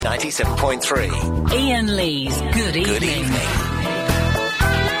97.3. Ian Lee's Good Evening. Good evening.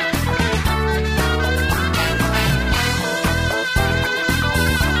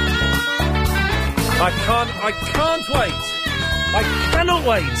 I can't wait. I cannot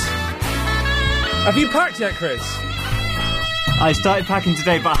wait. Have you packed yet, Chris? I started packing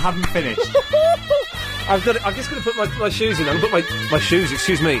today, but I haven't finished. I'm just going to put my shoes in. I'm going to put my shoes,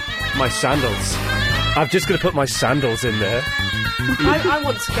 my sandals. I'm just going to put my sandals in there. I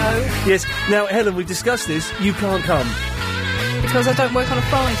want to go. Yes. Now, Helen, we've discussed this. You can't come. Because I don't work on a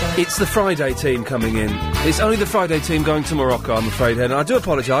Friday. It's the Friday team coming in. It's only the Friday team going to Morocco, I'm afraid, Helen. I do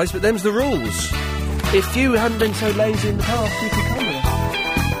apologise, but them's the rules. If you hadn't been so lazy in the past, you could come with us.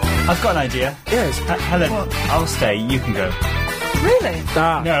 I've got an idea. Yes. Helen, What? I'll stay. You can go. Really?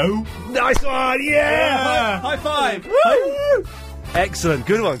 No. Nice one, yeah! High five! Woo! Excellent,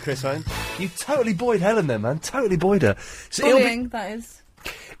 good one, Chris, man. You totally buoyed Helen then, man. Totally buoyed her. So Bullying, that is.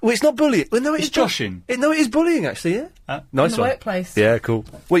 Well, it's not bullying. Well, no, It's joshing. No, it is bullying, actually, yeah. Nice In the one. workplace. Yeah, cool.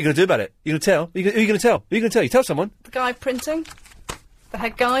 What are you going to do about it? You going to tell? Who are you going to tell? Who are you going to tell? You tell someone? The guy printing. The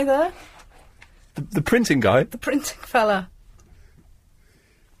head guy there. The printing guy? The printing fella.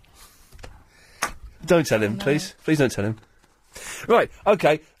 Don't tell him, please. Please don't tell him. Right,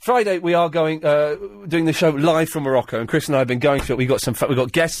 OK. Friday we are going, doing the show live from Morocco, and Chris and I have been going through it. We've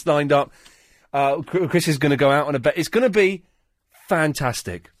got guests lined up. Chris is going to go out on a bet. It's going to be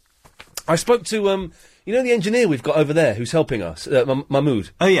fantastic. I spoke to, you know the engineer we've got over there who's helping us, Mahmood?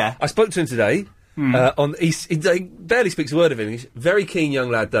 Oh, yeah. I spoke to him today. He barely speaks a word of English. Very keen young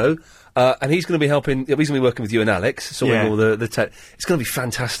lad, though. And he's going to be helping. He's going to be working with you and Alex, sorting all the tech. It's going to be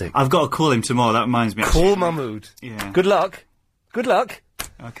fantastic. I've got to call him tomorrow. That reminds me. Call Mahmood. Yeah. Good luck. Good luck.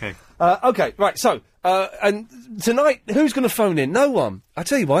 Okay. OK, right. So, and tonight, who's going to phone in? No one. I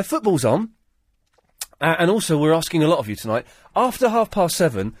tell you why. Football's on. And also, we're asking a lot of you tonight. After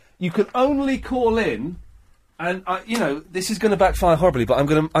 7:30, you can only call in. And you know, this is going to backfire horribly, but I'm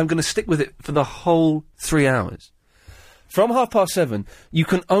going to stick with it for the whole 3 hours. From 7:30, you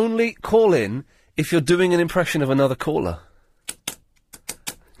can only call in if you're doing an impression of another caller.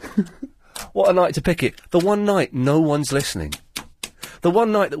 What a night to pick it. The one night no one's listening. The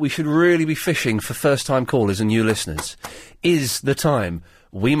one night that we should really be fishing for first-time callers and new listeners is the time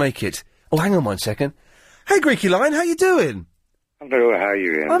we make it. Oh, hang on 1 second. Hey, Greeky Line, how you doing? I'm very well, how are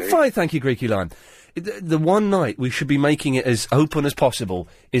you, Ian? I'm fine, thank you, Greeky Line. The one night we should be making it as open as possible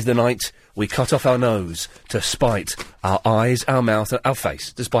is the night we cut off our nose to spite our eyes, our mouth, our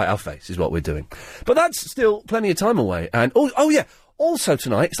face. To spite our face is what we're doing. But that's still plenty of time away. And, oh yeah, also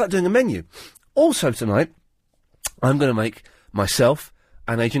tonight, it's like doing a menu. Also tonight, I'm going to make myself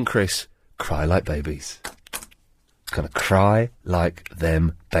and Agent Chris cry like babies. Gonna cry like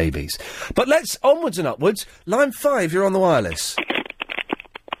them babies. But let's onwards and upwards. Line 5, you're on the wireless.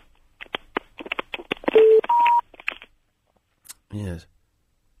 Yes.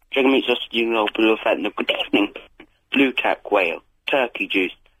 Chicken meat sausage, you know, blue fat, no good evening. Blue cat quail, turkey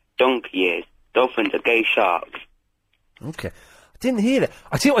juice, donkey ears, dolphins are gay sharks. Okay. I didn't hear that.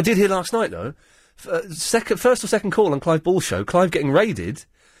 I tell you what I did hear last night, though. First or second call on Clive Ball's show, Clive getting raided.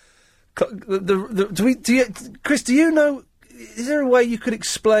 Chris, do you know, is there a way you could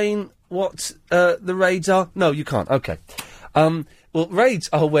explain what the raids are? No, you can't. Okay. Well, raids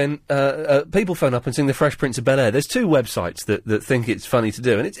are when people phone up and sing The Fresh Prince of Bel-Air. There's two websites that think it's funny to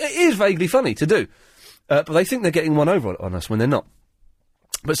do, and it is vaguely funny to do. But they think they're getting one over on us when they're not.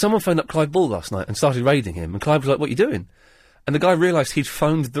 But someone phoned up Clive Ball last night and started raiding him, and Clive was like, what are you doing? And the guy realised he'd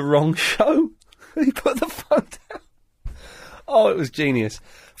phoned the wrong show. He put the phone down. Oh, it was genius.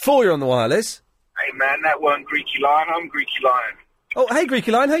 4, you're on the wireless. Hey, man, that weren't Greeky Line. I'm Greeky Line. Oh, hey,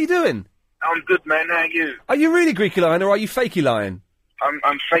 Greeky Line, how you doing? I'm good, man. How are you? Are you really Greeky Line, or are you fakey Lion? I'm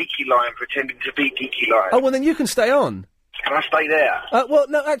fakey Line, pretending to be Geeky Line. Oh, well, then you can stay on. Can I stay there? Well,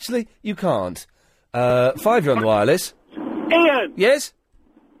 no, actually, you can't. 5, you're on the wireless. Ian, Yes?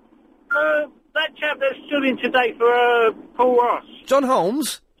 that chap that stood in today for Paul Ross. John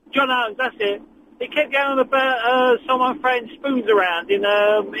Holmes? John Holmes, that's it. He kept going on about someone throwing spoons around in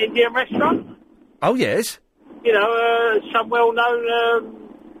an Indian restaurant. Oh, yes. You know, some well-known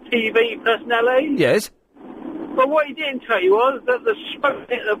TV personality. Yes. But what he didn't tell you was that the spoon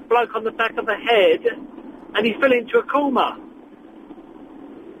hit the bloke on the back of the head and he fell into a coma.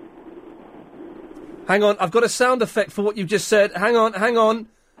 Hang on, I've got a sound effect for what you've just said. Hang on.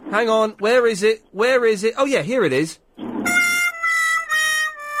 Where is it? Oh, yeah, here it is.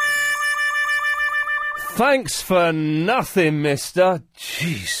 Thanks for nothing, mister.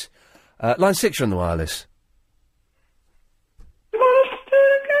 Jeez. Line 6, you're on the wireless.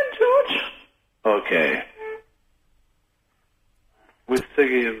 Okay. with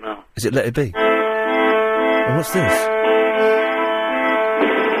Siggy in now. Is it Let It Be? Oh, what's this?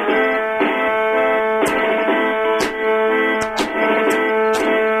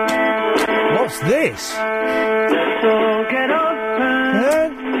 What's this? Let's all get up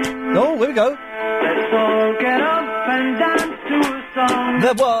and... Oh, here we go. Let's all get up and dance to a song.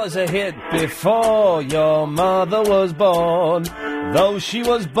 There was a hit before your mother was born, though she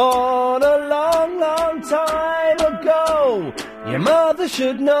was born a long, long time ago. Your mother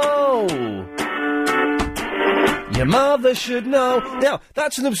should know. Your mother should know. Now,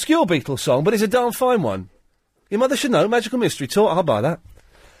 that's an obscure Beatles song, but it's a darn fine one. Your mother should know. Magical Mystery Tour. I'll buy that.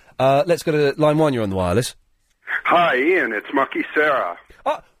 Let's go to line 1. You're on the wireless. Hi, Ian. It's Mucky Sarah.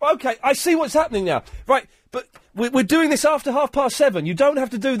 OK, I see what's happening now. Right, but we're doing this after 7:30. You don't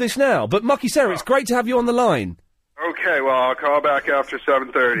have to do this now. But, Mucky Sarah, it's great to have you on the line. Okay, well, I'll call back after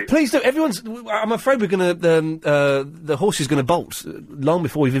 7:30. Please do. I'm afraid we're going to... the horse is going to bolt long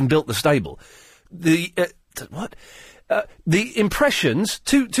before we've even built the stable. What? The impressions,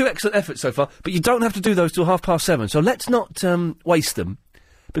 two excellent efforts so far, but you don't have to do those till 7:30. So let's not waste them.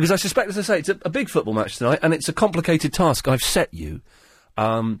 Because I suspect, as I say, it's a big football match tonight, and it's a complicated task I've set you,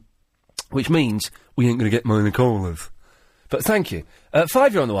 which means we ain't going to get minor callers. But thank you.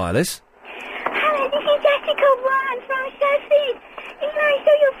 5, you're on the wireless. Hello, this is Jessica Brown from Sheffield. I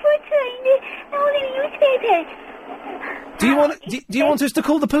saw your photo in the newspaper. Do you want us to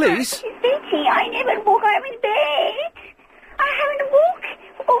call the police? Betty, I never walk. I'm in bed. I haven't walked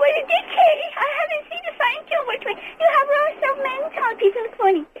over a decade. I haven't seen a sign to which way. You have lots of men talking this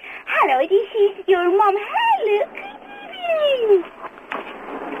morning. Hello, this is your mom. Hello, good evening.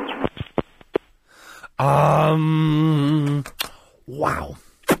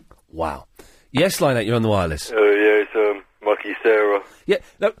 Wow. Yes, line 8, you're on the wireless. Yeah, it's, Mucky Sarah. Yeah,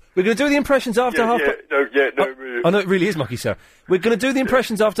 no, we're going to do the impressions after No, Oh, no, it really is Mucky Sarah. We're going to do the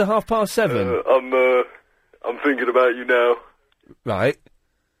impressions after 7:30. I'm thinking about you now. Right.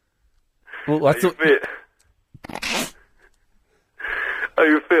 Well, I thought... fit? Are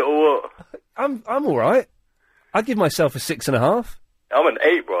you fit or what? I'm all right. I'd give myself a 6.5. I'm an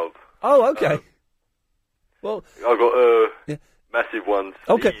 8, Rob. Oh, okay. Well... I've got, massive ones.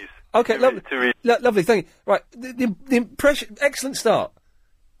 Okay. These. Okay, lovely. Lovely, thank you. Right, the impression... Excellent start.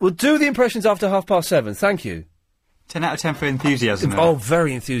 We'll do the impressions after 7:30. Thank you. 10 out of 10 for enthusiasm. Oh,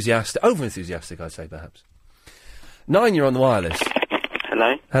 very enthusiastic. Over-enthusiastic, I'd say, perhaps. 9, you're on the wireless.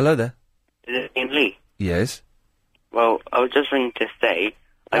 Hello? Hello there. Is it Ian Lee? Yes. Well, I was just ringing to say...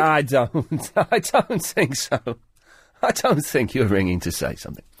 I don't think so. I don't think you're ringing to say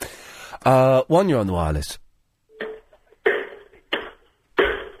something. 1, you're on the wireless.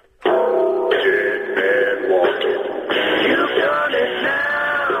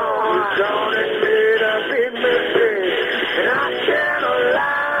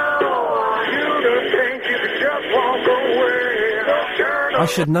 I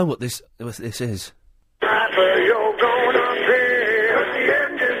should know what this is.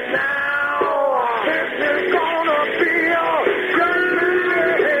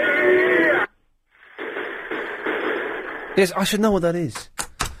 Yes, I should know what that is.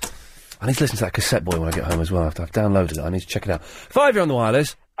 I need to listen to that cassette boy when I get home as well. After I've downloaded it, I need to check it out. 5, you're on the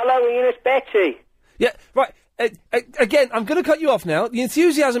wireless. Hello, Ian, it's Betty. Yeah, right. Again, I'm going to cut you off now. The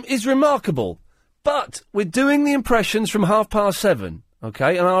enthusiasm is remarkable, but we're doing the impressions from 7:30.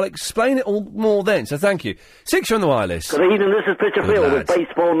 Okay, and I'll explain it all more then, so thank you. 6, you're on the wireless. Good evening, this is Pitcher Good Field lad. with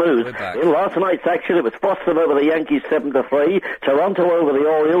baseball news. We're back. In last night's action, it was Boston over the Yankees 7-3, Toronto over the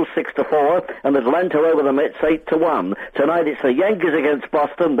Orioles 6-4, and Atlanta over the Mets 8-1. Tonight it's the Yankees against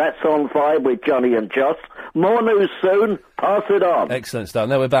Boston. That's on 5 with Johnny and Joss. More news soon. Pass it on. Excellent stuff.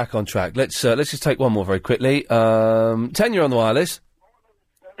 Now we're back on track. Let's just take one more very quickly. 10, you're on the wireless.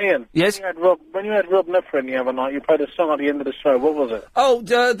 Ian, yes? When you had Rob Neffrin the other night, you played a song at the end of the show. What was it? Oh,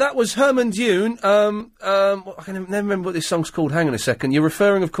 that was Herman Dune. I can never remember what this song's called. Hang on a second. You're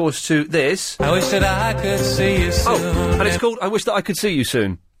referring, of course, to this. I wish that I could see you soon. Oh, and it's called I Wish That I Could See You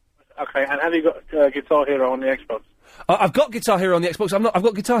Soon. Okay, and have you got Guitar Hero on the Xbox? I've got Guitar Hero on the Xbox. I've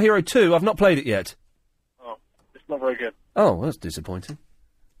got Guitar Hero 2. I've not played it yet. Oh, it's not very good. Oh, well, that's disappointing.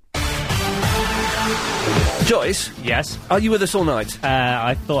 Joyce? Yes? Are you with us all night?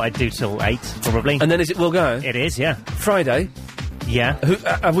 I thought I'd do till 8, probably. And then is it will go? It is, yeah. Friday? Yeah.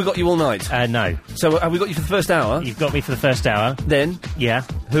 Have we got you all night? No. So have we got you for the first hour? You've got me for the first hour. Then? Yeah.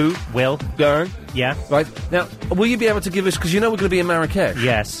 Who? Will. Darren? Yeah. Right. Now, will you be able to give us, because you know we're going to be in Marrakesh?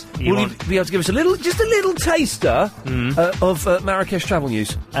 Yes. Will you be able to give us just a little taster of Marrakesh travel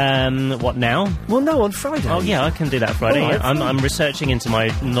news? What now? Well, no, on Friday. Oh, yeah, I can do that Friday. All right, I'm researching into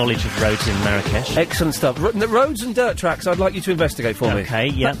my knowledge of roads in Marrakesh. Excellent stuff. The roads and dirt tracks I'd like you to investigate for me. Okay,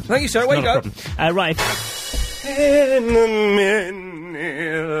 yeah. Thank you, sir. Where you go? Right. In a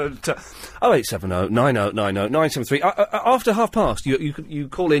minute. 0870 9090 973. After past, you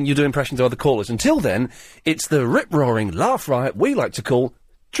call in, you do impressions of other callers. Until then, it's the rip-roaring laugh riot we like to call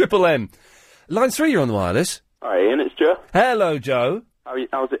Triple M. Line 3, you're on the wireless. Hi, Ian, it's Joe. Hello, Joe.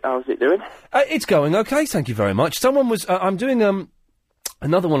 How's it doing? It's going okay, thank you very much. Someone was... I'm doing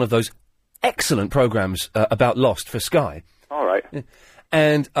another one of those excellent programmes about Lost for Sky. All right.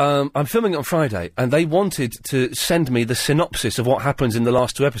 And I'm filming it on Friday, and they wanted to send me the synopsis of what happens in the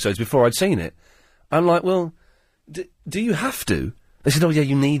last 2 episodes before I'd seen it. I'm like, well, do you have to? They said, oh, yeah,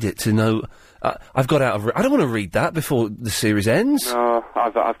 you need it to know... I've got out of... I don't want to read that before the series ends. No,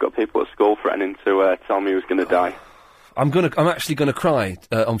 I've got people at school threatening to tell me who's going to die. I'm actually gonna cry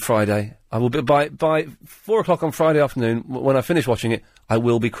on Friday. I will be by 4:00 on Friday afternoon. When I finish watching it, I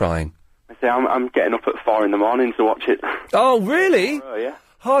will be crying. I say I'm getting up at 4 in the morning to watch it. Oh, really? Oh, yeah.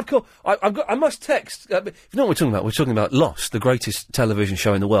 Hardcore. I must text. If you know what we're talking about? We're talking about Lost, the greatest television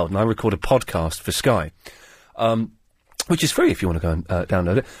show in the world, and I record a podcast for Sky, which is free if you want to go and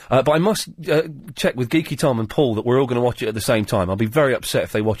download it. But I must check with Geeky Tom and Paul that we're all going to watch it at the same time. I'll be very upset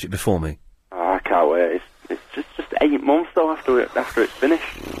if they watch it before me. Oh, I can't wait. It's just 8 months though after it's finished.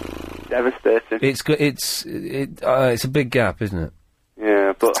 Devastating. It's a big gap, isn't it?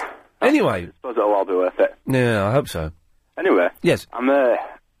 Yeah, but anyway, I suppose it'll all be worth it. Yeah, I hope so. Anyway, yes,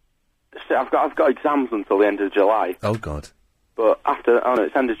 I've got exams until the end of July. Oh God! But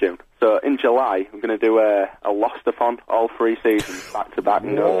it's end of June. So in July, I'm going to do a Lost-a-thon, all 3 seasons back to back.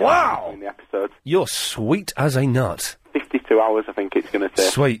 Wow! In the episodes. You're sweet as a nut. 52 hours, I think it's going to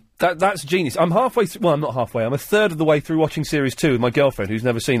take. Sweet. That's genius. I'm halfway through. Well, I'm not halfway. I'm a third of the way through watching series 2 with my girlfriend, who's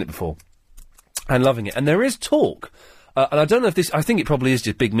never seen it before, and loving it. And there is talk. And I don't know if this... I think it probably is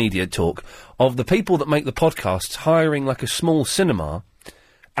just big media talk of the people that make the podcasts hiring like a small cinema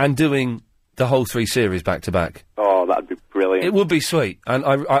and doing the whole 3 series back to back. Oh, that'd be brilliant. It would be sweet. And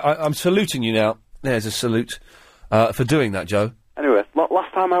I'm saluting you now. There's a salute for doing that, Joe. Anyway,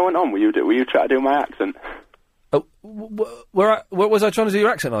 last time I went on, were you trying to do my accent? Oh, where was I trying to do your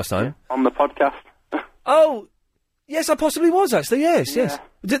accent last time? Yeah, on the podcast. Oh, yes, I possibly was, actually, yes.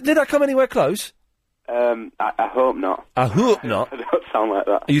 Did I come anywhere close? I hope not. I hope not. I don't sound like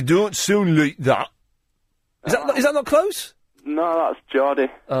that. You don't sound like that. Is that not close? No, that's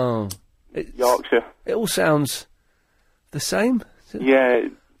Geordie. Oh. Yorkshire. It all sounds the same? Yeah,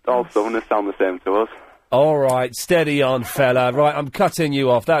 all Southerners sound the same to us. All right, steady on, fella. Right, I'm cutting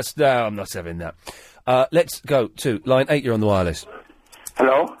you off. I'm not having that. Let's go to line 8. You're on the wireless.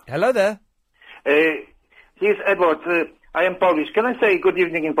 Hello? Hello there. Here's Edward. I am Polish. Can I say good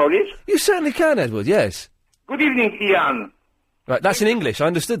evening in Polish? You certainly can, Edward, yes. Good evening, Ian. Right, that's in English. I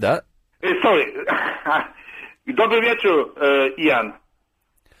understood that. Sorry. Dobry wieczór, Ian.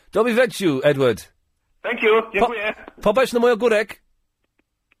 Dobry wieczór, Edward. Thank you. Dziękuję. Popatrz na moją górek.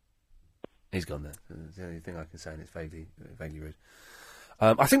 He's gone there. That's the only thing I can say, and it's vaguely rude.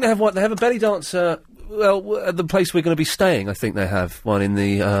 I think they have one. They have a belly dance. At the place we're going to be staying, I think they have one in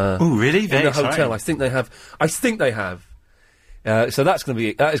the. Oh, really? In the hotel, I think they have. So that is going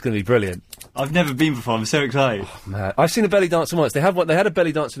to be brilliant. I've never been before. I'm so excited. Oh, man. I've seen a belly dancer once. They had a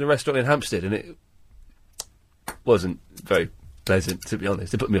belly dance in a restaurant in Hampstead, and it wasn't very pleasant, to be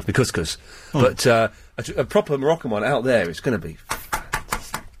honest. It put me off my couscous. Oh. But a proper Moroccan one out there, it's going to be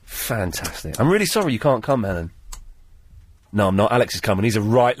fantastic. I'm really sorry you can't come, Helen. No, I'm not. Alex is coming. He's a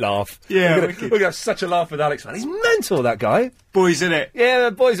right laugh. Yeah, we're going to have such a laugh with Alex, man. He's mental, that guy. Boys, innit?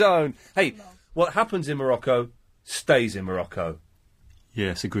 Yeah, boys own. Hey, what happens in Morocco stays in Morocco.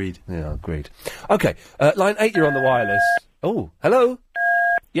 Yes, agreed. Yeah, agreed. Okay, line 8, you're on the wireless. Oh, hello?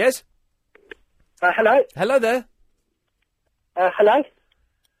 Yes? Hello? Hello there? Hello?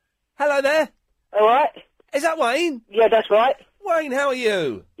 Hello there? All right. Is that Wayne? Yeah, that's right. Wayne, how are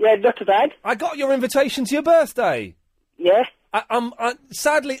you? Yeah, not too bad. I got your invitation to your birthday. Yeah?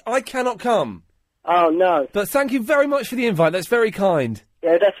 Sadly, I cannot come. Oh, no. But thank you very much for the invite. That's very kind.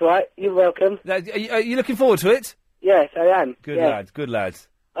 Yeah, that's right. You're welcome. Are you looking forward to it? Yes, I am. Good lad, good lad.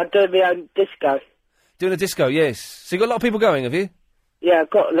 I'm doing my own disco. Doing a disco, yes. So you got a lot of people going, have you? Yeah, I've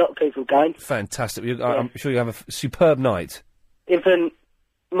got a lot of people going. Fantastic. I'm sure you have a superb night. Even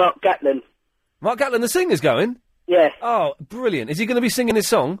Mark Gatlin. Mark Gatlin, the singer's going? Yeah. Oh, brilliant. Is he going to be singing his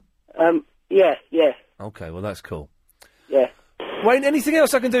song? Yeah. Okay, well, that's cool. Yeah. Wayne, anything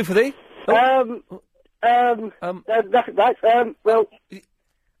else I can do for thee? Nothing much.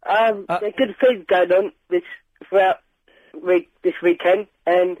 There's good things going on throughout this weekend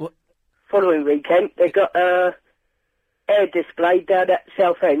and following weekend. They got air display down at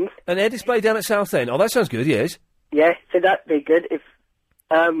Southend. An air display down at Southend. Oh, that sounds good, yes. Yeah, so that'd be good if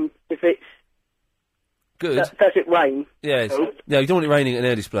it's good. Does it rain? Yes. Oh. No, you don't want it raining at an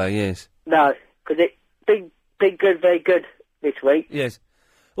air display, yes. No, because it's been good, very good this week. Yes.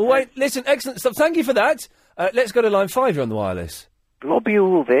 Well, Wayne, listen, excellent stuff. Thank you for that. Let's go to line 5 here on the wireless.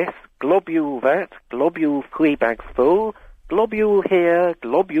 Globule this, globule that, globule 3 bags full, globule here,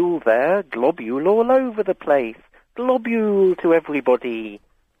 globule there, globule all over the place, globule to everybody,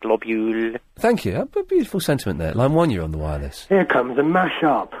 globule. Thank you. A beautiful sentiment there. Line 1, you're on the wireless. Here comes a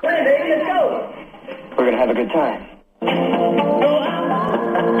mash-up. We're going to have a good time.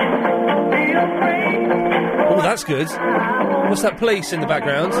 Oh, that's good. What's that police in the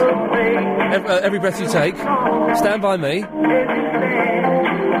background? Every breath you take. Stand by me.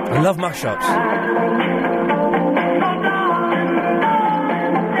 I love mashups.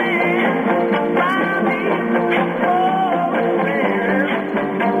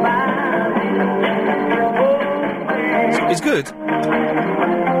 It's good.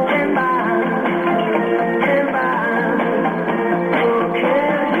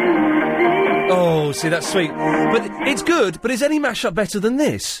 Oh, see, that's sweet. But it's good, but is any mashup better than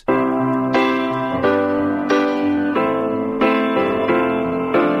this?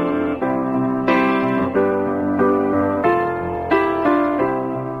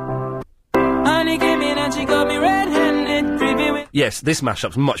 Honey came in and she got me red-handed, creepy with... Yes, this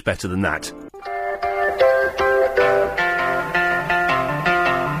mashup's much better than that.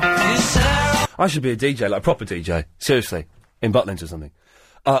 I should be a DJ, like a proper DJ. Seriously. In Butlins or something.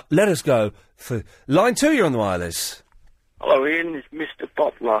 Let us go for line 2, you're on the wireless. Hello, Ian. It's Mr.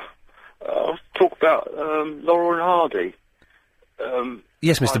 Butler. I'll talk about Laurel and Hardy.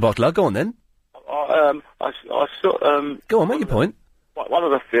 Yes, Mr. Bottler, go on then. I saw. Go on, make your point. One of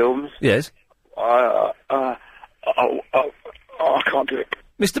the films. Yes. I can't do it.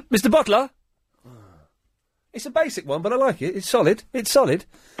 Mr. Bottler? It's a basic one, but I like it. It's solid. It's solid.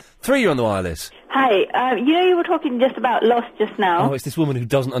 3, you're on the wireless. Hi, you were talking just about Lost just now. Oh, it's this woman who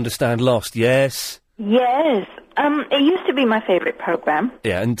doesn't understand Lost, yes. Yes. It used to be my favourite programme.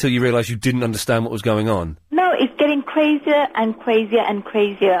 Yeah, until you realise you didn't understand what was going on. No, it's getting crazier and crazier and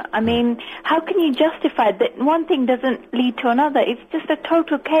crazier. I mean, how can you justify that one thing doesn't lead to another? It's just a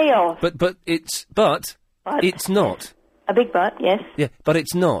total chaos. But it's not. A big but, yes. Yeah, but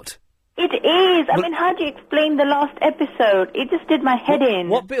it's not. It is. I mean, how do you explain the last episode? It just did my head in.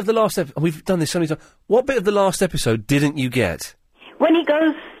 What bit of the last episode... We've done this so many times. What bit of the last episode didn't you get? When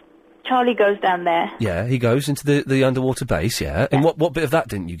Charlie goes down there. Yeah, he goes into the underwater base, yeah. And what bit of that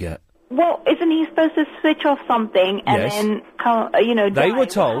didn't you get? Well, isn't he supposed to switch off something and Yes. then, They die? were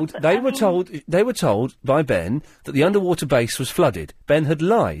told by Ben that the underwater base was flooded. Ben had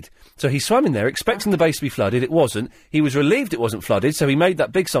lied. So he swam in there expecting the base to be flooded. It wasn't. He was relieved it wasn't flooded, so he made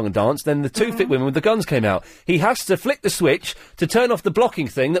that big song and dance. Then the two fit women with the guns came out. He has to flick the switch to turn off the blocking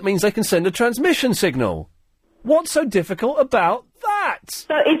thing that means they can send a transmission signal. What's so difficult about that?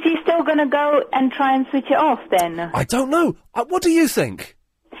 So is he still going to go and try and switch it off then? I don't know. What do you think?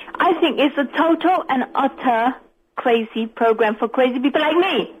 I think it's a total and utter crazy program for crazy people like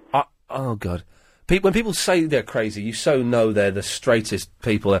me. Oh, God. When people say they're crazy, you so know they're the straightest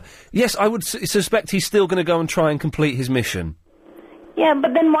people. Yes, I would suspect he's still going to go and try and complete his mission. Yeah,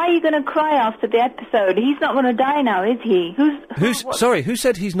 but then why are you going to cry after the episode? He's not going to die now, is he? Sorry, who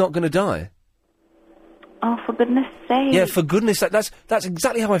said he's not going to die? Oh, for goodness sake. Yeah, for goodness sake. That's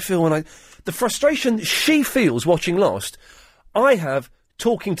exactly how I feel when the frustration she feels watching Lost, I have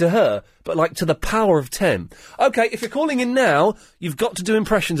talking to her, but like to the power of 10. OK, if you're calling in now, you've got to do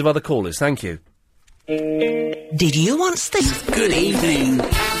impressions of other callers. Thank you. Did you once think... Good evening.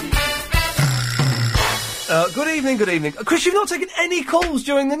 Good evening. Chris, you've not taken any calls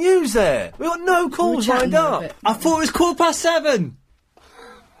during the news there. We've got no calls lined up. I thought it was 7:15.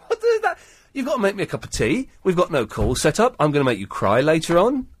 What is that? You've got to make me a cup of tea. We've got no calls set up. I'm going to make you cry later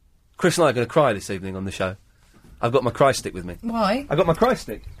on. Chris and I are going to cry this evening on the show. I've got my cry stick with me. Why? I've got my cry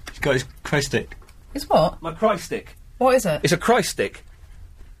stick. He's got his cry stick. It's what? My cry stick. What is it? It's a cry stick.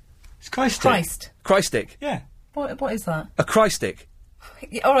 It's cry stick. Christ. Cry stick. Yeah. What is that? A cry stick.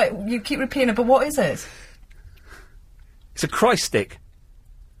 Yeah, all right, you keep repeating it, but what is it? It's a cry stick.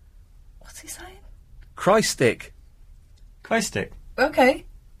 What's he saying? Cry stick. Cry stick. Okay.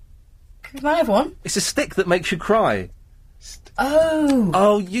 Can I have one? It's a stick that makes you cry. Oh.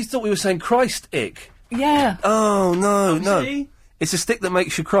 Oh, you thought we were saying Christ-ick. Yeah. Oh, no. It's a stick that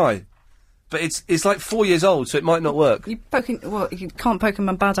makes you cry. But it's like 4 years old, so it might not work. You can't poke him in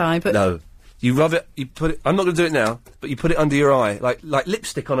my bad eye, but... No. You rub it, you put it... I'm not going to do it now, but you put it under your eye, like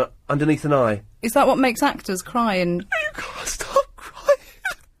lipstick on it, underneath an eye. Is that what makes actors cry and... You can't stop crying.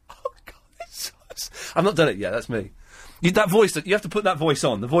 Oh, God, I've not done it yet, that's me. That voice, you have to put that voice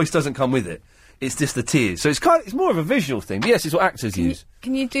on. The voice doesn't come with it. It's just the tears. So it's more of a visual thing. But yes, it's what actors use.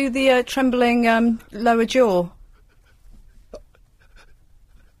 Can you do the trembling lower jaw?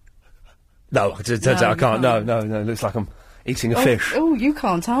 No, it turns out I can't. No, it looks like I'm eating a fish. Oh, you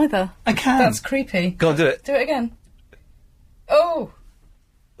can't either. I can. That's creepy. Go on, do it. Do it again. Oh!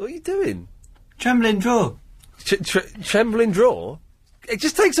 What are you doing? Trembling draw. Trembling draw?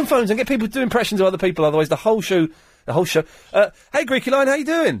 Just take some phones and get people to do impressions of other people, otherwise the whole show... hey, Greeky Line, how you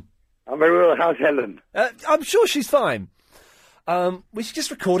doing? I'm very well. How's Helen? I'm sure she's fine. We should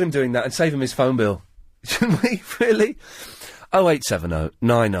just record him doing that and save him his phone bill. Shouldn't we? Really? 0870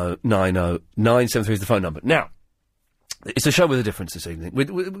 90 90 973 is the phone number. Now, it's a show with a difference this evening.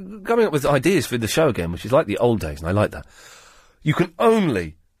 We're coming up with ideas for the show again, which is like the old days, and I like that. You can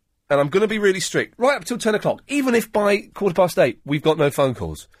only, and I'm going to be really strict, right up till 10 o'clock, even if by 8:15 we've got no phone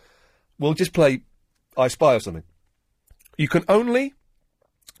calls. We'll just play I Spy or something. You can only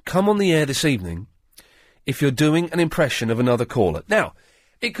come on the air this evening if you're doing an impression of another caller. Now,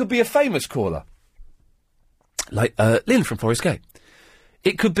 it could be a famous caller, like Lynn from Forest Gate.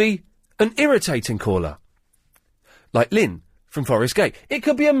 It could be an irritating caller, like Lynn from Forest Gate. It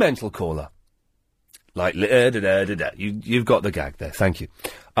could be a mental caller, like You've got the gag there, thank you.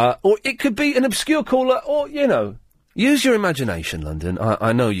 Or it could be an obscure caller, or, use your imagination, London.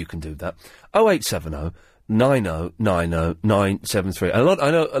 I know you can do that. 0870 90 90 973. I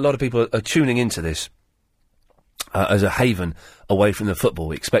know a lot of people are tuning into this as a haven away from the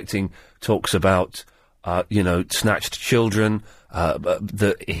football, expecting talks about, snatched children,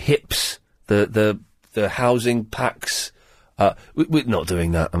 the hips, the housing packs. We're not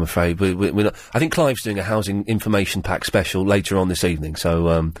doing that, I'm afraid. We're not. I think Clive's doing a housing information pack special later on this evening,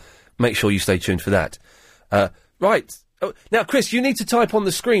 so make sure you stay tuned for that. Right. Oh, now, Chris, you need to type on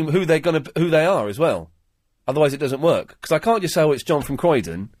the screen who they are as well. Otherwise it doesn't work. Because I can't just say, it's John from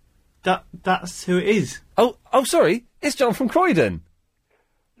Croydon. That's who it is. Oh, sorry. It's John from Croydon.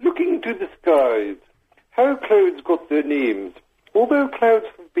 Looking to the skies, how clouds got their names. Although clouds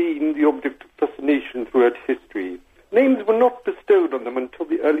have been the object of fascination throughout history, names were not bestowed on them until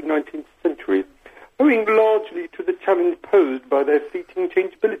the early 19th century, owing largely to the challenge posed by their fleeting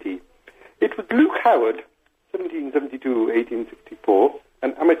changeability. It was Luke Howard, 1772-1864,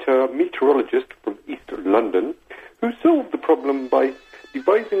 an amateur meteorologist from East London, who solved the problem by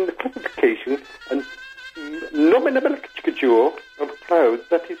devising the classification and nomenclature of clouds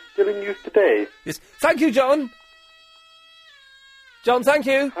that is still in use today. Yes. Thank you, John. John, thank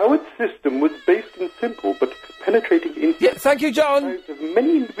you. Howard's system was based in simple but penetrating insight. Yeah, thank you, John. Clouds of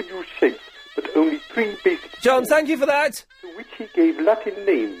many individual shapes, but only three basic. John, thank you for that. To which he gave Latin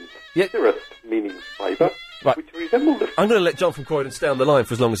names. Yeah. Cirrus, meaning fibre. Right. Which resemble the... I'm going to let John from Croydon stay on the line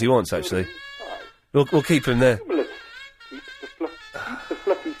for as long as he wants, actually. We'll keep him there. Keep the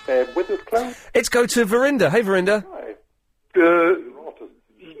fluffy fair weather cloud. Let's go to Verinda. Hey, Verinda. Hi. In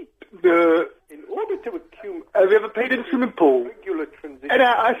order to accumulate... Have you ever played in a swimming pool? Regular transition...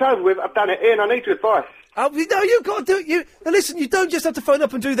 I sound with, I've done it, Ian, I need your advice. Oh, no, you've got to do it. Now, listen, you don't just have to phone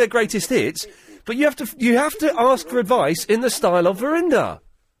up and do their greatest hits, but you have to ask for advice in the style of Verinda.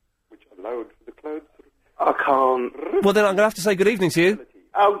 Which allowed for the clouds... I can't. Well, then I'm going to have to say good evening to you.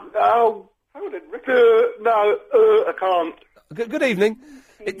 No, I can't. Good evening.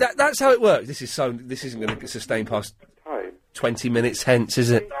 That's how it works. This isn't going to sustain past 20 minutes hence,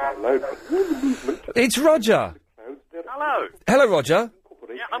 is it? It's Roger. Hello. Hello, Roger.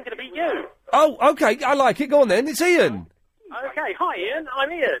 Yeah, I'm going to be you. Oh, okay. I like it. Go on then. It's Ian. Okay. Hi, Ian.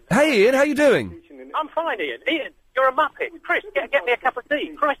 I'm Ian. Hey, Ian. How you doing? I'm fine, Ian. Ian, you're a muppet. Chris, get me a cup of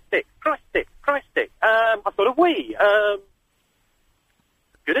tea. Christ stick. I've got a wee.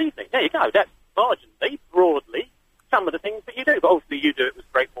 Good evening. There you go. That's marginally, broadly, some of the things that you do. But obviously you do it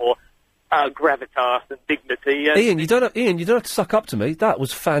with great more gravitas and dignity. And Ian, you don't have to suck up to me. That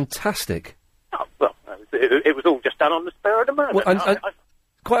was fantastic. Oh, well, it was all just done on the spur of the moment. Well,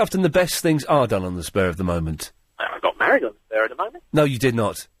 quite often the best things are done on the spur of the moment. I got married on the spur of the moment. No, you did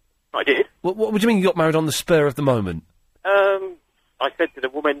not. I did. What do you mean you got married on the spur of the moment? I said to the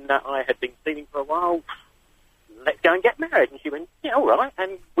woman that I had been seeing for a while, let's go and get married. And she went, yeah, all right.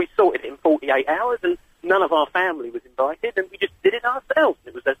 And we sorted it in 48 hours, and none of our family was invited, and we just did it ourselves.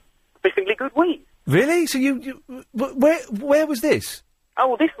 It was a fishing Really? So where was this? Oh,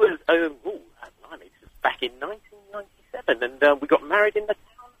 well, this was, blimey, this was back in 1997, and we got married in the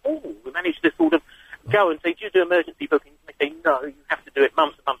town hall. We managed to sort of go and say, do you do emergency bookings? And they say, no, you have to do it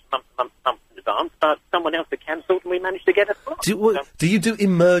months in advance, but someone else had cancelled, and we managed to get a slot. Do you do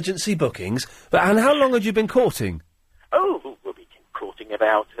emergency bookings? And how long had you been courting? Oh, we'll be courting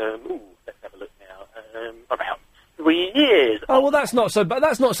about, let's have a look now, about 3 years. Oh, well, that's not so bad.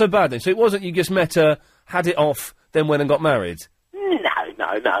 That's not so bad then. So it wasn't you just met her, had it off, then went and got married? No.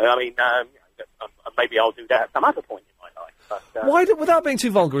 I mean, maybe I'll do that at some other point in my life. But, without being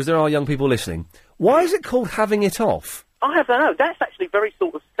too vulgar, as there are young people listening, why is it called having it off? I don't know. That's actually very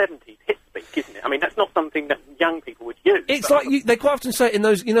sort of 70s hit speak, isn't it? I mean, that's not something that young people would use. It's like they quite often say it in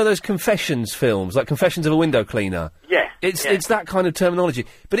those, those confessions films, like Confessions of a Window Cleaner. Yeah. It's that kind of terminology,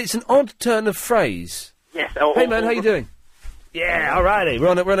 but it's an odd turn of phrase. Yes. Hey man, how you doing? Yeah, alrighty. We're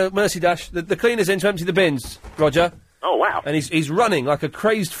on a Mercy Dash. The cleaner's in to empty the bins, Roger. Oh wow. And he's running like a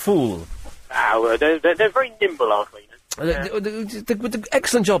crazed fool. Wow, they're very nimble, our cleaners. The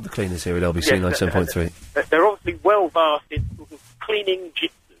excellent job, the cleaners here at LBC 97.3. They're obviously well versed in sort of cleaning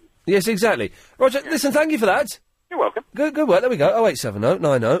jitsu. Yes, exactly. Roger, listen, thank you for that. You're welcome. Good work, there we go. 0870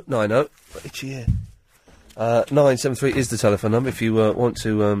 90 90. Itchy ear. 973 is the telephone number if you want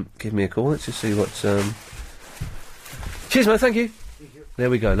to give me a call. Let's just see what... Cheers, man, thank you. There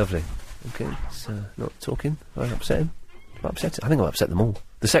we go, lovely. Okay, it's not talking. I upset him. I think I upset them all.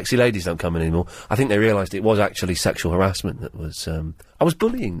 The sexy ladies don't come in anymore. I think they realised it was actually sexual harassment that was... I was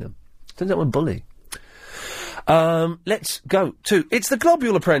bullying them. Turns out I'm a bully. Let's go to... It's the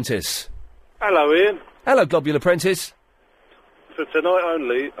Globule Apprentice. Hello, Ian. Hello, Globule Apprentice. For tonight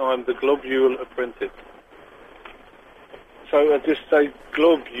only, I'm the Globule Apprentice. So I just say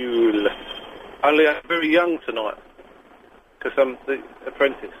Globule. Only I'm very young tonight, because I'm the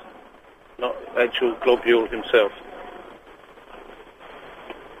apprentice, not actual Globule himself.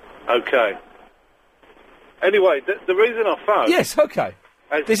 Okay. Anyway, the reason I phoned... Yes, okay.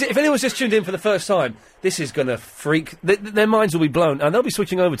 If anyone's just tuned in for the first time, this is going to freak... their minds will be blown, and they'll be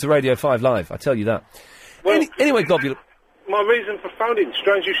switching over to Radio 5 Live, I tell you that. Well, anyway, Globule... My reason for phoning,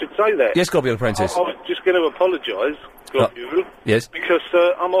 strange you should say that. Yes, Globule Apprentice. I was just going to apologise, Globule. Yes. Because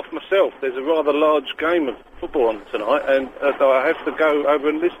I'm off myself. There's a rather large game of football on tonight, and so I have to go over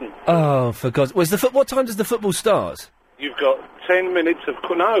and listen. Oh, for God's... what time does the football start? You've got 10 minutes of...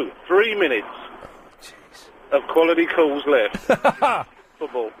 No, 3 minutes of quality calls left.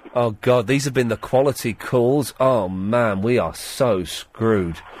 Football. Oh, God, these have been the quality calls. Oh, man, we are so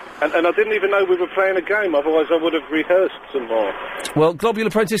screwed. And I didn't even know we were playing a game, otherwise I would have rehearsed some more. Well, Globule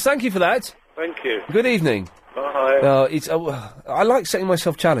Apprentice, thank you for that. Thank you. Good evening. Bye. I like setting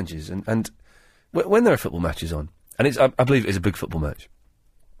myself challenges, and when there are football matches on, and I believe it's a big football match,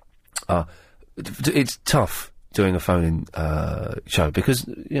 it's tough doing a phone-in show, because,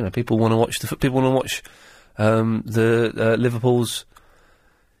 people want to watch the Liverpool's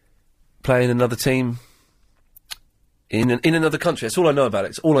playing another team in another country. That's all I know about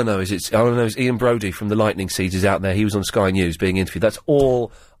it. All I know is Ian Brodie from the Lightning Seeds is out there. He was on Sky News being interviewed. That's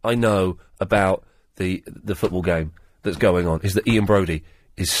all I know about the football game that's going on, is that Ian Brodie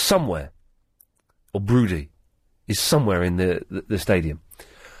is somewhere, or Brodie is somewhere in the stadium.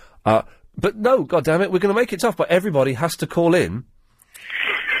 But no, goddammit, we're going to make it tough, but everybody has to call in.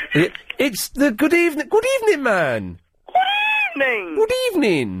 It's the good evening man. Good evening. Good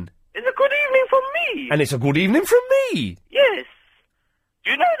evening. It's a good evening from me. And it's a good evening from me. Yes.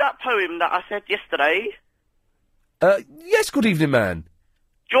 Do you know that poem that I said yesterday? Yes, good evening, man.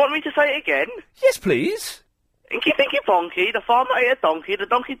 Do you want me to say it again? Yes, please. Inky Pinky Ponky, the farmer ate a donkey, the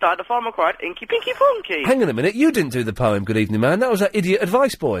donkey died, the farmer cried, Inky Pinky Ponky. Hang on a minute, you didn't do the poem, good evening, man. That was that idiot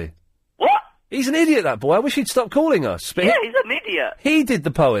advice boy. What? He's an idiot, that boy. I wish he'd stop calling us. But yeah, he's an idiot. He did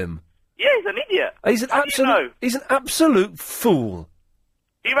the poem. Yeah, he's an idiot. He's an absolute fool.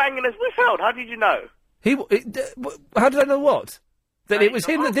 He rang and has withheld. How did you know? How did I know what? That it was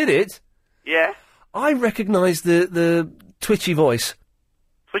him that did it? Yeah. I recognise the twitchy voice.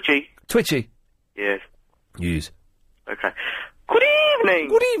 Twitchy? Yes. Use. Okay. Good evening.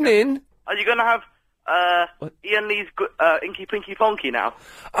 Good evening. Are you going to have Ian Lee's Inky Pinky Ponky now?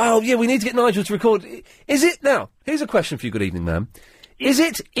 Oh, yeah, we need to get Nigel to record. Is it... Now, here's a question for you, good evening, ma'am. Yeah. Is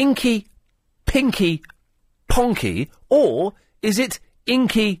it Inky Pinky Ponky, or is it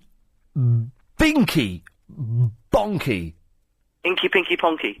Inky Binky Bonky? Inky Pinky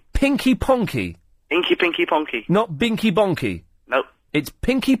Ponky. Pinky Ponky. Inky Pinky Ponky. Not Binky Bonky. Nope. It's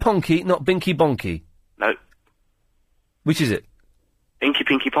Pinky Ponky, not Binky Bonky. Nope. Which is it? Inky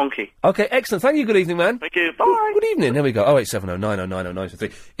Pinky Ponky. Okay, excellent. Thank you. Good evening, man. Thank you. Bye. Good evening. There we go. 0870 9090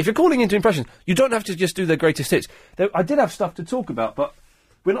 973. If you're calling into impressions, you don't have to just do their greatest hits. I did have stuff to talk about, but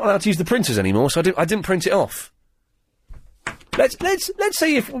we're not allowed to use the printers anymore, so I didn't print it off. Let's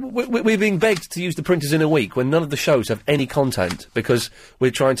see if we're being begged to use the printers in a week when none of the shows have any content because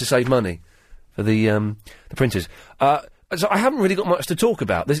we're trying to save money for the printers. So I haven't really got much to talk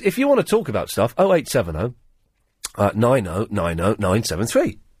about. If you want to talk about stuff, 0870 9090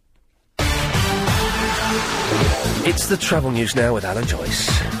 973. It's the travel news now with Alan Joyce.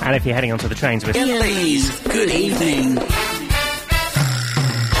 And if you're heading onto the trains with... Please, good evening.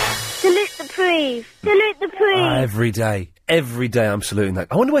 Salute the Preve. Salute the Preve. Every day I'm saluting that.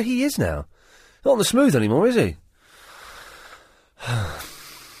 I wonder where he is now. Not on the smooth anymore, is he?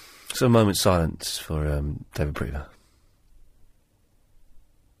 So a moment's silence for David Prever.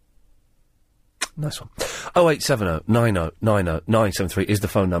 Nice one. 0870 9090 973 is the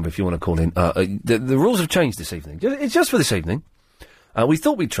phone number if you want to call in. The rules have changed this evening. It's just for this evening. We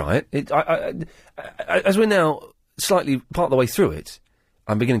thought we'd try it. As we're now slightly part of the way through it,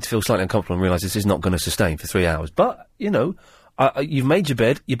 I'm beginning to feel slightly uncomfortable and realise this is not going to sustain for 3 hours. But, you know, you've made your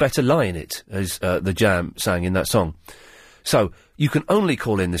bed, you better lie in it, as the Jam sang in that song. So, you can only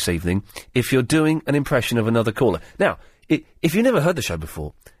call in this evening if you're doing an impression of another caller. Now, if you've never heard the show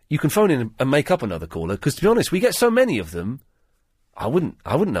before, you can phone in and make up another caller, because to be honest, we get so many of them, I wouldn't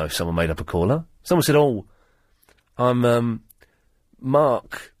know if someone made up a caller. Someone said, I'm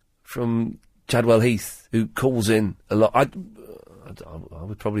Mark from Chadwell Heath, who calls in a lot. I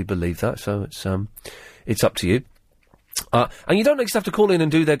would probably believe that, so it's up to you. And you don't just have to call in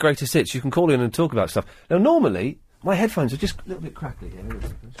and do their greatest hits. You can call in and talk about stuff. Now, normally, my headphones are just a little bit crackly here.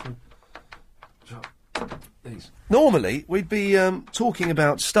 Normally, we'd be talking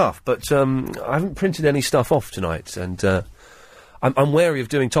about stuff, but I haven't printed any stuff off tonight, and I'm wary of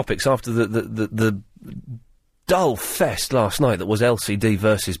doing topics after the dull fest last night that was LCD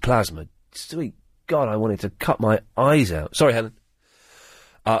versus Plasma. Sweet God, I wanted to cut my eyes out. Sorry, Helen.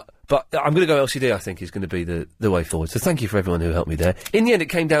 But I'm going to go LCD, I think, is going to be the way forward. So thank you for everyone who helped me there. In the end, it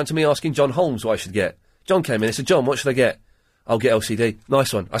came down to me asking John Holmes what I should get. John came in and said, John, what should I get? I'll get LCD.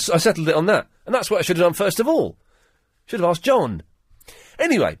 Nice one. I settled it on that. And that's what I should have done first of all. Should have asked John.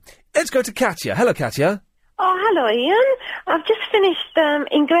 Anyway, let's go to Katya. Hello, Katya. Oh, hello, Ian. I've just finished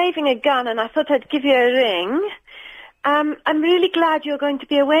engraving a gun and I thought I'd give you a ring. I'm really glad you're going to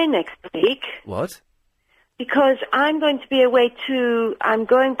be away next week. What? Because I'm going to be away too. I'm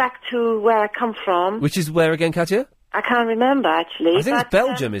going back to where I come from. Which is where again, Katya? I can't remember, actually. I think it's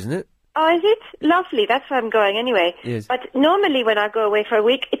Belgium, isn't it? Oh, is it? Lovely. That's where I'm going anyway. Yes. But normally when I go away for a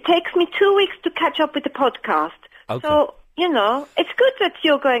week, it takes me 2 weeks to catch up with the podcast. Okay. So, you know, it's good that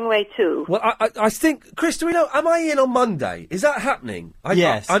you're going away too. Well, I think, Chris, do we know, am I in on Monday? Is that happening?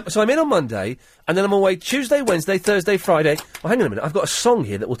 Yes. So I'm in on Monday, and then I'm away Tuesday, Wednesday, Thursday, Friday. Well, hang on a minute, I've got a song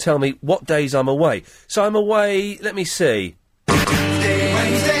here that will tell me what days I'm away. So I'm away, let me see. Tuesday,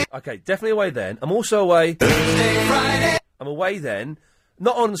 Wednesday. Okay, definitely away then. I'm also away... Thursday, Friday. I'm away then,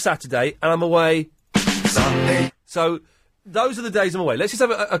 not on Saturday, and I'm away... Sunday. So... those are the days I'm away. Let's just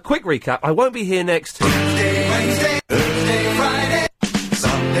have a quick recap. I won't be here next Tuesday, Wednesday, Thursday, Friday,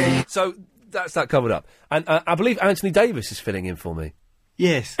 Sunday. So that's that covered up. And I believe Anthony Davis is filling in for me.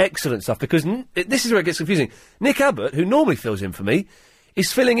 Yes. Excellent stuff, because this is where it gets confusing. Nick Abbott, who normally fills in for me,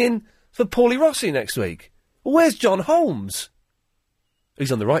 is filling in for Paulie Rossi next week. Well, where's John Holmes?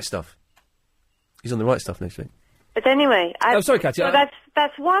 He's on the right stuff. He's on the right stuff next week. But anyway, sorry, Katya. So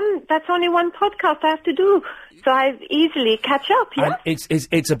that's only one podcast I have to do, so I easily catch up. Yeah. And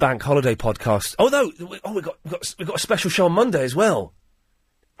it's a bank holiday podcast. Although we've got a special show on Monday as well.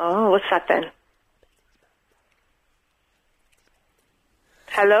 Oh, what's that then?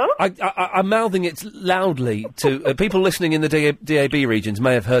 Hello? I'm mouthing it loudly to people listening in the DAB regions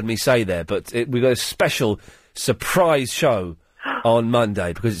may have heard me say there, but we've got a special surprise show on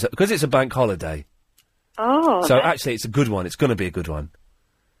Monday because it's a bank holiday. Oh. So actually, it's a good one. It's going to be a good one.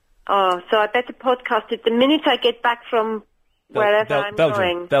 Oh, so I better podcast it the minute I get back from wherever I'm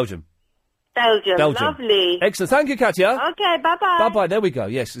going. Belgium. Lovely. Excellent. Thank you, Katya. Okay, bye-bye. Bye-bye. There we go.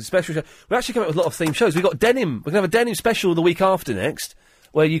 Yes, it's a special show. We're actually coming up with a lot of themed shows. We've got denim. We're going to have a denim special the week after next,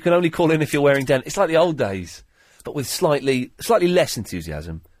 where you can only call in if you're wearing denim. It's like the old days, but with slightly less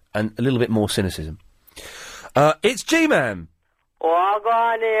enthusiasm and a little bit more cynicism. It's G-Man. Oh, go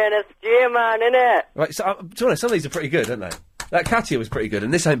on, Ian. It's G-Man, innit? Right, so, to be honest, some of these are pretty good, aren't they? That Katya was pretty good,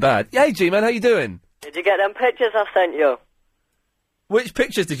 and this ain't bad. Hey, G-Man, how you doing? Did you get them pictures I sent you? Which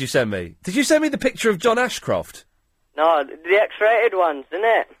pictures did you send me? Did you send me the picture of John Ashcroft? No, the X-rated ones,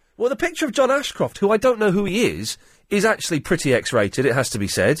 innit? Well, the picture of John Ashcroft, who I don't know who he is is actually pretty X-rated. It has to be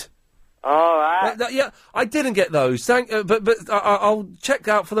said. All right. Yeah, I didn't get those. But I'll check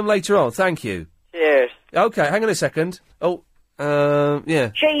out for them later on. Thank you. Cheers. Okay, hang on a second. Oh,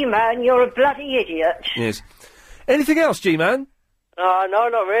 yeah. G-Man, you're a bloody idiot. Yes. Anything else, G-Man? No,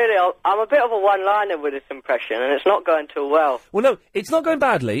 not really. I'm a bit of a one-liner with this impression, and it's not going too well. Well, no, it's not going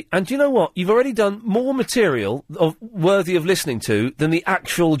badly, and do you know what? You've already done more material worthy of listening to than the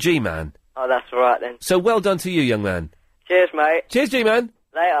actual G-Man. Oh, that's all right, then. So well done to you, young man. Cheers, mate. Cheers, G-Man.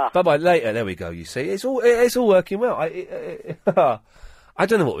 Later. Bye-bye, later. There we go, you see. It's all working well. I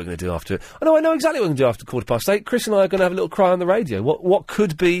don't know what we're going to do after... I know exactly what we're going to do after 8:15. Chris and I are going to have a little cry on the radio. What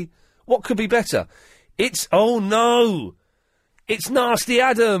could be better? It's... Oh, no! It's Nasty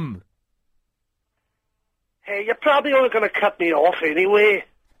Adam! Hey, you're probably only going to cut me off anyway.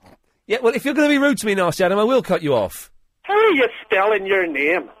 Yeah, well, if you're going to be rude to me, Nasty Adam, I will cut you off. How are you spelling your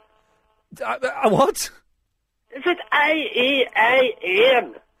name? What? Is it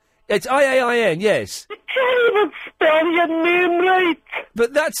I-E-I-N? It's I-A-I-N, yes. You can't even spell your name right.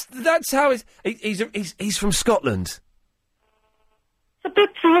 But that's how it's... He's from Scotland. It's a bit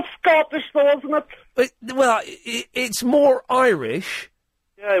too Scottish, though, isn't it? Well, it's more Irish.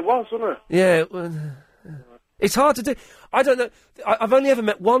 Yeah, it was, wasn't it? Yeah, well, it's hard to do. I don't know. I've only ever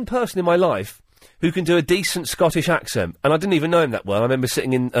met one person in my life who can do a decent Scottish accent, and I didn't even know him that well. I remember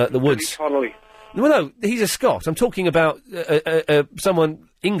sitting in the woods. Billy Connolly. Well, no, he's a Scot. I'm talking about someone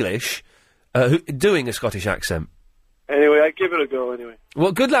English doing a Scottish accent. Anyway, I give it a go, anyway.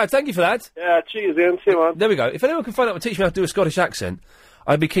 Well, good lad. Thank you for that. Yeah, cheers, Ian. See you, man. There we go. If anyone can find out and teach me how to do a Scottish accent,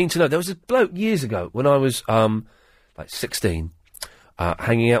 I'd be keen to know. There was a bloke years ago when I was, 16,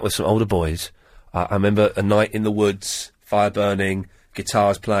 hanging out with some older boys. I remember a night in the woods, fire burning,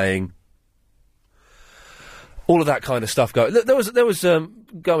 guitars playing, all of that kind of stuff going. There was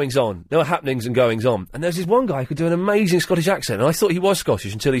goings on. There were happenings and goings on. And there's this one guy who could do an amazing Scottish accent, and I thought he was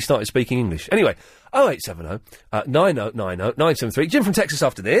Scottish until he started speaking English. Anyway, 0870 9090 973. Jim from Texas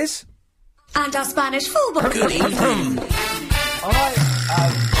after this. And our Spanish football. Good evening.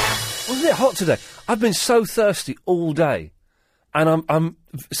 Wasn't it hot today? I've been so thirsty all day, and I'm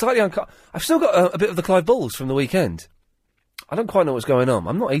slightly I've still got a bit of the Clive Bulls from the weekend. I don't quite know what's going on.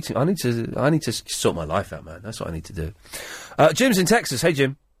 I'm not eating. I need to sort my life out, man. That's what I need to do. Jim's in Texas. Hey,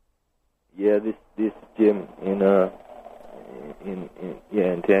 Jim. Yeah, this is Jim in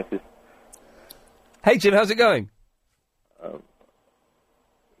Texas. Hey, Jim. How's it going?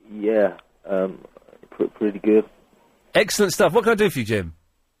 Pretty good. Excellent stuff. What can I do for you, Jim?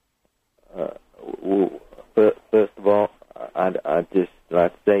 Well, first of all, I'd just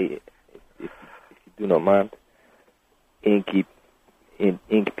like to say, if you do not mind, Inky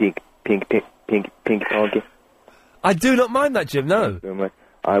Pinky Ponky. I do not mind that, Jim. No. Very much.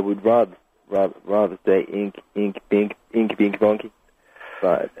 I would rather say Inky Pinky Ponky,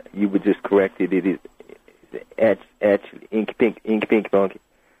 but you would just correct it. It is actually Inky Pinky Ponky.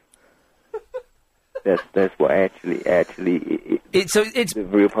 That's what actually it's the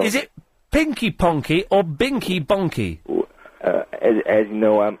real point. Is it Pinky Ponky or Binky Bonky? As you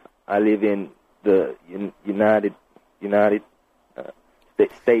know, I live in the United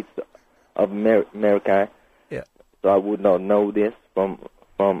States of America. Yeah. So I would not know this from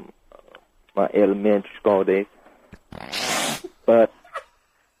my elementary school days. But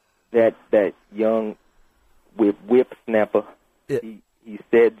that young whippersnapper, yeah. He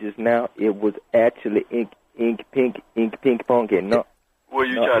said just now it was actually Inky Pinky Ponky. No. What are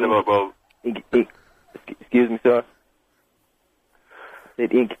you chatting about, bro? Excuse me, sir.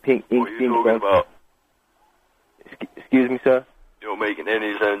 Said Inky Pinky Ponky. What are you talking about? Excuse me, sir? You're not making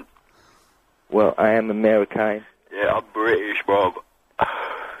any sense. Well, I am American. Yeah, I'm British, bro.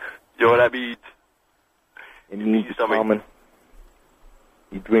 You know what that means? It means common.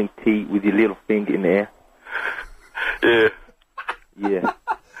 You drink tea with your little finger in the air. Yeah. Yeah.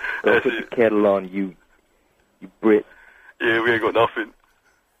 Go put the kettle on, you Brit. Yeah, we ain't got nothing.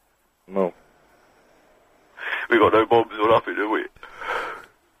 No. We got no bombs or nothing, do we?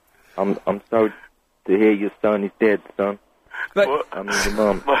 I'm sorry to hear your son is dead, son. What? I mean, your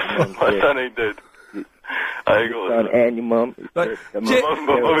mum. My son ain't dead. I ain't got your son and your mum. Right. Jim,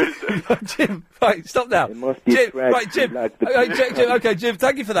 Jim, right, stop now. Jim, right, Jim. Like Jim. Okay, Jim,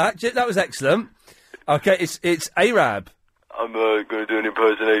 thank you for that. Jim, that was excellent. Okay, it's Arab. I'm going to do an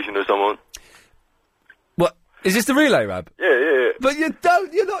impersonation of someone. What? Is this the real Arab? Yeah. But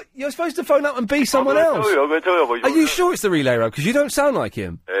you're supposed to phone up and be someone else. I'm going to tell you. Are you sure it's the real Arab? Because you don't sound like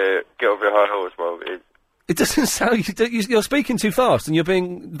him. Get off your high horse, bro. It doesn't sound... You're speaking too fast and you're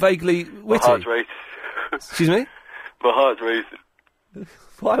being vaguely witty. My heart's racing. Excuse me? My heart's racing.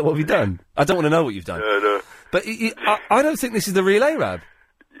 Why? What have you done? I don't want to know what you've done. No. But I don't think this is the real Arab.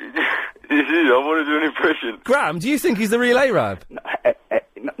 It is. I want to do an impression. Graham, do you think he's the real Arab?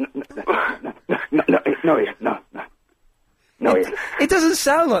 No, It doesn't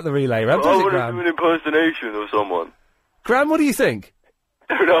sound like the real Arab, I does it, want to Graham? do an impersonation of someone. Graham, what do you think?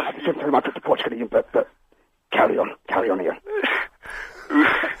 Thank very much for the Portuguese, but carry on, Ian.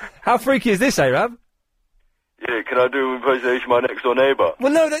 How freaky is this, Arab? Yeah, can I do an impersonation of my next door neighbour?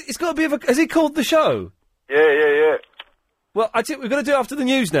 Well, no, it's got to be of a... Has he called the show? Yeah. Well, I think we've got to do it after the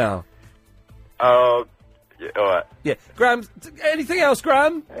news now. Yeah, alright. Yeah. Graham, anything else,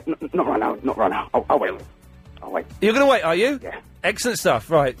 Graham? Not right now. I'll wait. You're going to wait, are you? Yeah. Excellent stuff.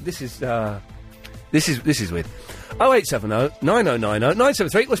 Right, this is weird. 0870 9090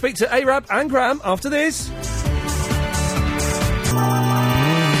 973. We'll speak to Arab and Graham after this.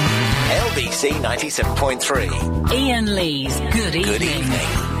 LBC 97.3. Ian Lee's Good Evening. Good evening.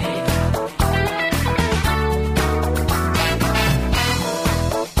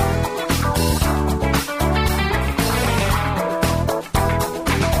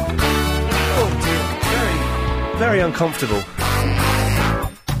 Very uncomfortable.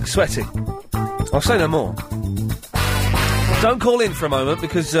 Sweaty. I'll say no more. Don't call in for a moment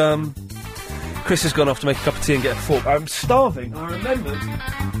because Chris has gone off to make a cup of tea and get a fork. I'm starving. I remembered.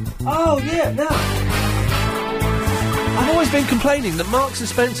 Oh, yeah, now. I've always been complaining that Marks and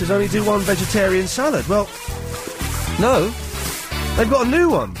Spencer's only do one vegetarian salad. Well, no. They've got a new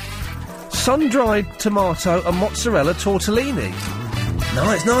one. Sun-dried tomato and mozzarella tortellini.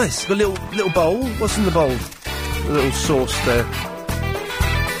 Nice. Got a little bowl. What's in the bowl? A little sauce there.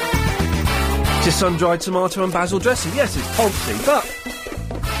 Just sun-dried tomato and basil dressing. Yes, it's pulpy, but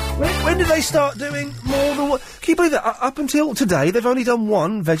when did they start doing more than one? Can you believe that? Up until today, they've only done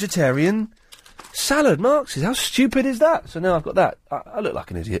one vegetarian salad. Marx's. How stupid is that? So now I've got that. I look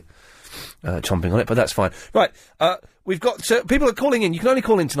like an idiot chomping on it, but that's fine. Right, we've got... people are calling in. You can only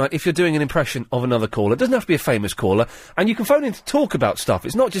call in tonight if you're doing an impression of another caller. It doesn't have to be a famous caller. And you can phone in to talk about stuff.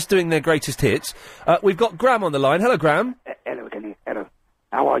 It's not just doing their greatest hits. We've got Graham on the line. Hello, Graham. Hello again, hello.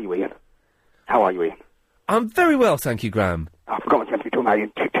 How are you, Ian? I'm very well, thank you, Graham. I forgot what's meant to be talking about,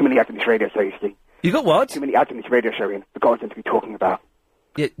 Ian. Too many ads in this radio show, you see. You got what? Too many ads in this radio show, Ian. Forgot what's meant to be talking about.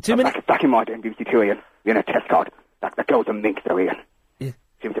 Yeah, too many... Back in my day in BBC Two, Ian. You know, test card. That girl's a minx, though, Ian. Yeah.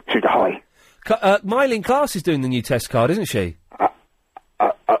 She was a high. Mylene Class is doing the new test card, isn't she? All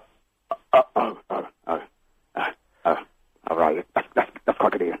right. That's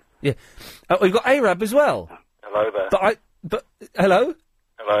quite good, Ian. Yeah. We've got Arab as well. Hello there. But hello?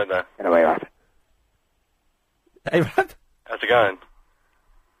 Hello there. Hello, Arab. Arab? How's it going?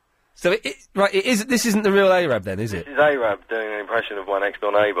 So, this isn't the real Arab then, is it? This is Arab doing an impression of my next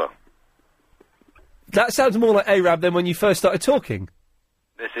door neighbour. That sounds more like Arab than when you first started talking.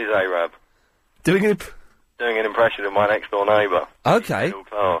 This is Arab. Doing an impression of my next door neighbour. Okay. Middle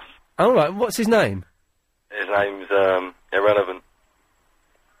class. All right, what's his name? His name's irrelevant.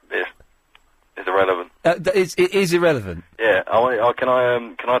 It's irrelevant. It is irrelevant. Yeah. Can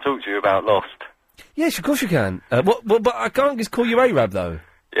I talk to you about Lost? Yes, of course you can. But I can't just call you Arab though.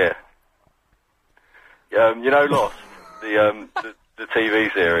 Yeah. You know Lost, the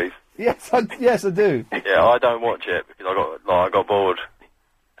TV series. Yes, I do. Yeah, I don't watch it because I got bored,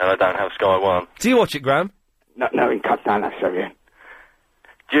 and I don't have Sky One. Do you watch it, Graham? No, he can't stand that show, Ian.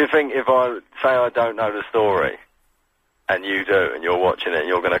 Do you think if I say I don't know the story, and you do, and you're watching it, and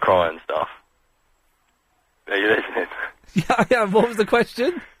you're going to cry and stuff? Are you listening? Yeah, I am. What was the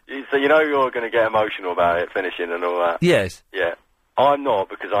question? So you know you're going to get emotional about it finishing and all that? Yes. Yeah. I'm not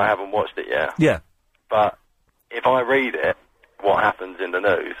because I haven't watched it yet. Yeah. But if I read it, what happens in the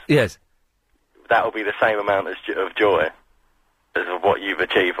news... Yes. That will be the same amount of joy as of what you've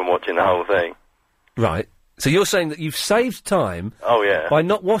achieved from watching the whole thing. Right. So you're saying that you've saved time... Oh, yeah. ...by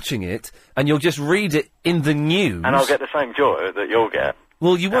not watching it, and you'll just read it in the news... And I'll get the same joy that you'll get.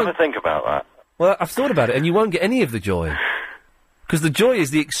 Well, you won't... Have a think about that. Well, I've thought about it, and you won't get any of the joy. Because the joy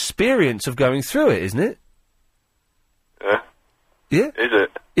is the experience of going through it, isn't it? Yeah. Yeah? Is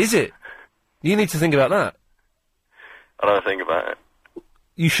it? Is it? You need to think about that. I don't think about it.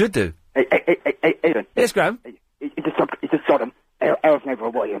 You should do. Hey, Ian. Yes, Graham? It's a Sodom. Errol's never a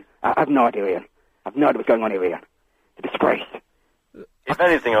what, Ian. I have no idea, Ian. I've no idea what's going on here, Ian. It's a disgrace. If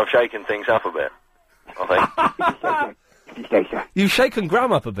anything, I've shaken things up a bit, I think. You've shaken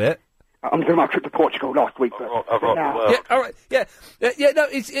Graham up a bit. I'm doing my trip to Portugal last week, but... I've rocked the world. Yeah, all right, yeah, no,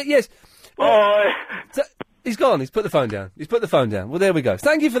 yes. Bye! He's gone, he's put the phone down. Well, there we go.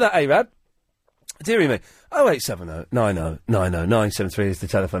 Thank you for that, Arab. Dearie me. 0870 90 90 973 is the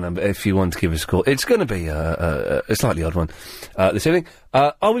telephone number if you want to give us a call. It's going to be a slightly odd one this evening.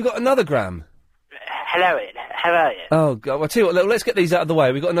 We've got another Graham. Hello, Ian. How are you? Oh, God. Well, I'll tell you what, let's get these out of the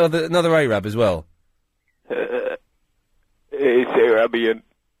way. We've got another Arab as well. It's Arabian.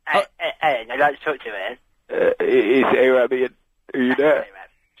 Ian, I'd like to talk to you, Ian. It's Arabian. Are you there?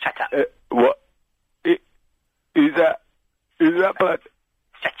 Shut up. What? Is that blood?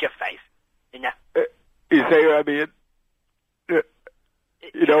 Shut your face. You know? It's Arabian.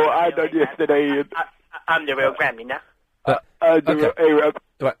 You know what I done yesterday, Ian? I'm the real Graham, you know? I'm the real Arab.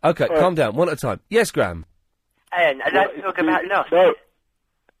 Right, okay, calm down, one at a time. Yes, Graham. Ian, I'd like to talk about Lost. No.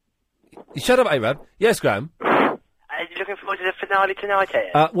 Shut up, Arab. Yes, Graham. Are you looking forward to the finale tonight,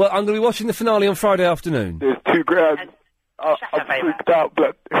 Ian? Well, I'm going to be watching the finale on Friday afternoon. There's 2 Grahams. I'm freaked out,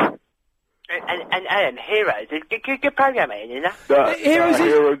 blood. And Ian, Heroes, it's a good program, Ian, you know? Heroes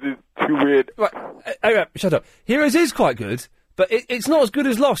is too weird. Right, Arab, shut up. Heroes is quite good, but it's not as good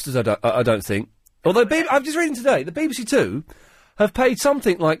as Lost, as I don't think. Although, I'm just reading today, the BBC Two have paid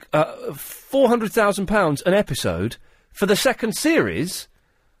something like £400,000 an episode for the second series,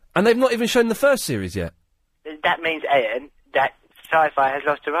 and they've not even shown the first series yet. That means, Ian, that Sci-Fi has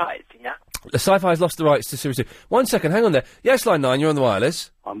lost the rights, you know? The Sci-Fi has lost the rights to Series 2. 1 second, hang on there. Yes, line 9, you're on the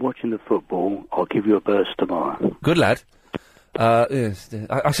wireless. I'm watching the football. I'll give you a burst tomorrow. Good lad. Yes,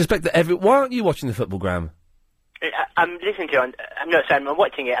 I suspect that Why aren't you watching the football, Graham? I'm listening to you I'm not saying I'm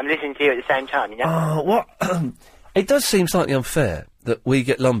watching it, I'm listening to you at the same time, you know? Oh, what? It does seem slightly unfair that we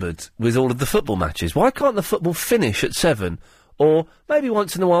get lumbered with all of the football matches. Why can't the football finish at 7? Or maybe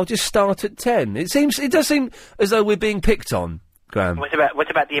once in a while just start at 10? It does seem as though we're being picked on, Graham. What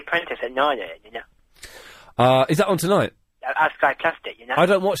about The Apprentice at 9, you know? Is that on tonight? Sky Plus it, you know? I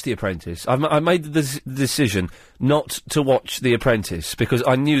don't watch The Apprentice. I made the decision not to watch The Apprentice because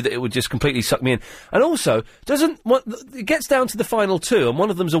I knew that it would just completely suck me in. And also, it gets down to the final 2, and one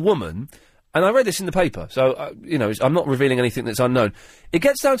of them's a woman, and I read this in the paper, so, I'm not revealing anything that's unknown. It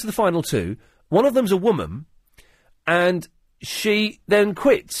gets down to the final 2, one of them's a woman, and she then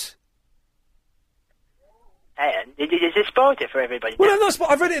quits. Ian, is this spoiled it for everybody? Well, no,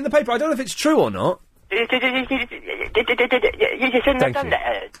 I've read it in the paper. I don't know if it's true or not. You shouldn't have done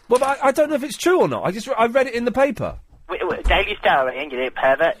that, Ian. Well, but I don't know if it's true or not. I read it in the paper. Daily Star, Ian, you little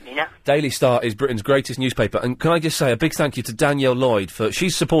pervert, you know? Daily Star is Britain's greatest newspaper, and can I just say a big thank you to Danielle Lloyd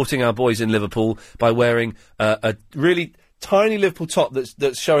she's supporting our boys in Liverpool by wearing a really tiny Liverpool top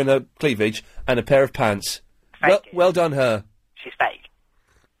that's showing her cleavage and a pair of pants. Well done, her. She's fake.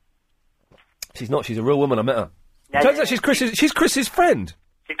 She's not. She's a real woman. I met her. Turns out she's Chris's friend.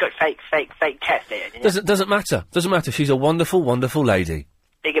 She's got fake chest, Ian. You know? Doesn't matter. Doesn't matter. She's a wonderful, wonderful lady.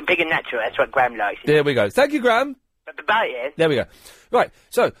 Big and natural. That's what Graham likes. There we go. Thank you, Graham. Bye, Ian. There we go. Right.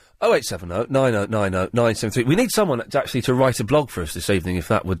 So 0870 90 90 973. We need someone actually to write a blog for us this evening, if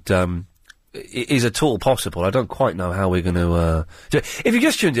that would is at all possible. I don't quite know how we're going to do it. If you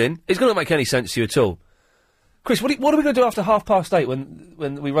just tuned in, it's going to make any sense to you at all. Chris, what are we going to do after 8:30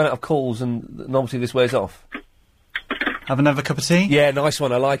 when we run out of calls and obviously this wears off? Have another cup of tea? Yeah, nice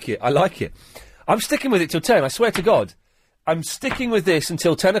one. I like it. I'm sticking with it till 10. I swear to God. I'm sticking with this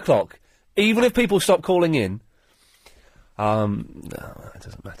until 10 o'clock. Even if people stop calling in. No, it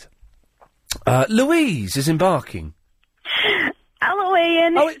doesn't matter. Louise is embarking. Hello,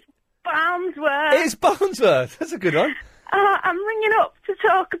 Ian. Oh, it's Barnsworth. It's Barnsworth. That's a good one. I'm ringing up to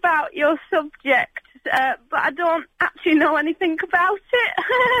talk about your subject, but I don't actually know anything about it.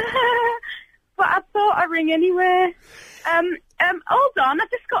 But I thought I'd ring anyway. Hold on, I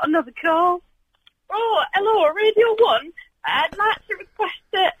just got another call. Oh, hello, Radio 1. I'd like to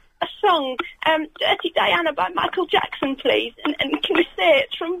request a song, Dirty Diana by Michael Jackson, please. And can we say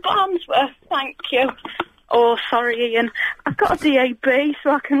it's from Barnsworth? Thank you. Oh, sorry, Ian. I've got a DAB,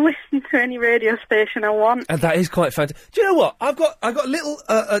 so I can listen to any radio station I want. And that is quite fantastic. Do you know what? I've got a little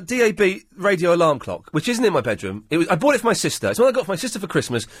DAB radio alarm clock, which isn't in my bedroom. I bought it for my sister. It's one I got for my sister for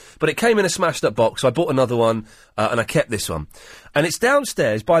Christmas, but it came in a smashed-up box, so I bought another one, and I kept this one. And it's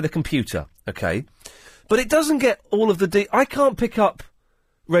downstairs by the computer, okay? But it doesn't get all of the I can't pick up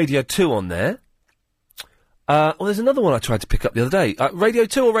Radio 2 on there. Well, there's another one I tried to pick up the other day. Radio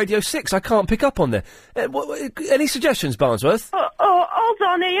 2 or Radio 6, I can't pick up on there. Any suggestions, Barnsworth? Oh, hold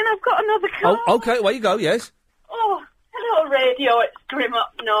on, Ian, I've got another call. Oh, okay, away you go, yes. Oh, hello, Radio, it's Grim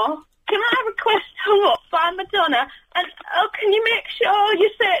Up North. Can I request Hung Up by Madonna? And, can you make sure you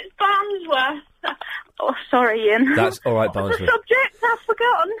say it's Barnsworth? Oh, sorry, Ian. That's all right, What was Barnsworth. the subject? I've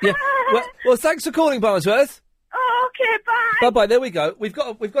forgotten. Yeah, well, thanks for calling, Barnsworth. Oh, okay, bye. Bye-bye, there we go. We've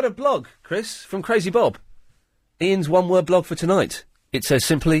got a blog, Chris, from Crazy Bob. Ian's one-word blog for tonight. It says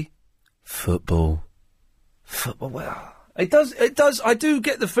simply, Football. Well, it does. I do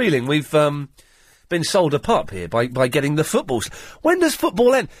get the feeling we've been sold a pup here by getting the footballs. When does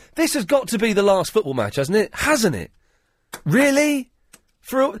football end? This has got to be the last football match, hasn't it? Hasn't it? Really?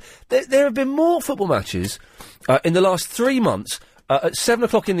 There have been more football matches in the last 3 months at 7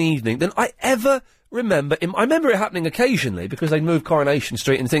 o'clock in the evening than I ever remember. I remember it happening occasionally because they'd move Coronation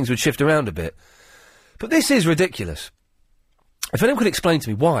Street and things would shift around a bit. But this is ridiculous. If anyone could explain to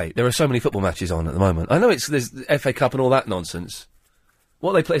me why there are so many football matches on at the moment. I know there's the FA Cup and all that nonsense.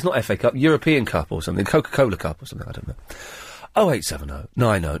 What they play, it's not FA Cup, European Cup or something, Coca-Cola Cup or something, I don't know. 0870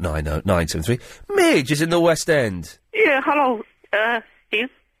 90 90 973. Midge is in the West End. Yeah, hello, Ian.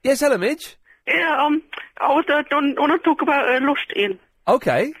 Yes, hello, Midge. Yeah, I want to talk about Lost, Ian.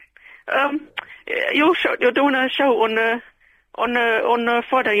 Okay. You're doing a show on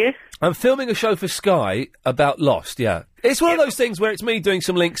Friday, yeah? I'm filming a show for Sky about Lost, yeah. It's one of those things where it's me doing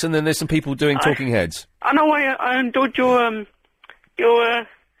some links and then there's some people doing talking heads. I know I enjoyed your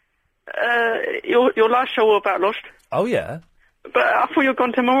last show about Lost. Oh, yeah? But I thought you were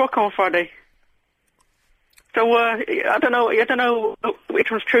going to Morocco on Friday. So, I don't know which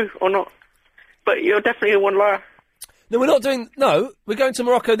one's true or not. But you're definitely one liar. No, we're not doing... No, we're going to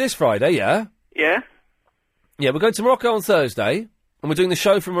Morocco this Friday, yeah? Yeah? Yeah, we're going to Morocco on Thursday, and we're doing the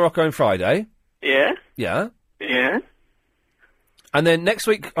show from Morocco on Friday. Yeah? Yeah? Yeah? And then next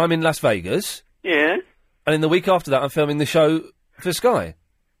week, I'm in Las Vegas. Yeah? And then the week after that, I'm filming the show for Sky.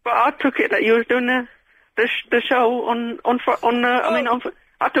 But I took it that you were doing the show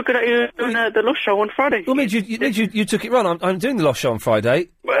I took it that you were doing the Lost show on Friday. Well, Midge, you took it wrong. I'm doing the Lost show on Friday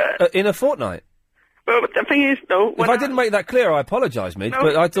in a fortnight. But the thing is, though... If I didn't make that clear, I apologise, Midge,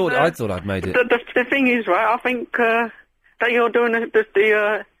 but I thought I'd made it. The thing is, right, I think that you're doing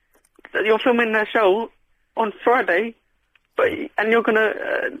that you're filming the show on Friday, and you're going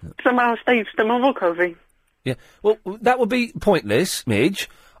to somehow stage the Morocco thing. Yeah, well, that would be pointless, Midge.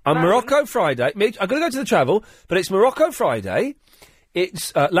 Morocco Friday. Midge, I'm going to go to the travel, but it's Morocco Friday,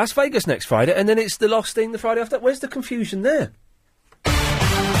 it's Las Vegas next Friday, and then it's the Lost thing the Friday after. Where's the confusion there?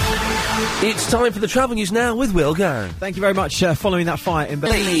 It's time for the travel news now with Will Garron. Thank you very much. Following that fight in...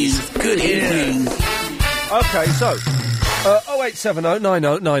 Please, good evening. Okay, so... 0870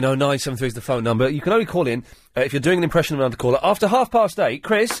 90 90 973 is the phone number. You can only call in if you're doing an impression of another caller. After 8:30,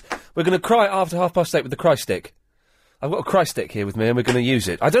 Chris, we're going to cry after 8:30 with the cry stick. I've got a cry stick here with me and we're going to use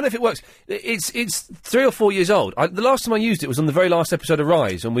it. I don't know if it works. It's 3 or 4 years old. The last time I used it was on the very last episode of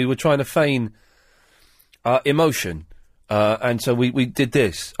Rise when we were trying to feign emotion. And so we did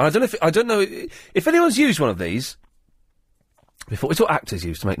this. I don't know if anyone's used one of these before. It's what actors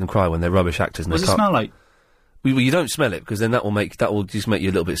use to make them cry when they're rubbish actors. And What does it smell like? Well, you don't smell it because then that will just make you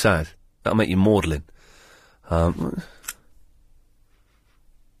a little bit sad. That'll make you maudlin. It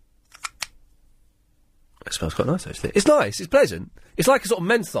smells quite nice, actually. It's nice. It's pleasant. It's like a sort of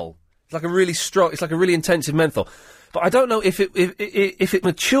menthol. It's like a really strong. It's like a really intensive menthol. But I don't know if it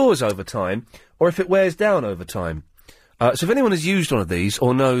matures over time or if it wears down over time. So if anyone has used one of these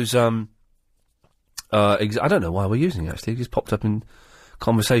or knows, I don't know why we're using it. Actually, it just popped up in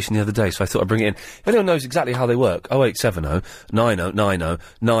conversation the other day, so I thought I'd bring it in. If anyone knows exactly how they work, 0870 90 90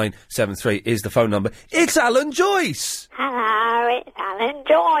 973 is the phone number. It's Alan Joyce. Hello, it's Alan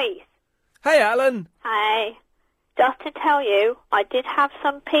Joyce. Hey, Alan. Hey. Just to tell you, I did have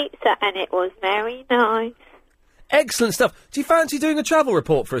some pizza and it was very nice. Excellent stuff. Do you fancy doing a travel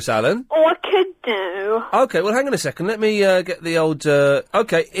report for us, Alan? Oh, I could do. OK, well, hang on a second. Let me get the old...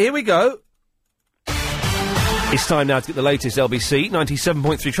 OK, here we go. It's time now to get the latest LBC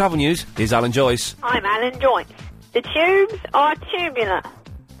 97.3 travel news. Here's Alan Joyce. I'm Alan Joyce. The tubes are tubular.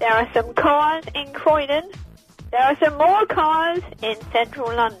 There are some cars in Croydon. There are some more cars in central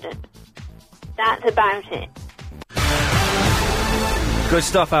London. That's about it. Good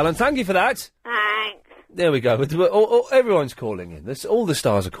stuff, Alan. Thank you for that. Thanks. There we go. Everyone's calling in. All the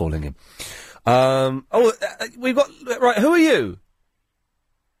stars are calling in. We've got... Right, who are you?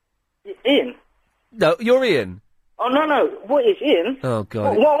 Ian. No, you're Ian. Oh, no. What is Ian? Oh,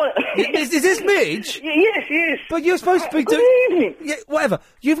 God. What? Is this Midge? Yes. But you're supposed to be doing... Good evening. Yeah, whatever.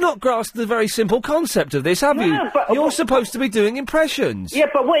 You've not grasped the very simple concept of this, have you? But, you're supposed to be doing impressions. Yeah,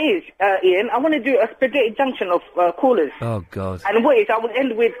 but what is, Ian, I want to do a spaghetti junction of callers. Oh, God. And what is, I will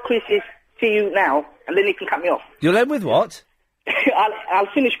end with Chris's See You Now, and then you can cut me off. You'll end with what?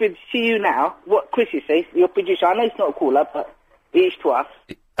 I'll finish with See You Now, what Chris says, your producer. I know it's not a caller, but it is to us.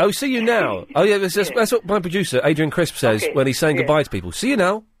 Oh, see you now. Oh, yeah, that's what my producer, Adrian Crisp, says when he's saying goodbye to people. See you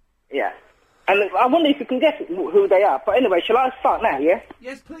now. Yeah. And I wonder if you can guess who they are. But anyway, shall I start now, yeah?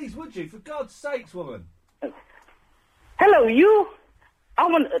 Yes, please, would you? For God's sakes, woman. Hello, you. I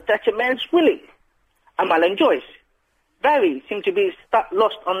want to touch a man's willy. I'm Alan Joyce. Barry seemed to be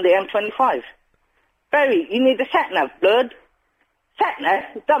lost on the M25. Barry, you need a sat-nav, blood.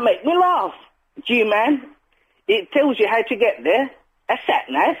 Sat-nav? That make me laugh. G-man, it tells you how to get there. A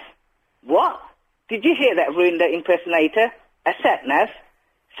sat-nav? What? Did you hear that, Runda impersonator? A sat-nav?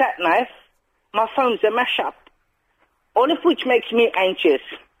 Sat-nav? My phone's a mash-up. All of which makes me anxious.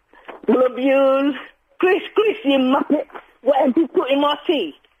 Globules. Chris, you muppet. What have you put in my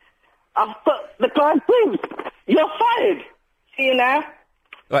tea? I've put the client in. You're fired. See you now.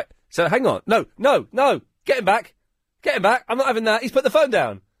 Right, so hang on. No. Get him back. I'm not having that. He's put the phone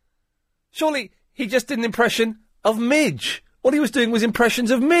down. Surely he just did an impression of Midge. All he was doing was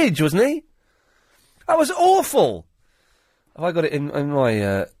impressions of Midge, wasn't he? That was awful. Have I got it in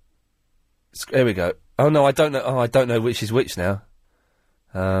my... Here we go. Oh, no, I don't know. Oh, I don't know which is which now.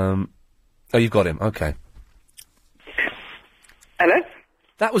 Oh, you've got him. Okay. Hello?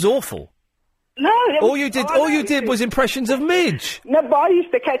 That was awful. No. All you did was impressions of Midge. No, but I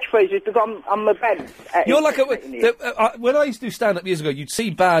used the catchphrases because I'm a bad... You're like when I used to do stand-up years ago, you'd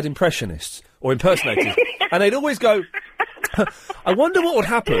see bad impressionists or impersonators, and they'd always go, I wonder what would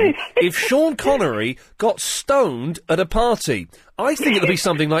happen if Sean Connery got stoned at a party. I think it'll be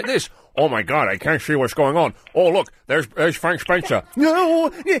something like this. Oh, my God, I can't see what's going on. Oh, look, there's Frank Spencer. No,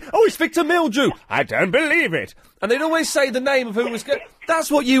 it's Victor Mildew. I don't believe it. And they'd always say the name of who was...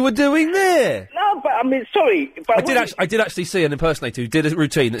 That's what you were doing there. No, but I mean, sorry. But I did actually see an impersonator who did a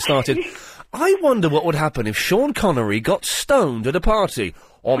routine that started, I wonder what would happen if Sean Connery got stoned at a party.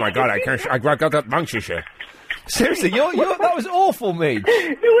 Oh, my God, I got that monkey shit. Seriously, that was awful, Midge.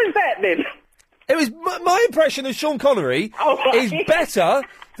 Who was that, then? It was... My impression of Sean Connery is better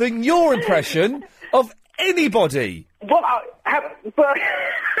than your impression of anybody. But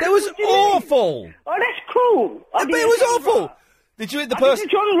it was awful. Oh, that's cool. But it was awful. Did you hit the person? I did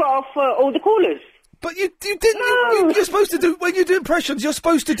the genre of all the callers. But you didn't. No. You're supposed to do, when you do impressions, you're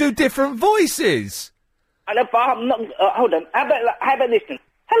supposed to do different voices. And if I'm not, hold on. How about this then?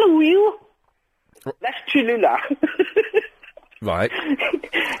 Hello, you. That's Chulula. Right.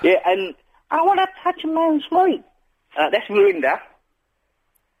 Yeah, and I want to touch a man's right. That's Miranda.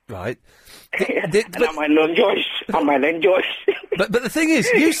 Right. And I'm Alan Joyce. But the thing is,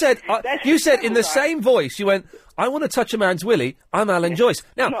 you said in the same voice, you went, I want to touch a man's willy, I'm Alan Joyce.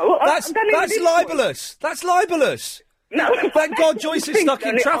 Now, that's libellous. That's libellous. No. Thank God Joyce is stuck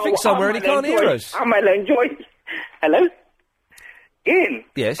in traffic somewhere and he can't hear us. I'm Alan Joyce. Hello? Ian?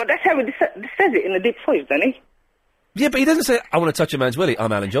 Yes? But that's how he says it in a deep voice, doesn't he? Yeah, but he doesn't say, I want to touch a man's willy,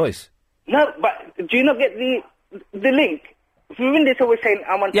 I'm Alan Joyce. No, but do you not get the link? Ruinda's always saying,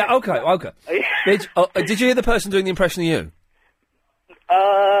 I want to... Yeah, okay. Did you hear the person doing the impression of you?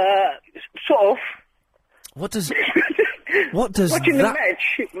 Sort of. What does watching that...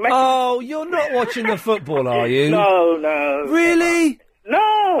 the match. Oh, you're not watching the football, are you? No. Really?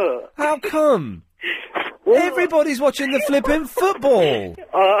 No. How come? Everybody's watching the flipping football.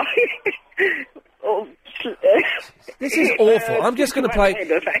 This is awful. I'm just going to play...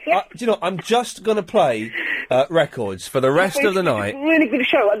 do you know, I'm just going to play records for the rest of the night. It's a really good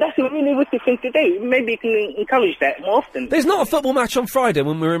show. That's a really wicked thing to do. Maybe you can encourage that more often. There's not a football match on Friday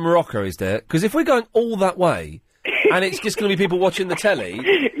when we're in Morocco, is there? Because if we're going all that way, and it's just going to be people watching the telly,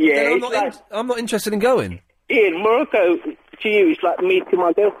 yeah, then I'm not interested in going. Ian, Morocco to you is like me to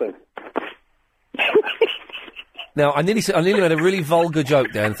my girlfriend. Now, I nearly made a really vulgar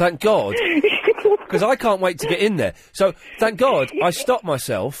joke there, and thank God... Because I can't wait to get in there. So, thank God, I stopped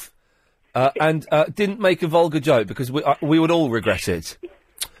myself and didn't make a vulgar joke, because we would all regret it.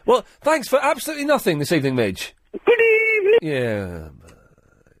 Well, thanks for absolutely nothing this evening, Midge. Good evening. Yeah.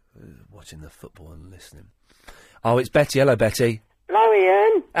 Watching the football and listening. Oh, it's Betty. Hello, Betty. Hello,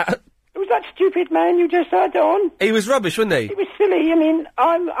 Ian. Who's that stupid man you just had on? He was rubbish, wasn't he? He was silly. I mean,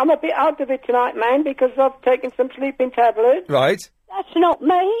 I'm a bit out of it tonight, man, because I've taken some sleeping tablets. Right. That's not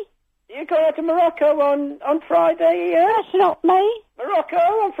me. You go out to Morocco on Friday, Ian? That's not me. Morocco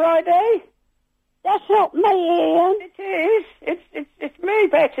on Friday? That's not me, Ian. It is. It's me,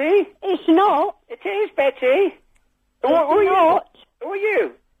 Betty. It's not. It is, Betty. Who are you? Who are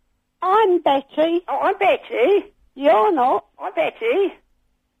you? I'm Betty. Oh, I'm Betty. You're not. I'm Betty.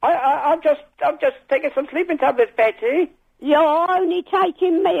 I'm just taking some sleeping tablets, Betty. You're only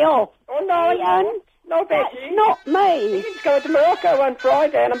taking me off. Oh, no, Ian. No, Betty. That's not me. He's going to Morocco on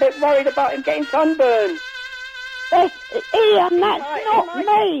Friday, and I'm a bit worried about him getting sunburned. Ian, that's not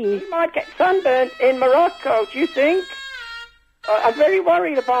me. He might get sunburned in Morocco, do you think? I'm very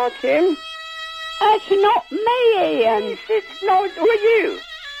worried about him. That's not me, Ian. No, who are you?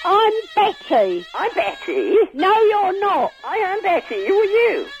 I'm Betty. I'm Betty. No, you're not. I am Betty. Who are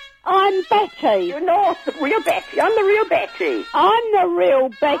you? I'm Betty. You're not the real Betty. I'm the real Betty. I'm the real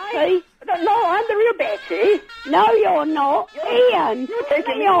Betty. No, I'm the real Betty. No, you're not. Ian, You're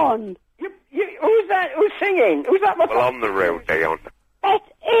taking me on. Who's that? Who's singing? Who's that? Well, I'm the real Dion.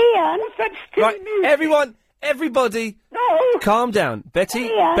 Ian. What's that silly Right, music? everybody, No. calm down. Betty,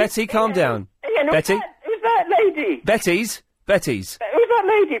 Ian. Betty, calm down. Ian, Betty, who's that lady? Betty's, Who's that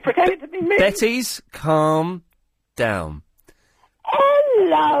lady pretending to be me? Betty's, calm down.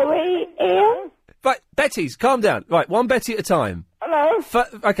 Hello, Ian. Right, Betty's, calm down. Right, one Betty at a time. Hello.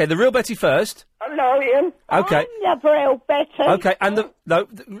 Okay, the real Betty first. Hello, Ian. Okay. I'm the real Betty. Okay,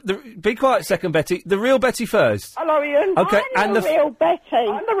 and be quiet a second, Betty. The real Betty first. Hello, Ian. Okay, I'm and the real Betty.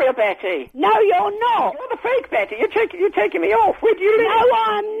 I'm the real Betty. No, you're not. You're the fake Betty. You're taking me off. Where do you live? No,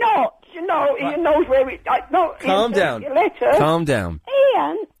 I'm not. You know, Ian knows where we... no, Calm Ian, down. your letter. Calm down.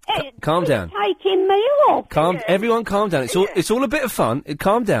 Ian, Calm down. taking me off. Everyone, calm down. It's all a bit of fun.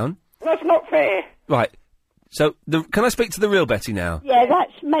 Calm down. That's not fair. Right. So, can I speak to the real Betty now? Yeah,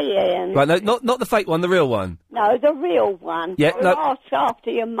 that's me, Ian. Right, no, not the fake one, the real one. No, the real one. Yeah, I'll no. ask after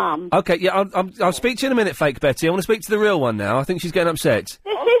your mum. Okay, yeah, I'll speak to you in a minute, fake Betty. I want to speak to the real one now. I think she's getting upset.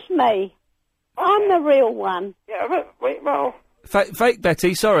 This is me. I'm the real one. Yeah, but wait, well... Fake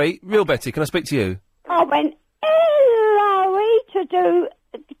Betty, sorry. Real Betty, can I speak to you? I went, hello, to do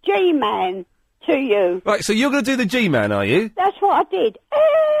G-Man to you. Right, so you're going to do the G-Man, are you? That's what I did.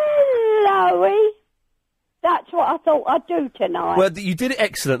 Hello. That's what I thought I'd do tonight. Well, you did it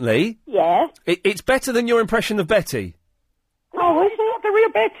excellently. Yeah. It's better than your impression of Betty. Oh, is it? Not the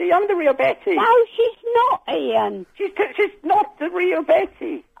real Betty. I'm the real Betty. No, she's not, Ian. She's not the real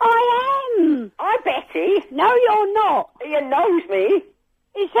Betty. I am. I'm Betty. No, you're not. Ian knows me.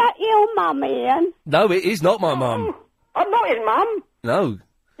 Is that your mum, Ian? No, it is not my mum. I'm not his mum. No.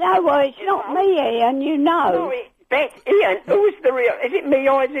 No, well, it's not me, Ian, you know. No, it's Ian, who's the real... Is it me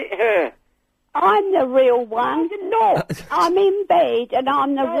or is it her? I'm the real one. No. I'm in bed and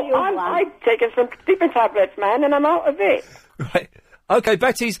I'm the real one. I've taken some sleeping tablets, man, and I'm out of it. Right. Okay,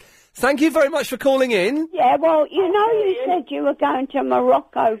 Betty's, thank you very much for calling in. Yeah, well, you know you said you were going to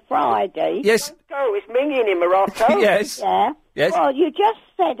Morocco Friday. Yes. Go, it's minging in Morocco. Yes. Yeah. Yes. Well, you just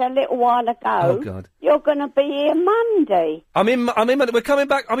said a little while ago. Oh, God. You're going to be here Monday. I'm in, we're coming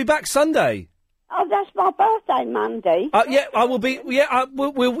back, I'll be back Sunday. Oh, that's my birthday Monday. Yeah, I will be, yeah,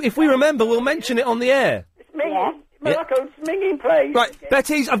 we'll, if we remember, we'll mention it on the air. It's minging. Morocco, it's minging place. Right,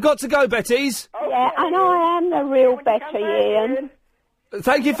 Betty's, I've got to go, Betty's. Yeah, and I am the real Betty, Ian.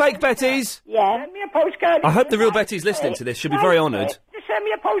 Thank you, fake Betty's. Yeah. Send me a postcard. I hope the real Betty's listening to this. She'll be very honoured. Just send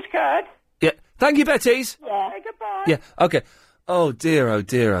me a postcard. Yeah. Thank you, Betty's. Yeah. Okay, goodbye. Yeah, okay. Oh, dear, oh,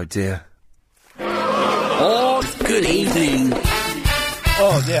 dear, oh, dear. Oh, good evening.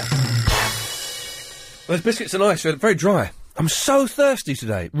 Oh, dear. Those biscuits and ice are very dry. I'm so thirsty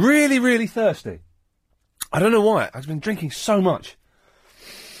today. Really, really thirsty. I don't know why. I've been drinking so much.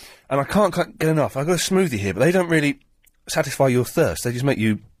 And I can't get enough. I've got a smoothie here, but they don't really satisfy your thirst. They just make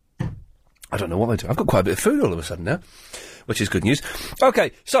you... I don't know what they do. I've got quite a bit of food all of a sudden now, which is good news.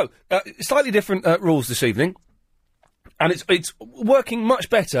 Okay, so, slightly different rules this evening. And it's working much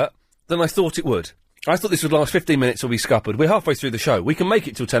better than I thought it would. I thought this would last 15 minutes or be scuppered. We're halfway through the show. We can make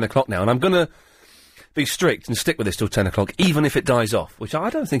it till 10 o'clock now, and I'm going to be strict and stick with this till 10 o'clock, even if it dies off, which I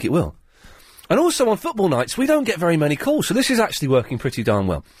don't think it will. And also on football nights, we don't get very many calls, so this is actually working pretty darn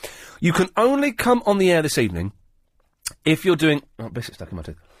well. You can only come on the air this evening if you're doing... Oh, biscuit stuck in my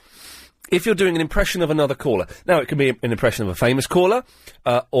tooth. If you're doing an impression of another caller. Now, it can be an impression of a famous caller,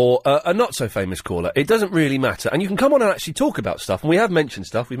 or a not-so-famous caller. It doesn't really matter. And you can come on and actually talk about stuff, and we have mentioned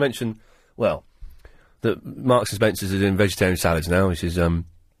stuff. We've mentioned, well, that Marks and Spencer's are doing vegetarian salads now, which is,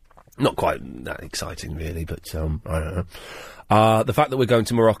 not quite that exciting, really, but, I don't know. The fact that we're going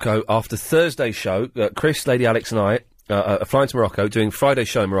to Morocco after Thursday's show, Chris, Lady Alex and I, are flying to Morocco, doing Friday's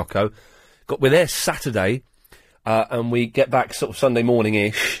show in Morocco. We're there Saturday, and we get back sort of Sunday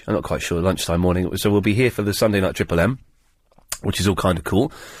morning-ish. I'm not quite sure, lunchtime morning. So we'll be here for the Sunday night Triple M, which is all kind of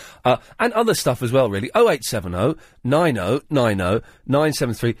cool. And other stuff as well, really. 0870 90 90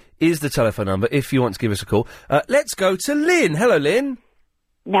 973 is the telephone number if you want to give us a call. Let's go to Lynn. Hello, Lynn.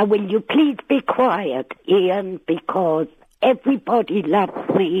 Now, will you please be quiet, Ian, because everybody loves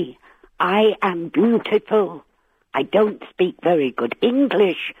me. I am beautiful. I don't speak very good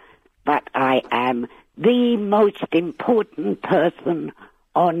English, but I am the most important person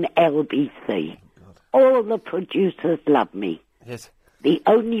on LBC. All the producers love me. Yes. The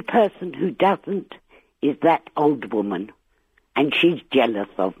only person who doesn't is that old woman, and she's jealous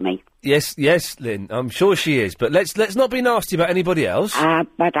of me. Yes, Lynn. I'm sure she is. But let's not be nasty about anybody else.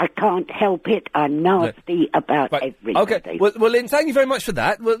 But I can't help it. I'm nasty about everybody. Okay. Well, Lynn, thank you very much for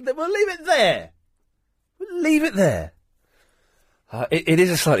that. We'll leave it there. We'll leave it there. It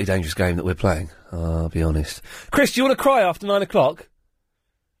is a slightly dangerous game that we're playing. I'll be honest. Chris, do you want to cry after 9 o'clock?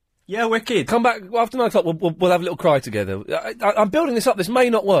 Yeah, wicked. Come back after 9 o'clock. We'll have a little cry together. I'm building this up. This may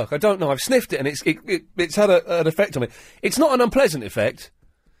not work. I don't know. I've sniffed it and it's had an effect on me. It's not an unpleasant effect.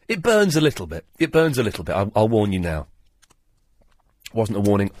 It burns a little bit. I'll warn you now. Wasn't a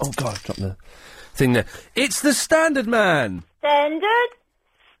warning. Oh God, I've dropped the thing there. It's the Standard Man. Standard,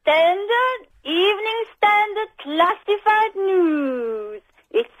 Evening Standard Classified News.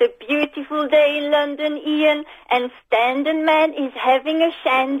 It's a beautiful day in London, Ian, and Standard Man is having a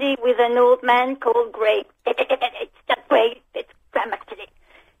shandy with an old man called Gray. It's not Gray, it's Grammar today.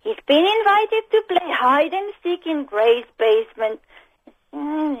 He's been invited to play hide and seek in Gray's basement.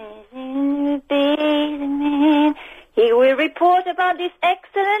 He will report about this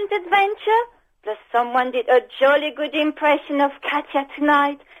excellent adventure. Plus someone did a jolly good impression of Katya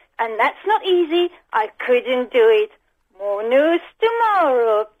tonight. And that's not easy. I couldn't do it. More news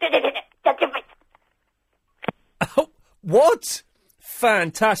tomorrow. What?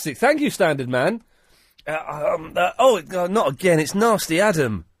 Fantastic. Thank you, Standard Man. Not again. It's Nasty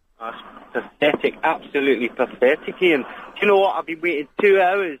Adam. Pathetic. Absolutely pathetic, Ian. Do you know what? I've been waiting 2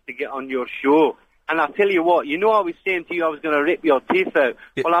 hours to get on your show. And I'll tell you what, I was saying to you I was going to rip your teeth out.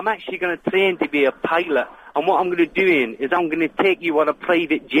 Yeah. Well, I'm actually going to train to be a pilot. And what I'm going to do, Ian, is I'm going to take you on a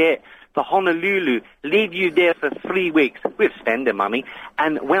private jet to Honolulu, leave you there for 3 weeks. We'll spend the money.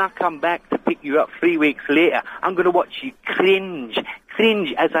 And when I come back to pick you up 3 weeks later, I'm going to watch you cringe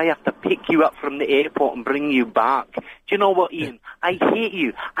as I have to pick you up from the airport and bring you back. Do you know what, Ian? I hate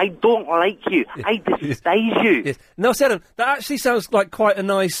you. I don't like you. I despise you. Yes. No, Adam, that actually sounds like quite a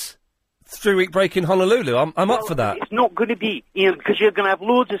nice 3-week break in Honolulu. I'm up for that. It's not going to be, Ian, because you're going to have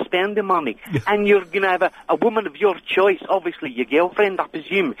loads of spending money. And you're going to have a woman of your choice, obviously your girlfriend, I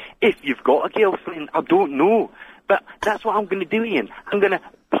presume. If you've got a girlfriend, I don't know. But that's what I'm going to do, Ian. I'm going to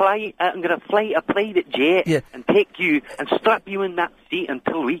fly a private jet and take you and strap you in that seat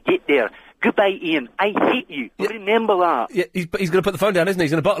until we get there. Goodbye, Ian. I hate you. Remember that. Yeah, he's going to put the phone down, isn't he?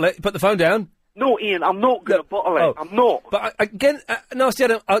 He's going to bottle it. Put the phone down. No, Ian, I'm not going to bottle it. I'm not. But again, Nasty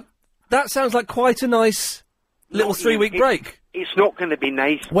Adam, that sounds like quite a nice little 3-week break. It's not going to be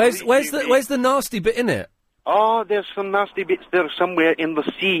nice. Where's the nasty bit in it? Oh, there's some nasty bits there somewhere in the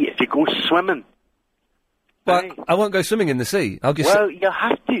sea if you go swimming. But I won't go swimming in the sea. I'll just... Well, you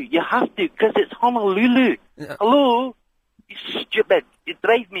have to, because it's Honolulu. Yeah. Hello? You stupid. You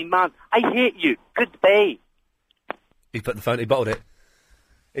drive me mad. I hate you. Goodbye. He bottled it.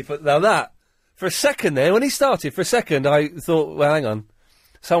 Now that, for a second there, when he started, for a second, I thought, well, hang on.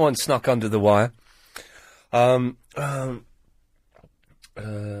 Someone snuck under the wire. I'm going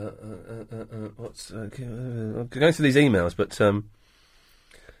through these emails, but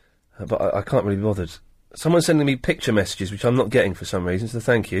I can't really be bothered. Someone's sending me picture messages, which I'm not getting for some reason, so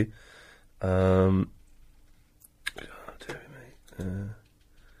thank you. There's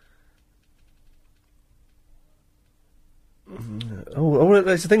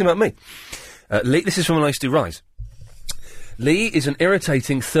a thing about me. Lee, this is from when I used to Rise. Lee is an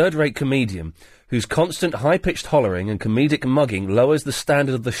irritating third-rate comedian whose constant high-pitched hollering and comedic mugging lowers the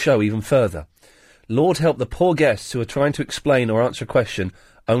standard of the show even further. Lord help the poor guests who are trying to explain or answer a question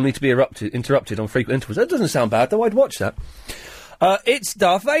only to be interrupted on frequent intervals. That doesn't sound bad, though. I'd watch that. It's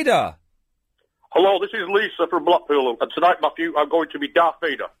Darth Vader. Hello, this is Lisa from Blackpool, and tonight, Matthew, I'm going to be Darth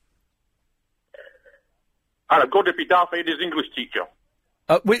Vader. And I'm going to be Darth Vader's English teacher.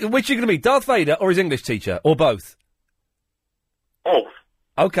 Which are you going to be, Darth Vader or his English teacher, or both? Both.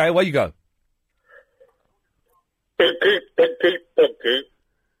 Okay, away you go. Pinky, Pinky, Punky.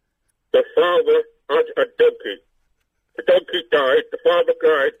 The father had a donkey. The donkey died, the father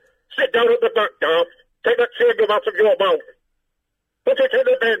cried. Sit down at the back, Darth. Take that chewing gum out of your mouth. Put it in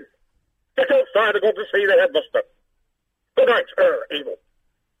the bin. Get outside and go to see the headmaster. Good night, evil.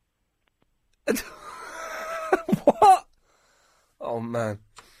 What? Oh, man.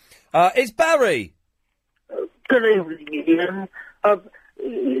 It's Barry. Good evening, Ian.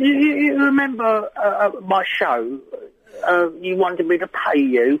 You remember my show? You wanted me to pay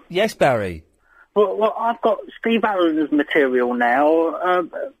you. Yes, Barry. Well, I've got Steve Allen's material now.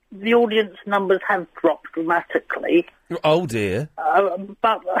 The audience numbers have dropped dramatically. Oh, dear.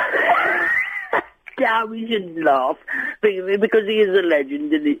 But... yeah, we shouldn't laugh, because he is a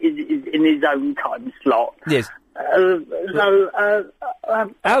legend in his own time slot. Yes.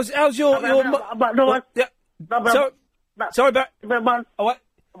 How's your... Sorry, Barry. Oh, what?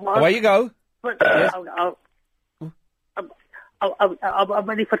 Away you go. But, Yes. I'm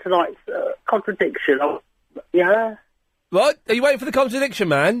ready for tonight's contradiction. Yeah? What? Are you waiting for the contradiction,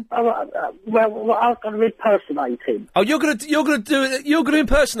 man? Well, I'm going to impersonate him. Oh, you're gonna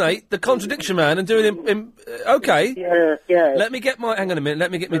impersonate the contradiction man and do it in okay. Yeah. Let me get my, hang on a minute, let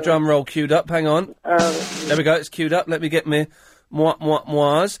me get my drum roll queued up, hang on. There we go, it's queued up, let me get me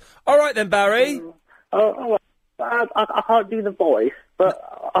mois. Alright then, Barry. I can't do the voice, but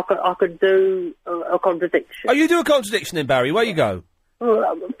I could do a contradiction. Oh, you do a contradiction then, Barry, where you go?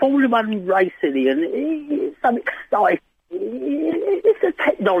 Formula One racing, Ian, it's so exciting. It's the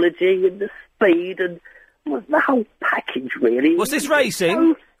technology and the speed and the whole package, really. What's this,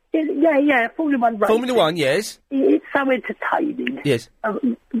 racing? Yeah, Formula One racing. Formula One, yes. It's so entertaining. Yes.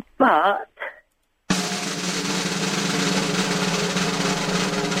 But...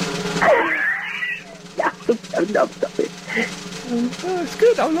 No, stop it. Oh, it's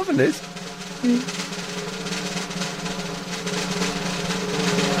good, I'm loving this.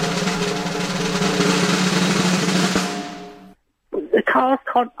 The cars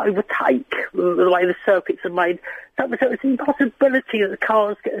can't overtake the way the circuits are made. So it's an impossibility that the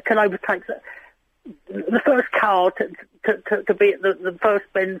cars can overtake. The first car to be at the first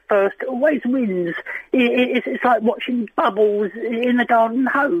bend first always wins. It's like watching bubbles in the garden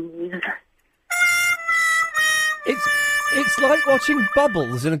hose. It's like watching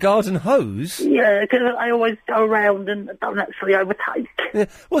bubbles in a garden hose. Yeah, because they always go around and don't actually overtake. Yeah.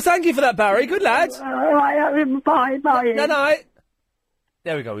 Well, thank you for that, Barry. Good lad. All right, bye. Night.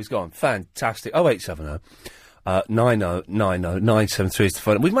 There we go, he's gone. Fantastic. 0870 9090 973 is the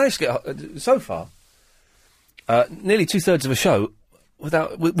phone. We've managed to get, so far, nearly 2/3 of a show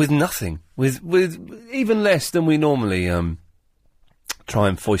with nothing. With even less than we normally try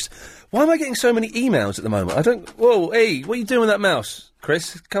and foist. Why am I getting so many emails at the moment? I don't... Whoa, hey, what are you doing with that mouse,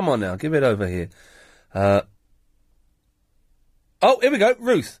 Chris? Come on now, give it over here. Oh, here we go,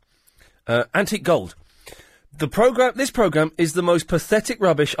 Ruth. Antique Gold. This programme is the most pathetic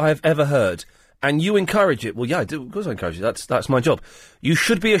rubbish I have ever heard. And you encourage it. Well, yeah, I do. Of course I encourage it. That's my job. You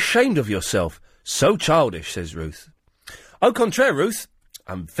should be ashamed of yourself. So childish, says Ruth. Au contraire, Ruth.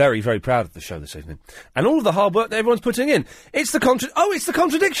 I'm very, very proud of the show this evening. And all of the hard work that everyone's putting in. It's the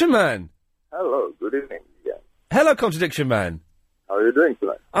Contradiction Man. Hello, good evening. Yeah. Hello, Contradiction Man. How are you doing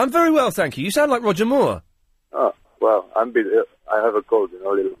tonight? I'm very well, thank you. You sound like Roger Moore. Oh, well, I'm busy. I have a cold, a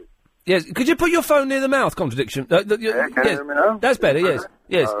little bit. Yes, could you put your phone near the mouth, Contradiction? Can you hear me now? That's better, yes.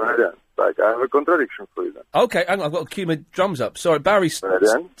 Yes. All right, then. Like, I have a contradiction for you then. Okay, hang on, I've got to cue my drums up. Sorry, Barry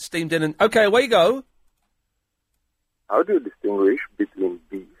steamed in and... Okay, away you go. How do you distinguish between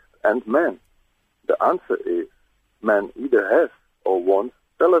beast and man? The answer is, man either has or wants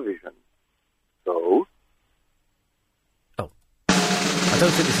television. So... Oh. I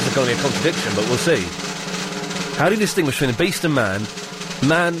don't think this is going to be a contradiction, but we'll see. How do you distinguish between a beast and man?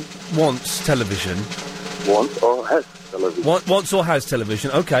 Man wants television. Wants or has television. Wants or has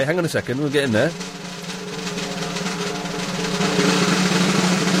television. Okay, hang on a second, we'll get in there.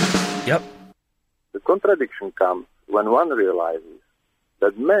 Yep. The contradiction comes when one realizes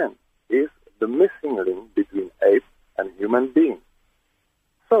that man is the missing link between ape and human being.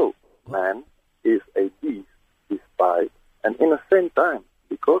 So, man is a beast despite and in the same time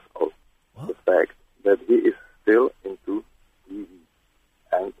because of the fact that he is still into TV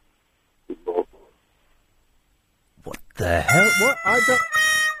and football. What the hell? What? I don't...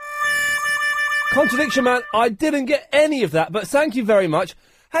 Contradiction Man, I didn't get any of that, but thank you very much.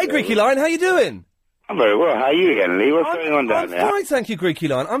 Hey, Greeky Lion, how you doing? I'm very well. How are you, Henley? What's going on down there? I'm fine, thank you, Greeky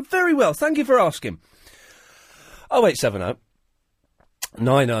Lion. I'm very well. Thank you for asking. 0870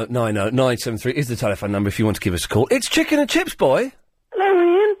 9090 973 is the telephone number if you want to give us a call. It's Chicken and Chips, boy. Hello,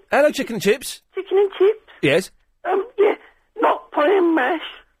 Ian. Hello, Chicken and Chips. Chicken and chips? Yes. Yeah, not pie and mash.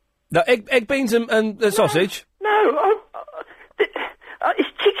 No, egg beans and sausage. No, it's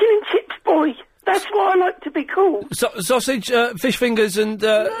chicken and chips, boy. That's what I like to be called. Sausage, fish fingers and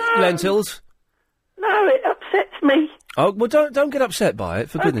lentils. No, it upsets me. Oh, well, don't get upset by it,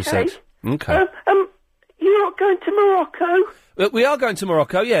 for goodness sakes. Okay. You're not going to Morocco? We are going to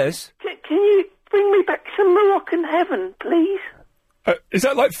Morocco, yes. Can you bring me back some Moroccan heaven, please? Is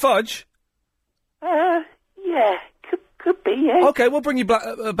that like fudge? Yeah, could be, yeah. Okay, we'll bring you back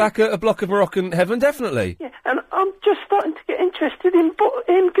a block of Moroccan heaven, definitely. Yeah, and I'm just starting to get interested in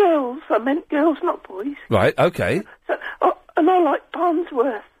girls. I meant girls, not boys. Right, okay. So, and I like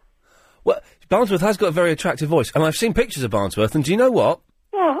Barnsworth. Well, Barnsworth has got a very attractive voice, and I've seen pictures of Barnsworth, and do you know what?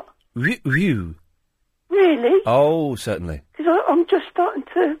 What? Rue. Really? Oh, certainly. Because I'm just starting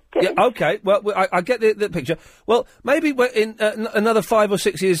to get... Yeah, okay. Well, I get the picture. Well, maybe in another 5 or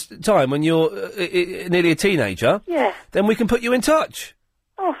 6 years' time, when you're nearly a teenager, Yeah. then we can put you in touch.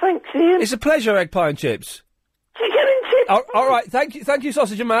 Oh, thanks, Ian. It's a pleasure, egg pie and chips. Chicken and chips. All right, thank you,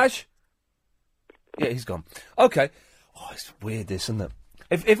 sausage and mash. Yeah, he's gone. Okay. Oh, it's weird, this, isn't it?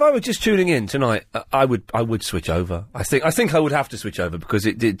 If I were just tuning in tonight, I would switch over. I think I would have to switch over because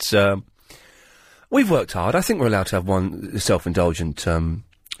it's. We've worked hard. I think we're allowed to have one self-indulgent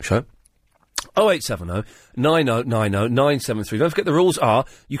show. 0870 9090 973. Don't forget the rules are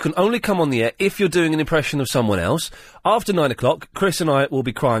you can only come on the air if you're doing an impression of someone else. After 9 o'clock, Chris and I will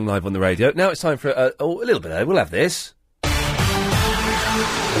be crying live on the radio. Now it's time for a little bit. We'll have this.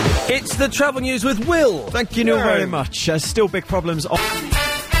 It's the travel news with Will. Thank you, Neil, very much. Still big problems.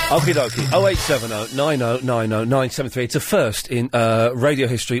 Okie dokie. 0870 9090 973. It's a first in radio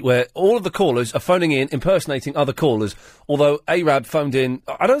history where all of the callers are phoning in, impersonating other callers. Although Arab phoned in.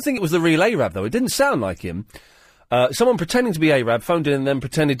 I don't think it was the real Arab, though. It didn't sound like him. Someone pretending to be Arab phoned in and then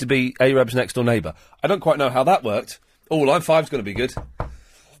pretended to be Arab's next door neighbour. I don't quite know how that worked. Oh, Line 5's going to be good.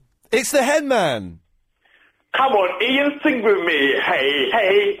 It's the Hen Man. Come on, Ian, sing with me. Hey,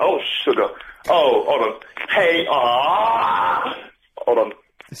 hey. Oh, sugar. Oh, hold on. Hey, hold on.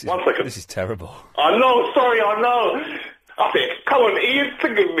 1 second. This is terrible. I know, sorry, I know. I think, come on, Ian,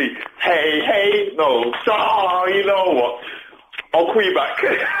 sing with me. Hey, hey. No, you know what? I'll call you back.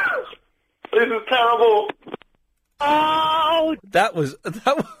 This is terrible. Oh! That was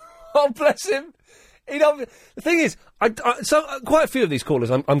oh, bless him. You know, the thing is, quite a few of these callers,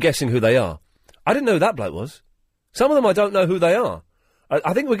 I'm guessing who they are. I didn't know who that bloke was. Some of them I don't know who they are.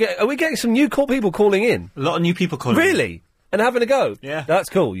 I think are we getting some new people calling in? A lot of new people calling in. Really? And having a go? Yeah. That's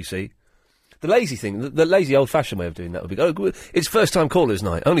cool, you see. The lazy thing, the lazy old-fashioned way of doing that would be, it's first-time callers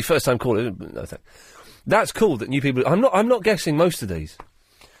night. Only first-time callers. No, that's cool that new people... I'm not guessing most of these,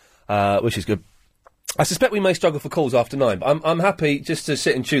 which is good. I suspect we may struggle for calls after 9, but I'm happy just to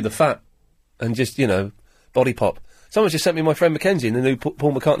sit and chew the fat and just, body pop. Someone's just sent me my friend Mackenzie in the new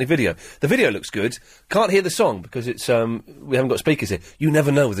Paul McCartney video. The video looks good. Can't hear the song because it's we haven't got speakers here. You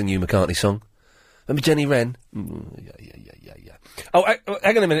never know with a new McCartney song. Remember Jenny Wren? Yeah. Oh,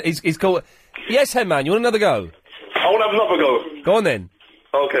 hang on a minute. He's called... Yes, Henman, you want another go? I want to have another go. Go on, then.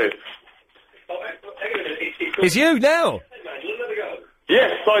 Okay. It's you, now.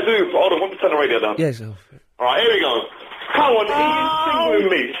 Yes, I do. Hold on, 1% the radio down. Yes. All right, here we go. Come on, Ian, sing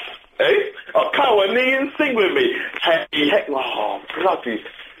with me. Hey? Oh, come on, Ian, sing with me. Hey, oh, bloody...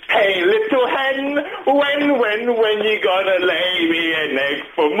 Hey, little hen, when you gonna lay me an egg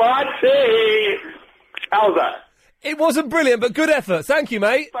for my tea? How's that? It wasn't brilliant, but good effort. Thank you,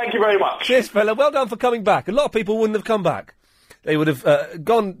 mate. Thank you very much. Cheers, fella. Well done for coming back. A lot of people wouldn't have come back. They would have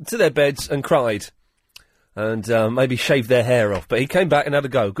gone to their beds and cried. And maybe shaved their hair off. But he came back and had a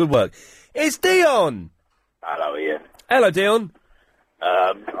go. Good work. It's Dion! Hello, Ian. Hello, Dion.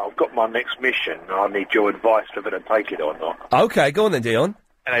 I've got my next mission. I need your advice whether to take it or not. Okay, go on then, Dion.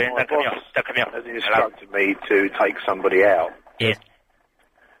 Hello, my boss has instructed me to take somebody out. Yes.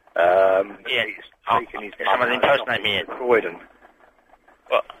 He's taken his someone impersonate me in. Croydon.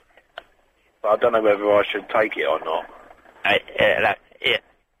 What? But I don't know whether I should take it or not. Yeah.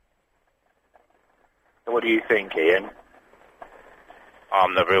 What do you think, Ian?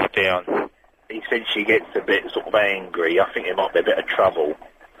 I'm the real Dion. He said she gets a bit sort of angry. I think it might be a bit of trouble.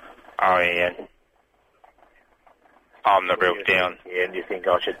 Oh, Ian. I'm the real Dion. Ian, do you think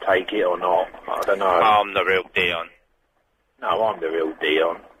I should take it or not? I don't know. I'm the real Dion. No, I'm the real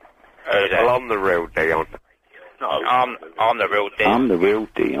Dion. Who's that? Well, I'm the real Dion. No. I'm the real Dion. I'm the real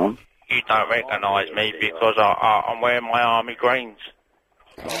Dion. You don't recognise me because I'm wearing my army greens.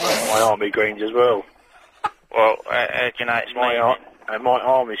 I'm wearing my army greens as well. Well, do you know it's and my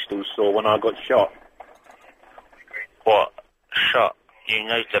arm is still sore when I got shot. What? Shot? You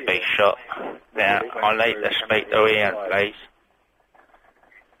need to be shot. Now, I need to speak to Ian, please.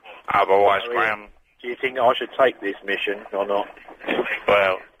 Otherwise, Graham... Do you think I should take this mission or not?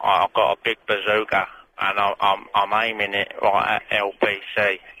 Well, I've got a big bazooka, and I'm aiming it right at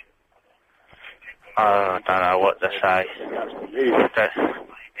LBC. I don't know what to say.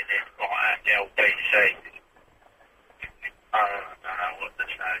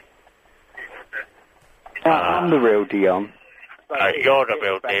 I'm the real Dion. You're the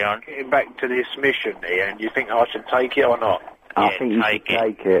real Dion. Getting back to this mission, Ian, do you think I should take it or not? I think you should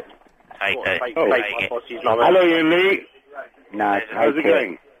take it. Take it. Hello, you Lee. No, how's it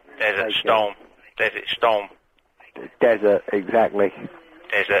going? Desert Storm. Desert Storm. Desert, exactly.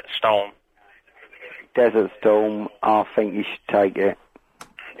 Desert Storm. Desert Storm, I think you should take it.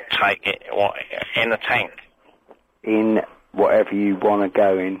 take it in the tank? In whatever you want to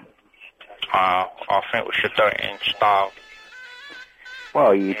go in. I think we should do it in style.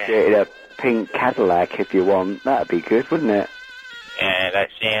 Well, you do it in a pink Cadillac if you want. That'd be good, wouldn't it? Yeah,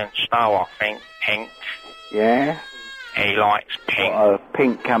 that's Ian Stowe, I think. Pink. Yeah? He likes pink. What, a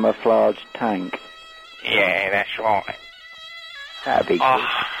pink camouflage tank. Yeah, that's right. That'd be good.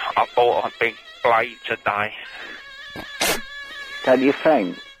 I bought a big blade today. Don't you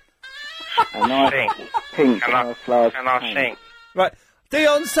think? A nice pink camouflage Can I tank. sing? Right.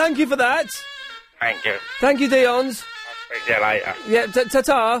 Dions, thank you for that. Thank you. Thank you, Dions. Speak to you later. Yeah,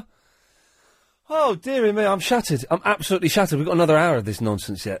 ta-ta. Oh, dearie me, I'm shattered. I'm absolutely shattered. We've got another hour of this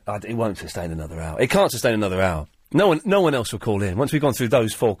nonsense yet. It won't sustain another hour. It can't sustain another hour. No one else will call in. Once we've gone through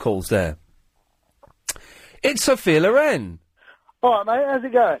those 4 calls there. It's Sophia Loren. All right, mate, how's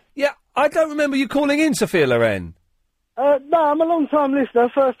it going? Yeah, I don't remember you calling in, Sophia Loren. No, I'm a long-time listener,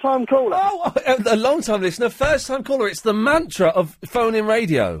 first-time caller. Oh, a long-time listener, first-time caller. It's the mantra of phone-in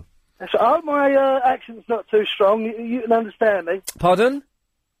radio. So I hope my accent's not too strong. You can understand me. Pardon?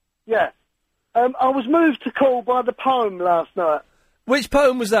 Yeah. I was moved to call by the poem last night. Which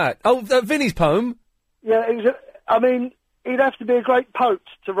poem was that? Oh, Vinny's poem? Yeah, it was. He'd have to be a great poet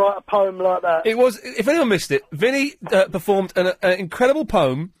to write a poem like that. It was. If anyone missed it, Vinny performed an incredible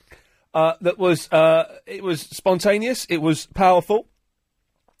poem that was. It was spontaneous. It was powerful.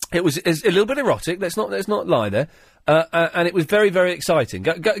 It was a little bit erotic. Let's not lie there. And it was very, very exciting.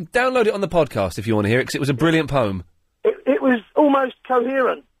 Go download it on the podcast if you want to hear it, because it was a brilliant poem. It was almost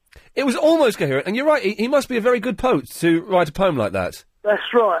coherent. It was almost coherent, and you're right. He must be a very good poet to write a poem like that. That's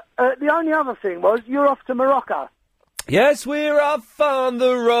right. The only other thing was you're off to Morocco. Yes, we're off on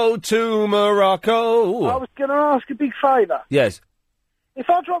the road to Morocco. I was going to ask a big favour. Yes. If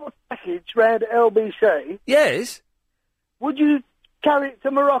I drop a package round at LBC... Yes? Would you carry it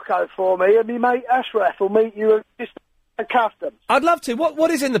to Morocco for me, and my mate Ashraf will meet you at customs? I'd love to.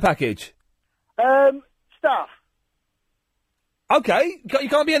 What is in the package? Stuff. Okay. You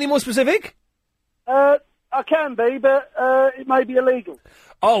can't be any more specific? I can be, but it may be illegal.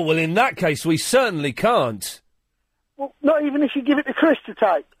 Oh, well, in that case, we certainly can't. Well, not even if you give it to Chris to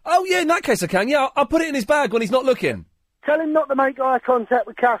take. Oh, yeah, in that case I can. Yeah, I'll put it in his bag when he's not looking. Tell him not to make eye contact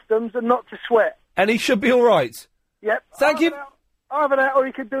with customs and not to sweat. And he should be all right. Yep. Thank you. Either that or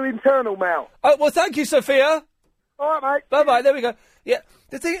he could do internal mail. Oh, well, thank you, Sophia. All right, mate. Bye-bye, there we go. Yeah,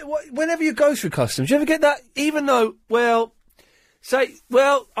 the thing, whenever you go through customs, you ever get that, even though, well... I've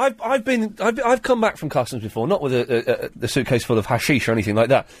come back from customs before, not with a suitcase full of hashish or anything like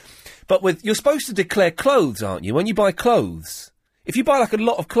that, but you're supposed to declare clothes, aren't you? When you buy clothes, if you buy like a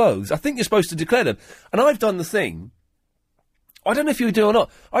lot of clothes, I think you're supposed to declare them. And I've done the thing. I don't know if you do or not.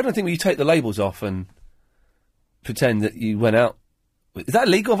 I don't think when you take the labels off and pretend that you went out. Is that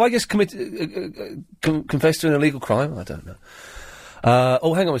illegal? Have I just confessed to an illegal crime? I don't know.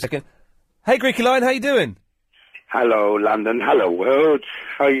 Oh, hang on a second. Hey, Greeky Line, how you doing? Hello, London. Hello, world.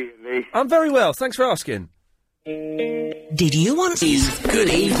 How are you, Lee? I'm very well. Thanks for asking. Did you want good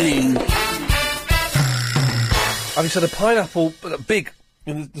evening? I've just had a pineapple, but a big,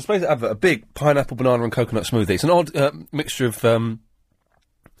 in the display advert, a big pineapple, banana and coconut smoothie. It's an odd mixture of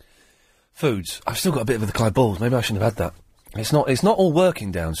foods. I've still got a bit of the Clyde balls. Maybe I shouldn't have had that. It's not all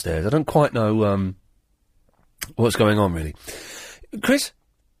working downstairs. I don't quite know what's going on, really. Chris?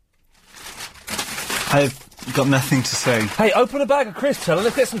 I've got nothing to say. Hey, open a bag of crisps, Helen.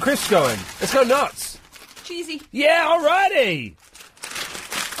 Let's get some crisps going. Let's go nuts. Cheesy. Yeah, alrighty.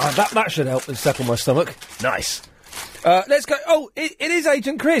 That should help and settle my stomach. Nice. Let's go. Oh, it is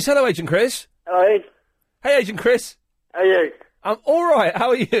Agent Chris. Hello, Agent Chris. Hello, Ed. Hey, Agent Chris. How are you? I'm all right. How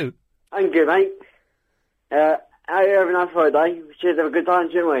are you? I'm good, mate. How are you having a nice Friday? We should have a good time,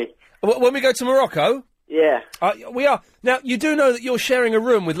 shouldn't we? When we go to Morocco? Yeah. We are. Now, you do know that you're sharing a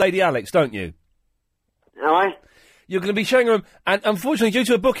room with Lady Alex, don't you? Am I? You're going to be sharing a room, and unfortunately, due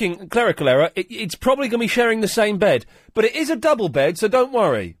to a booking clerical error, it's probably going to be sharing the same bed. But it is a double bed, so don't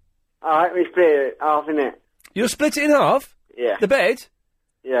worry. Alright, we split it half, innit? You'll split it in half? Yeah. The bed?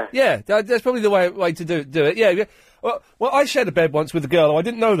 Yeah. Yeah, that's probably the way to do it. Yeah. Well, I shared a bed once with a girl who I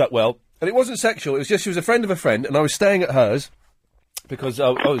didn't know that well, and it wasn't sexual. It was just she was a friend of a friend, and I was staying at hers because I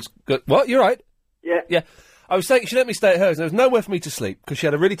was good. What? You're right. Yeah. Yeah. I was saying she let me stay at hers, and there was nowhere for me to sleep because she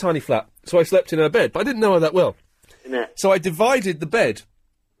had a really tiny flat, so I slept in her bed. But I didn't know her that well. So I divided the bed.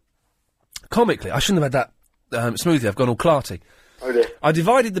 Comically, I shouldn't have had that smoothie. I've gone all clarty. Oh dear. I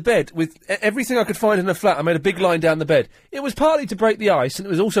divided the bed with everything I could find in the flat. I made a big line down the bed. It was partly to break the ice, and it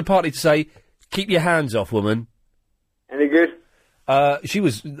was also partly to say, keep your hands off, woman. Any good? She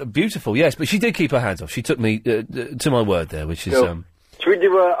was beautiful, yes, but she did keep her hands off. She took me to my word there, which is... Should we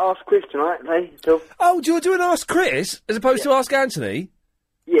do Ask Chris tonight, eh? So. Oh, do you do an Ask Chris as opposed to Ask Anthony?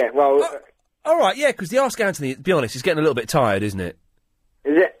 Yeah, well... all right, yeah, because the Ask Anthony, to be honest, is getting a little bit tired, isn't it?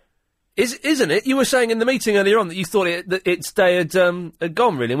 Is it? Isn't it? You were saying in the meeting earlier on that you thought that its day had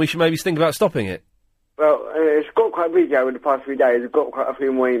gone, really, and we should maybe think about stopping it. Well, it's got quite busy over the past few days. I've got quite a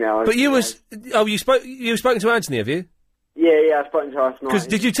few more emails. But you've spoken to Anthony, have you? Yeah, I spoke to him last night. Because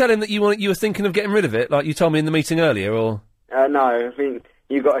did you tell him that you were thinking of getting rid of it, like you told me in the meeting earlier, or...? No, I think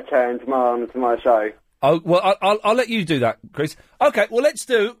you've got to turn tomorrow on tomorrow's show. Oh, well, I'll let you do that, Chris. OK, well, let's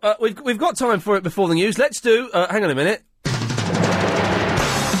do... we've got time for it before the news. Let's do... hang on a minute.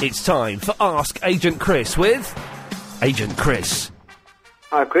 It's time for Ask Agent Chris with Agent Chris.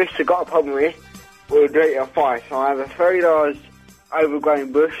 Hi, Chris. I've got a problem here. We're doing a fire, so I have a very large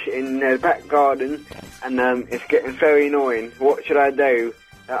overgrown bush in the back garden, and it's getting very annoying. What should I do?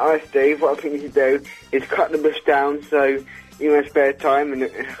 Hi, Steve. What I think you should do is cut the bush down so you have spare time, and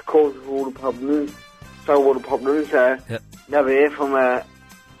it causes all the problems. Solve all the problems. Yep. Another here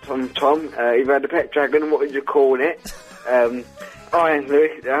from Tom. You've had a pet dragon. What would you call it? Hi,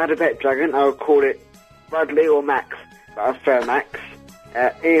 Lewis. I had a pet dragon. I would call it Bradley or Max, but I prefer Max.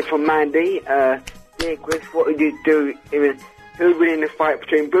 Here from Mandy. Dear Chris, what would you do who would win in the fight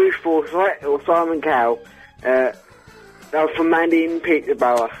between Bruce Forsyth or Simon Cowell? That was from Mandy in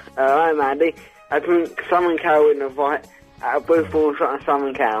Peterborough. Hi, Mandy. I think Simon Cowell in the fight Bruce Forsyth and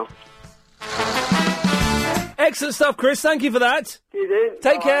Simon Cowell. Excellent stuff, Chris. Thank you for that.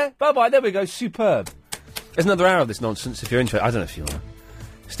 Take care. Bye-bye. There we go. Superb. There's another hour of this nonsense if you're interested. I don't know if you want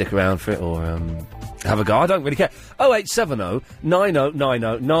to stick around for it or have a go. I don't really care. 0870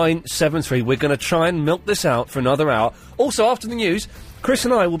 9090 973. We're going to try and milk this out for another hour. Also, after the news, Chris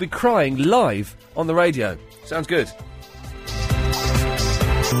and I will be crying live on the radio. Sounds good.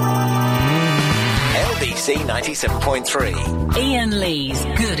 LBC 97.3. Ian Lee's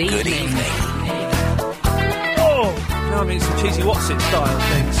Good Evening. Now I'm eating some cheesy What's-It style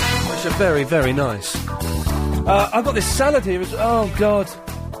things, which are very, very nice. I've got this salad here. Oh, God.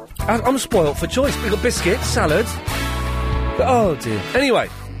 I'm spoilt for choice. We've got biscuits, salad. Oh, dear. Anyway,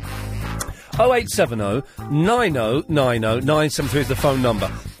 0870 9090 973 is the phone number.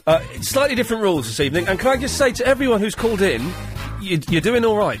 Slightly different rules this evening. And can I just say to everyone who's called in, you're doing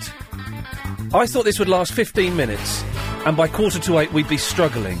all right. I thought this would last 15 minutes, and by 7:45 we'd be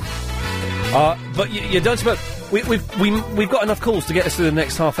struggling. But you don't suppose... We've got enough calls to get us through the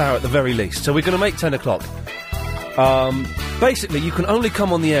next half hour at the very least, so we're going to make 10 o'clock. Basically, you can only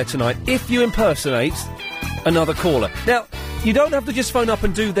come on the air tonight if you impersonate another caller. Now, you don't have to just phone up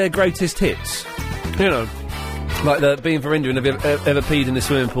and do their greatest hits. You know, like the being Verinder and have ever peed in the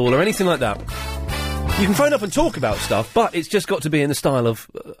swimming pool or anything like that. You can phone up and talk about stuff, but it's just got to be in the style of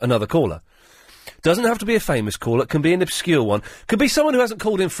another caller. Doesn't have to be a famous caller. It can be an obscure one. Could be someone who hasn't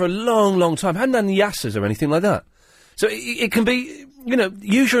called in for a long, long time. Hadn't done yassas or anything like that. So it can be, you know,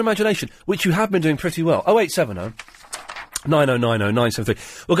 use your imagination, which you have been doing pretty well. 0870 9090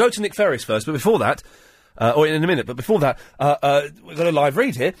 973. We'll go to Nick Ferris first, but before that, or in a minute, but before that, we've got a live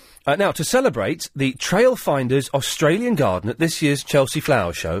read here. Now, to celebrate the Trailfinders Australian Garden at this year's Chelsea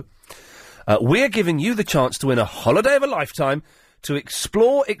Flower Show, we're giving you the chance to win a holiday of a lifetime to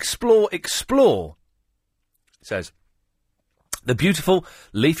explore, it says, the beautiful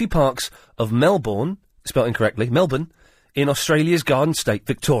leafy parks of Melbourne, spelled incorrectly, Melbourne, in Australia's Garden State,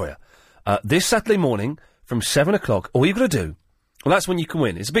 Victoria. This Saturday morning from 7 o'clock, all you've got to do, well, that's when you can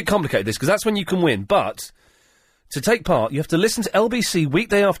win. It's a bit complicated, this, because that's when you can win, but to take part, you have to listen to LBC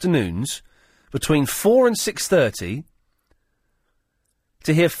weekday afternoons between 4 and 6:30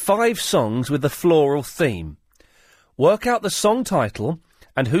 to hear 5 songs with the floral theme. Work out the song title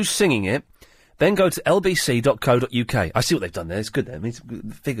and who's singing it, then go to lbc.co.uk. I see what they've done there. It's good there. I mean,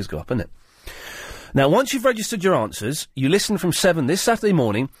 the figures go up, isn't it? Now, once you've registered your answers, you listen from 7 this Saturday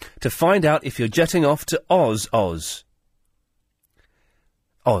morning to find out if you're jetting off to Oz.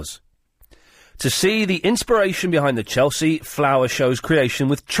 To see the inspiration behind the Chelsea Flower Show's creation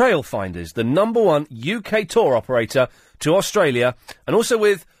with Trailfinders, the #1 UK tour operator to Australia, and also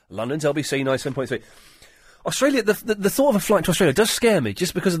with London's LBC 97.3. Australia, the thought of a flight to Australia does scare me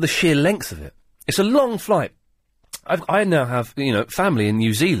just because of the sheer length of it. It's a long flight. I now have, you know, family in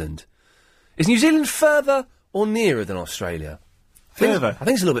New Zealand. Is New Zealand further or nearer than Australia? Further. I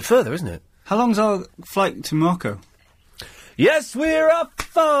think it's a little bit further, isn't it? How long's our flight to Morocco? Yes, we're up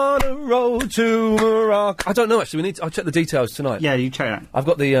on a road to Morocco. I don't know, actually. I'll check the details tonight. Yeah, you check that. I've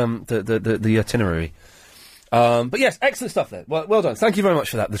got the itinerary. But yes, excellent stuff there. Well done. Thank you very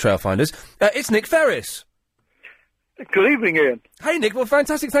much for that, the Trailfinders. It's Nick Ferris. Good evening, Ian. Hey, Nick. Well,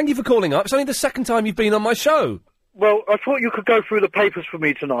 fantastic. Thank you for calling up. It's only the second time you've been on my show. Well, I thought you could go through the papers for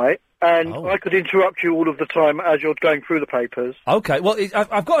me tonight, and I could interrupt you all of the time as you're going through the papers. Okay, well,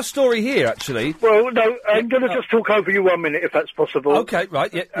 I've got a story here, actually. Well, no, I'm going to just talk over you 1 minute, if that's possible. Okay,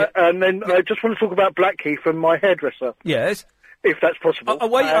 right, yeah. And then I just want to talk about Blackheath and my hairdresser. Yes. If that's possible.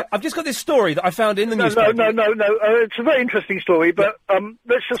 Wait, I've just got this story that I found in the newspaper. No. It's a very interesting story, but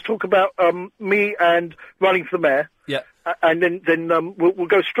let's just talk about me and running for the mayor. Yeah. And then we'll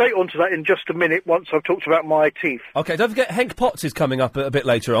go straight on to that in just a minute once I've talked about my teeth. Okay, don't forget Henk Potts is coming up a bit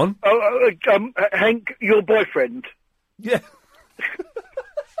later on. Henk, your boyfriend. Yeah.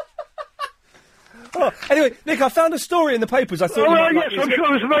 Anyway, Nick, I found a story in the papers. I thought. Yes, I'm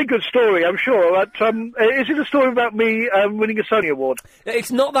sure it's a very good story. I'm sure. But, is it a story about me winning a Sony Award? It's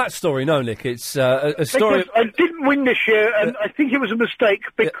not that story, no, Nick. It's a story. Because I didn't win this year, and I think it was a mistake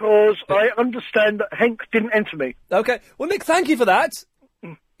because I understand that Henk didn't enter me. Okay. Well, Nick, thank you for that.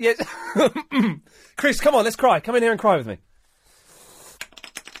 Yes. Chris, come on, let's cry. Come in here and cry with me.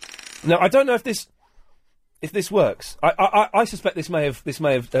 Now, I don't know if this works. I suspect this may have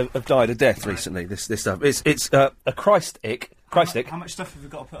died a death recently. This stuff. It's a Christ-ick. How much stuff have you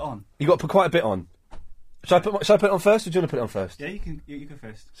got to put on? You got to put quite a bit on. Shall I put it on first, or do you want to put it on first? Yeah, you can. You go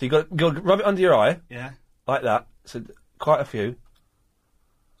first. So you got to rub it under your eye. Yeah. Like that. So quite a few.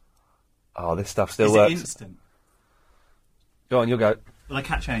 Oh, this stuff still Is works. it instant? Go on, you'll go. Will I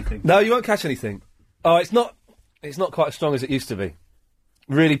catch anything? No, you won't catch anything. Oh, it's not quite as strong as it used to be.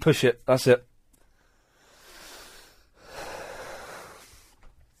 Really push it. That's it.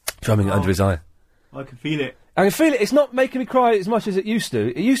 Drumming it under his eye. I can feel it. I can feel it. It's not making me cry as much as it used to.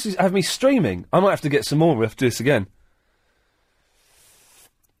 It used to have me streaming. I might have to get some more. We'll have to do this again.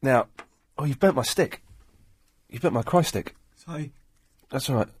 Now, you've burnt my stick. You've burnt my cry stick. Sorry. That's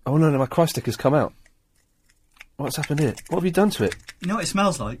all right. Oh, no, my cry stick has come out. What's happened here? What have you done to it? You know what it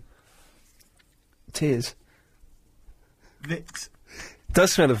smells like? Tears. Vicks. It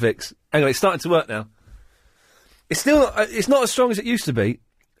does smell of Vicks. Anyway, it's starting to work now. It's still it's not as strong as it used to be.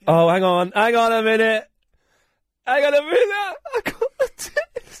 Oh, hang on a minute. I got the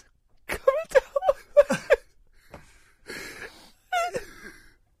tears coming down.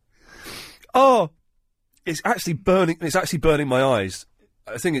 Oh, it's actually burning. It's actually burning my eyes.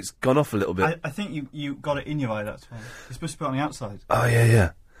 I think it's gone off a little bit. I think you got it in your eye. That's why. You're supposed to put it on the outside. Oh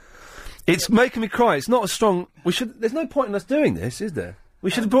yeah. It's making me cry. It's not as strong. There's no point in us doing this, is there?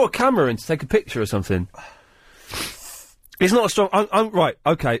 We should have brought a camera in to take a picture or something. It's not as strong. I'm right.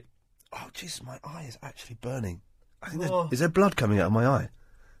 Okay. Oh, jeez, my eye is actually burning. I think is there blood coming out of my eye?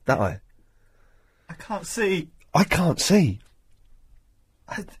 That eye. I can't see. I can't see.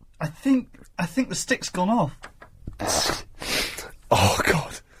 I think the stick's gone off. Oh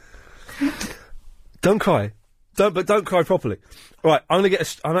God! Don't cry. Don't cry properly. Right, I'm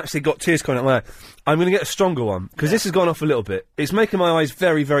actually got tears coming out of my eye. I'm gonna get a stronger one because this has gone off a little bit. It's making my eyes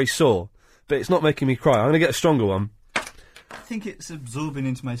very, very sore, but it's not making me cry. I'm gonna get a stronger one. I think it's absorbing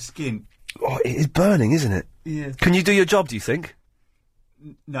into my skin. Oh, it is burning, isn't it? Yeah. Can you do your job? Do you think?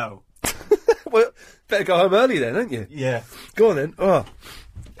 No. Well, better go home early then, don't you? Yeah. Go on then. Oh,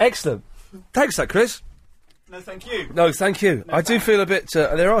 excellent. Thanks, for that, Chris. No, thank you. No, thank you. I do feel a bit.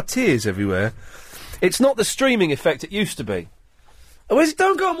 There are tears everywhere. It's not the streaming effect it used to be. Oh,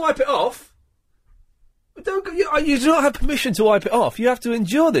 don't go and wipe it off. Don't go, you do not have permission to wipe it off. You have to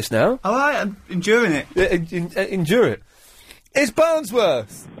endure this now. All right, I'm enduring it. Endure it. It's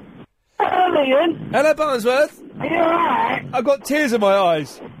Barnsworth. Hello, Ian. Hello, Barnsworth. Are you alright? I've got tears in my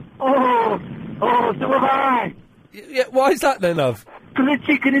eyes. Oh, so have I. Yeah, why is that then, love? Because it's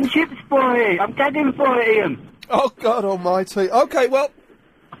chicken and chips for it. I'm gagging for it, Ian. Oh, God almighty. Okay, well,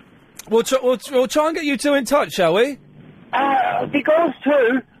 we'll try and get you two in touch, shall we? It goes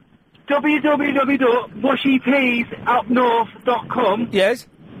to www.washypeasupnorth.com. Yes.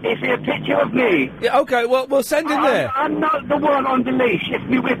 It's a picture of me. Yeah, okay, well, we'll send him there. I'm not the one on the leash. It's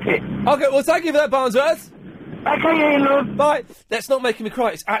me whippet. Okay, well, thank you for that, Barnsworth. Okay, Ian, love. Bye. That's not making me cry.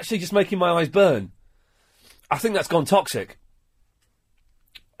 It's actually just making my eyes burn. I think that's gone toxic.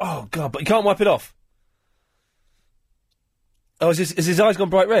 Oh, God, but you can't wipe it off. Oh, is his eyes gone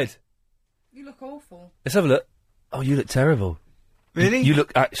bright red? You look awful. Let's have a look. Oh, you look terrible. Really? You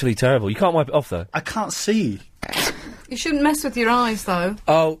look actually terrible. You can't wipe it off, though. I can't see. You shouldn't mess with your eyes, though.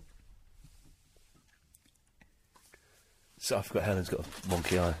 Oh. So I forgot Helen's got a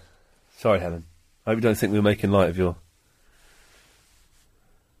wonky eye. Sorry, Helen. I hope you don't think we were making light of your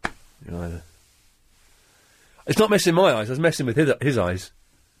either. It's not messing my eyes. I was messing with his eyes.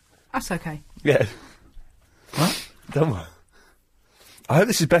 That's okay. Yeah. What? Don't worry. I hope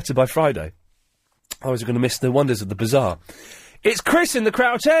this is better by Friday. Otherwise, we're going to miss the wonders of the bazaar. It's Chris in the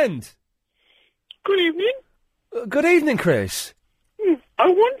Crouch End. Good evening. Good evening, Chris. I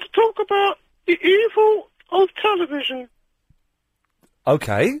want to talk about the evil of television.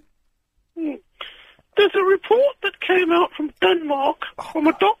 Okay. There's a report that came out from Denmark from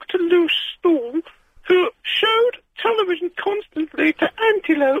a Dr. Loose Storm who showed television constantly to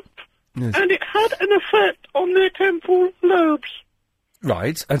antelope, and it had an effect on their temporal lobes.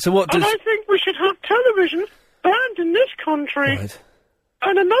 Right, and so what does... And I think we should have television banned in this country. Right.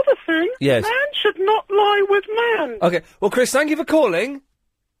 And another thing, Yes. man should not lie with man. Okay, well, Chris, thank you for calling.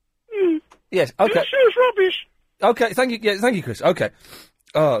 Yes, okay. This show's rubbish. Okay, thank you, yeah, thank you, Chris. Okay.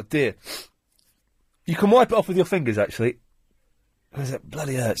 Oh, dear. You can wipe it off with your fingers, actually. Because it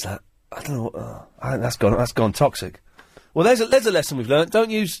bloody hurts, that. I don't know what... I think that's gone toxic. Well, there's a lesson we've learnt. Don't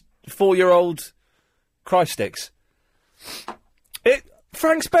use 4-year-old cry sticks.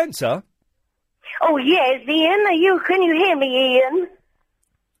 Frank Spencer? Oh, yes, Ian. Can you hear me, Ian?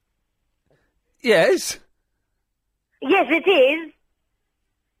 Yes? Yes, it is.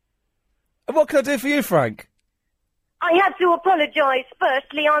 And what can I do for you, Frank? I have to apologise.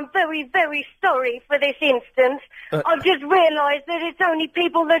 Firstly, I'm very, very sorry for this instance. I've just realised that it's only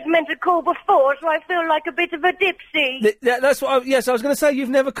people that's meant to call before, so I feel like a bit of a dipsy. That's what yes, I was going to say, you've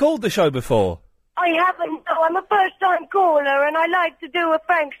never called the show before. I haven't, no. I'm a first-time caller, and I like to do a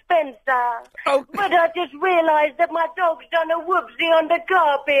Frank Spencer. Oh. But I just realised that my dog's done a whoopsie on the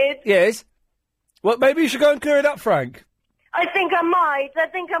carpet. Yes? Well, maybe you should go and clear it up, Frank. I think I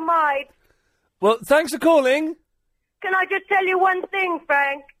might. Well, thanks for calling. Can I just tell you one thing,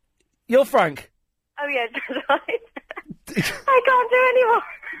 Frank? You're Frank. Oh, yes, that's right. I can't do any more.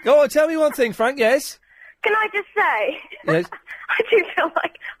 Go on, tell me one thing, Frank, yes? Can I just say? Yes? I do feel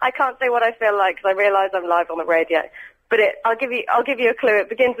like I can't say what I feel like because I realise I'm live on the radio. But I'll give you a clue. It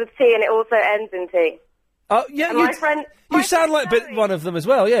begins with T and it also ends in T. Oh, yeah, and my friend... You sound like one of them as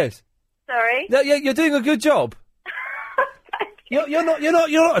well, yes. Sorry? No, yeah, you're doing a good job. You're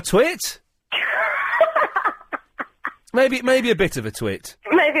not a twit. Maybe a bit of a twit.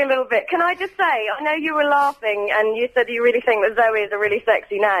 Maybe a little bit. Can I just say, I know you were laughing and you said you really think that Zoe is a really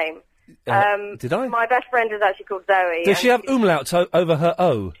sexy name. Did I? My best friend is actually called Zoe. Does she have umlauts over her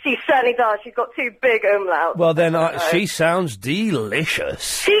O? She certainly does. She's got 2 big umlauts. Well, then she sounds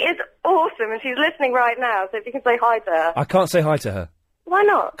delicious. She is awesome and she's listening right now, so if you can say hi to her. I can't say hi to her. Why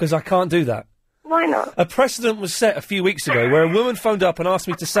not? Because I can't do that. Why not? A precedent was set a few weeks ago where a woman phoned up and asked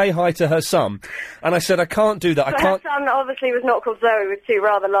me to say hi to her son, and I said I can't do that. So I can't. her son obviously was not called Zoe with 2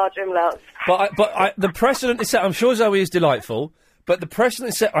 rather large umlauts. But the precedent is set. I'm sure Zoe is delightful, but the precedent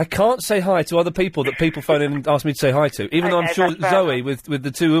is set. I can't say hi to other people that people phone in and ask me to say hi to, even though I'm sure Zoe with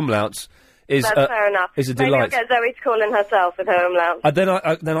the 2 umlauts is that's fair enough. Is a Maybe delight. I'll get Zoe to call in herself with her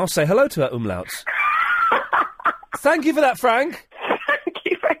umlauts. Then I'll say hello to her umlauts. Thank you for that, Frank. Thank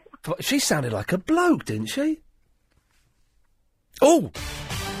you very much. She sounded like a bloke, didn't she? Oh,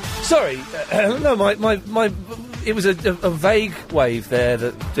 sorry. No, my. It was a vague wave there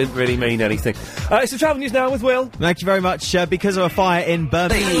that didn't really mean anything. It's the travel news now with Will. Thank you very much. Because of a fire in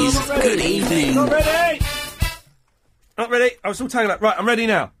Birmingham. Good evening. Not ready. Not ready. I was still tangled up. Right, I'm ready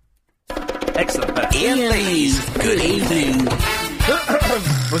now. Excellent. Ian Lee's Good evening.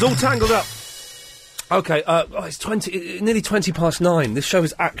 Was all tangled up. Okay, it's nearly 9:20. This show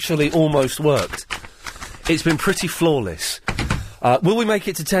has actually almost worked. It's been pretty flawless. Will we make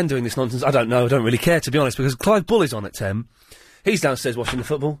it to 10 doing this nonsense? I don't know. I don't really care, to be honest, because Clive Bull is on at 10. He's downstairs watching the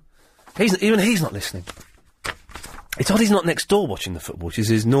football. He's not listening. It's odd he's not next door watching the football, which is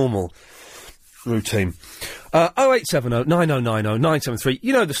his normal routine. 0870 9090 973.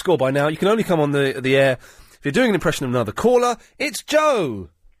 You know the score by now. You can only come on the air if you're doing an impression of another caller. It's Joe.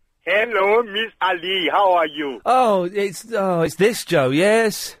 Hello, Miss Ali. How are you? Oh, it's this Joe.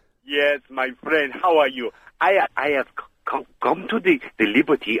 Yes. Yes, my friend. How are you? I have come to the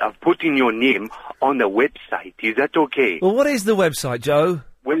liberty of putting your name on the website. Is that okay? Well, what is the website, Joe?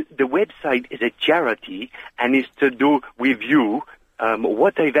 Well, the website is a charity and is to do with you.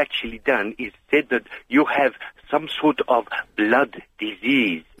 What I've actually done is said that you have some sort of blood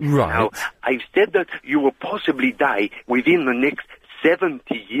disease. Right. Now, I've said that you will possibly die within the next 70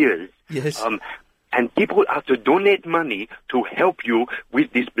 years. Yes. And people have to donate money to help you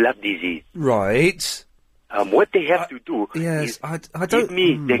with this blood disease. Right. What they have to do is give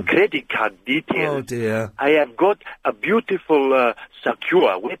me the credit card details. Oh, dear. I have got a beautiful,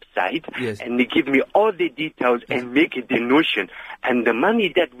 secure website, Yes. and they give me all the details and make a donation. And the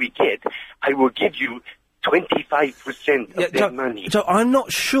money that we get, I will give you 25% of that money. Joe, I'm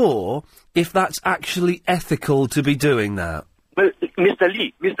not sure if that's actually ethical to be doing that. Well, Mr.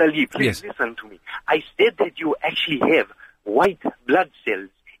 Lee, please Yes. listen to me. I said that you actually have white blood cells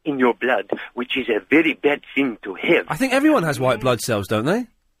in your blood, which is a very bad thing to have. I think everyone has white blood cells, don't they?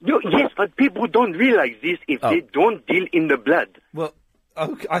 Yes, but people don't realize this if they don't deal in the blood. Well,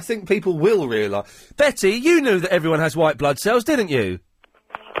 okay, I think people will realise. Betty, you knew that everyone has white blood cells, didn't you?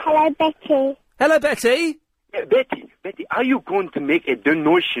 Hello, Betty. Hello, Betty. Betty, are you going to make a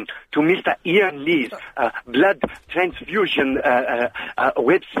donation to Mr. Ian Lee's blood transfusion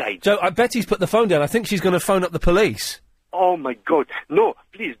website? Joe, Betty's put the phone down. I think she's going to phone up the police. Oh, my God. No,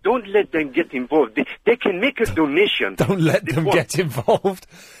 please, don't let them get involved. They can make a donation. Don't let them get involved.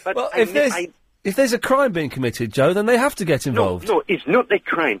 But well, if there's a crime being committed, Joe, then they have to get involved. No, it's not a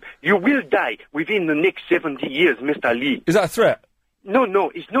crime. You will die within the next 70 years, Mr. Lee. Is that a threat? No,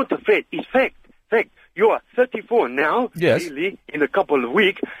 it's not a threat. It's fact. You are 34 now, yes, really, in a couple of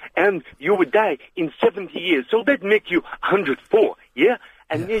weeks, and you would die in 70 years. So that makes you 104, yeah?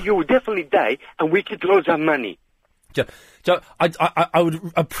 And then you will definitely die, and we could lose our money. Joe, I would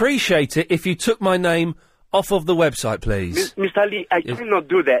appreciate it if you took my name off of the website, please. Mr. Lee, I cannot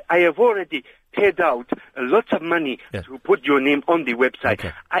do that. I have already paid out lots of money to put your name on the website.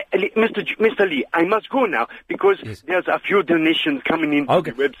 Okay. Mr. Lee, I must go now because there's a few donations coming into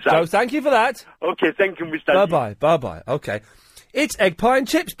the website. Joe, thank you for that. Okay, thank you, Mr. Lee. Bye-bye. Okay. It's Egg Pie and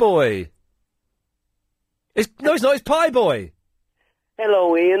Chips Boy. It's not. It's Pie Boy.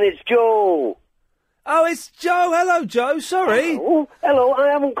 Hello, Ian. It's Joe. Oh, it's Joe. Hello, Joe. Sorry. Hello. I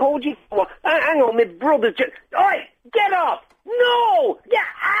haven't called you for... hang on, my brother's just... Oi! Get up! No! Yeah,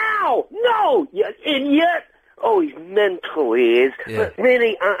 ow! No! You idiot! Oh, he's mental, he is. Yeah. But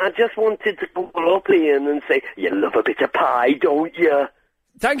really, I just wanted to call up Ian and say, you love a bit of pie, don't you?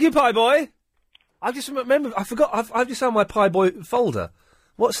 Thank you, Pie Boy. I just remember... I forgot. I've just found my Pie Boy folder.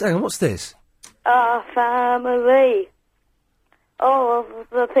 Hang on, what's this? Our family. All of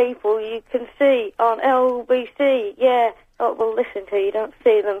the people you can see on LBC. Yeah. Oh, well, listen to you, don't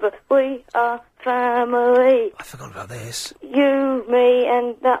see them, but we are family. I forgot about this. You, me,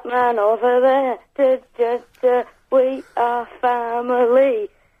 and that man over there. We are family.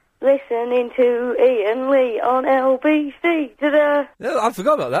 Listening to Ian Lee on LBC. Ta-da. No, I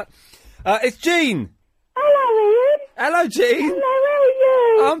forgot about that. It's Jean. Hello, Ian. Hello, Jean. Hello, how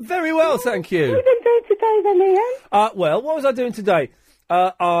are you? I'm very well, thank you. What have you been doing today, then, Ian? Well, what was I doing today?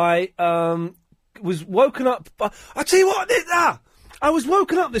 I was woken up... I'll tell you what I did there! I was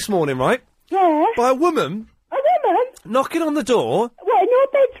woken up this morning, right? Yeah? By a woman... A woman? Knocking on the door. What, in your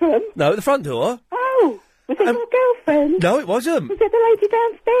bedroom? No, at the front door. Oh, was it your girlfriend? No, it wasn't. Was it the lady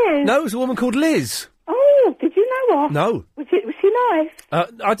downstairs? No, it was a woman called Liz. Oh, did you know her? No. Was she nice?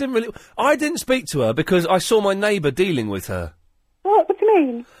 I didn't speak to her because I saw my neighbour dealing with her. What do you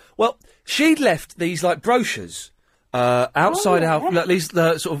mean? Well, she'd left these, brochures... outside these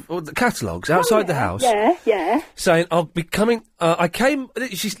sort of the catalogues outside the house. Yeah. Saying I'll be coming. I came.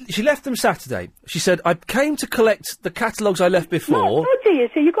 She left them Saturday. She said I came to collect the catalogues I left before. Not dodgy,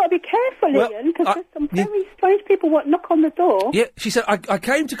 so you've got to be careful, Ian, because there's some very strange people what knock on the door. Yeah, she said I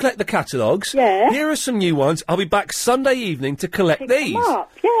came to collect the catalogues. Yeah. Here are some new ones. I'll be back Sunday evening to collect these. Them up,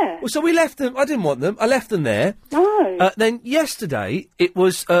 yeah. Well, so we left them. I didn't want them. I left them there. No. Then yesterday it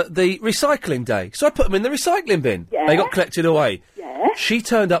was the recycling day, so I put them in the recycling bin. Yeah. They got collected away. Yeah. She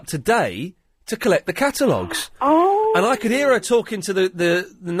turned up today to collect the catalogues. Oh. And I could hear her talking to the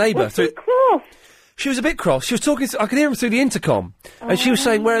neighbour. Cross? She was a bit cross. She was talking... I could hear him through the intercom. And she was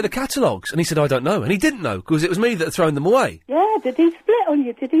saying, where are the catalogues? And he said, I don't know. And he didn't know, because it was me that had thrown them away. Yeah, did he split on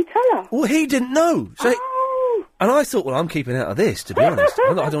you? Did he tell her? Well, he didn't know. So and I thought, well, I'm keeping out of this, to be honest.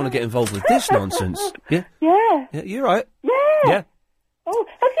 I don't want to get involved with this nonsense. Yeah? Yeah. Yeah, you're right. Yeah. Yeah. Oh,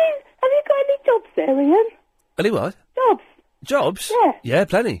 have you got any jobs there, Ian? Any what? Jobs. Jobs? Yeah. Yeah,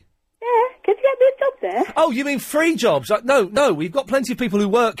 plenty. Yeah, could you get me a job there? Oh, you mean free jobs? No, we've got plenty of people who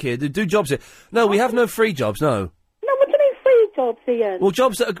work here, that do jobs here. No, we have no free jobs, no. No, what do you mean free jobs, Ian? Well,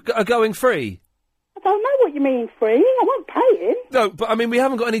 jobs that are going free. I don't know what you mean free. I won't pay him. No, but I mean, we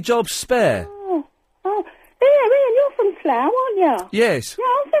haven't got any jobs spare. Oh. Ian, you're from Slough, aren't you? Yes. Yeah,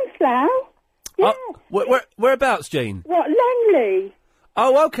 I'm from Slough. Yeah. Whereabouts, Jean? What, Langley?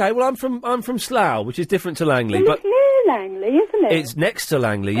 Oh, okay. Well, I'm from Slough, which is different to Langley, Well, but it's near Langley, isn't it? it's next to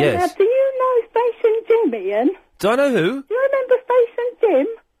Langley. Now, Yes. do you know Station Jim, Ian? Do I know who? Do you remember Station Jim?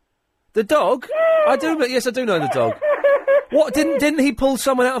 The dog? Yeah. I do. Yes, I do know the dog. What? Didn't he pull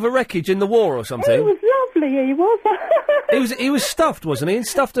someone out of a wreckage in the war or something? He was lovely. He was. He was stuffed, wasn't he? And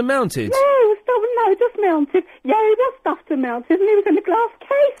stuffed and mounted. Yeah, he was stuffed. No, just mounted. Yeah, he was stuffed and mounted, and he was in a glass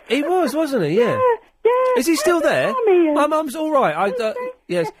case. He was, wasn't he? Yeah. Yeah. Is he still there? Ian. My mum's all right.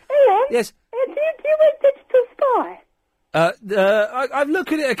 Yes. Ian? Yes. Do you read Digital Spy? I've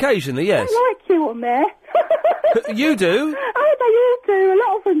looked at it occasionally. Yes. I like you on there. You do? Oh, they all do. A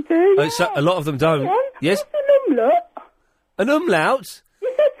lot of them So a lot of them don't. Ian, Yes? what's an umlaut? An umlaut?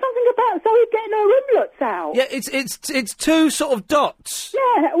 You said something about Zoe getting her umlauts out. Yeah, it's two sort of dots. Yeah,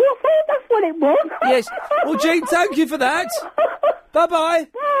 well, I thought that's what it was. Yes. Well, Jean, thank you for that. Bye-bye.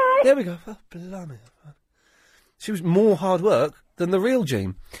 Bye. There we go. Oh, blimey. She was more hard work than the real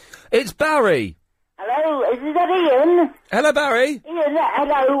Jean. It's Barry. Hello, is that Ian? Hello, Barry. Ian,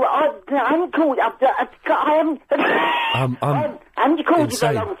 hello. I haven't called. I haven't called you for a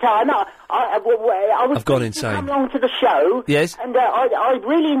Insane. long time. I was I've gone to insane. come along to the show. Yes. And I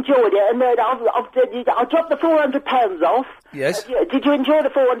really enjoyed it. And I dropped the £400 off. Yes. Did you enjoy the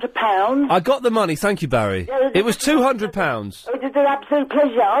 £400? I got the money, thank you, Barry. Yeah, It was £200. It was an absolute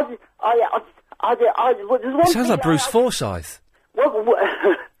pleasure. There's one It sounds thing like Bruce Forsyth.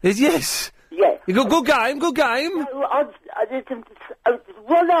 Yes. Yeah. Good game.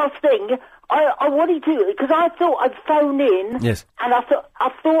 One last thing. I wanted to, because I thought I'd phone in. Yes. And I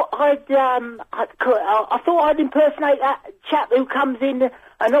thought I'd impersonate that chap who comes in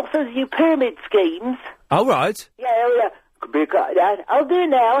and offers you pyramid schemes. All right. Yeah. I'll do it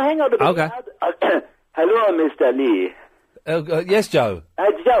now. Hang on a minute. Okay. Hello, Mr. Lee. Yes, Joe.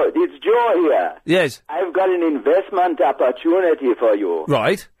 Joe, it's Joe here. Yes. I've got an investment opportunity for you.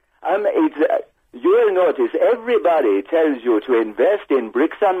 Right. You'll notice everybody tells you to invest in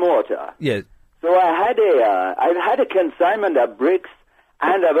bricks and mortar. Yes. So I've had a consignment of bricks,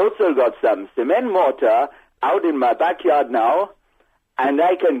 and I've also got some cement mortar out in my backyard now, and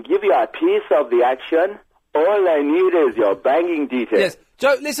I can give you a piece of the action. All I need is your banking details. Yes.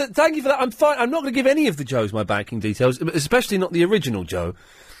 Joe, listen, thank you for that. I'm fine. I'm not going to give any of the Joes my banking details, especially not the original Joe.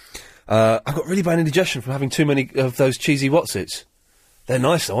 I've got really bad indigestion from having too many of those cheesy Wotsits. They're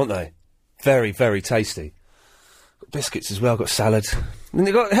nice, though, aren't they? Very, very tasty. Got biscuits as well, got salad. And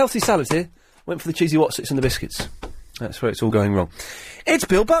they've got healthy salads here. Went for the cheesy Wotsits and the biscuits. That's where it's all going wrong. It's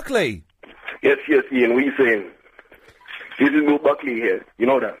Bill Buckley. Yes, Ian, what are you saying? This is Bill Buckley here. You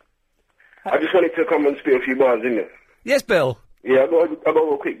know that? I just wanted to come and spit a few bars, innit? Yes, Bill. Yeah, I'll go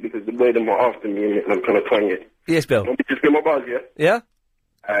real quick because the boy them are after me and I'm trying to twang it. Yes, Bill. Want me to spit my bars, yeah? Yeah?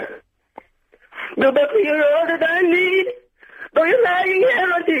 Alright. Bill Buckley, you're all that I need. Though you're lying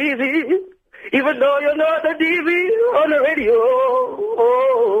here on TV, even though you're not on TV, on the radio.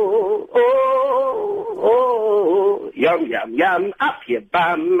 Yum, yum, yum, up your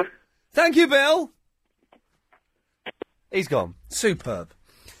bum. Thank you, Bill. He's gone. Superb.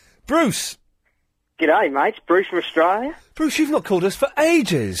 Bruce. G'day, mates. Bruce from Australia. Bruce, you've not called us for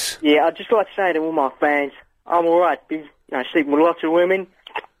ages. Yeah, I'd just like to say to all my fans, I'm alright. Been, sleeping with lots of women.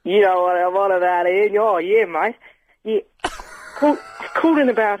 You know what I'm on about, Ian. Oh, yeah, mate. Yeah. Called in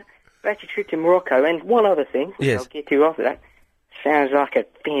about your trip to Morocco and one other thing, which Yes. I'll get to after that. Sounds like a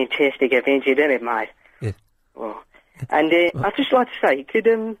fantastic adventure, doesn't it, mate? Yeah. Well, and I'd just like to say, could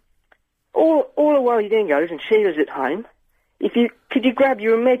all the Wally Dingoes and Sheila's at home, could you grab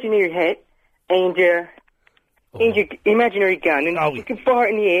your imaginary hat and your imaginary gun and you can fire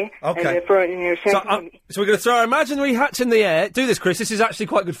it in the air Okay. and throw it in your So we're going to throw our imaginary hats in the air. Do this, Chris. This is actually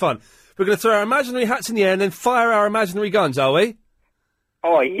quite good fun. We're going to throw our imaginary hats in the air and then fire our imaginary guns, are we?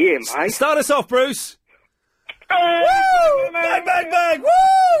 Oh, yeah, mate. Start us off, Bruce. Woo! Bang, bang, bang! Woo,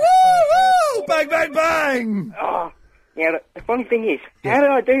 woo, woo! Bang, bang, bang! Oh, now, the funny thing is, how did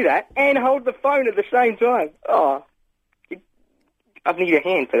I do that and hold the phone at the same time? Oh, I'd need a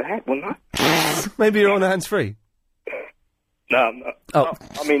hand for that, wouldn't I? Maybe you're on hands-free. No, I'm not. Oh.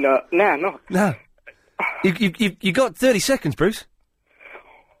 I mean, no, I'm not. No. You got 30 seconds, Bruce.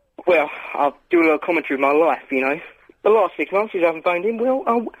 Well, I'll do a little commentary of my life, you know. The last 6 months since I haven't phoned in, well,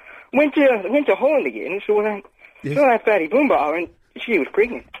 I went to Holland again and saw that fatty Boomba, and she was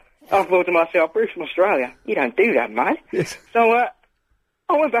pregnant. I thought to myself, Bruce from Australia, you don't do that, mate. Yes. So, I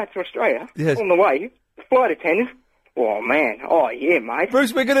went back to Australia. Yes. On the way, the flight attendant, oh, man, oh, yeah, mate.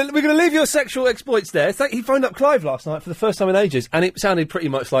 Bruce, we're gonna leave your sexual exploits there. He phoned up Clive last night for the first time in ages, and it sounded pretty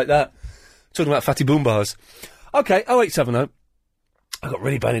much like that. Talking about fatty boom bars. Okay, 0870. I've got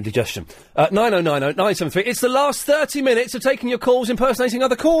really bad indigestion. 9090-973. It's the last 30 minutes of taking your calls impersonating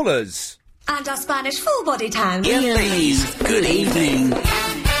other callers. And our Spanish full-body tan. Ladies, good evening.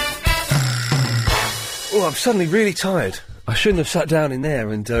 Oh, I'm suddenly really tired. I shouldn't have sat down in there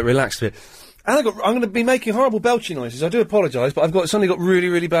and relaxed a bit. And I'm going to be making horrible belchy noises. I do apologise, but I've suddenly got really,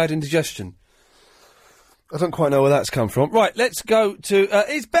 really bad indigestion. I don't quite know where that's come from. Right, let's go to...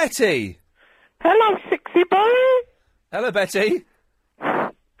 it's Betty. Hello, sexy boy. Hello, Betty.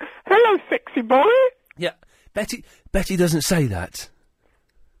 Hello, sexy boy. Yeah, Betty doesn't say that.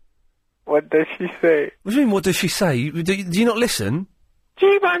 What does she say? What do you mean, what does she say? Do you not listen?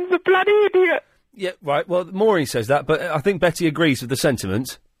 G-Man's a bloody idiot. Yeah, right, well, Maureen says that, but I think Betty agrees with the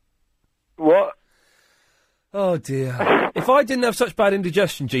sentiment. Oh, dear. If I didn't have such bad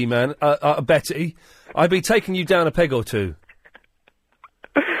indigestion, G-Man, Betty, I'd be taking you down a peg or two.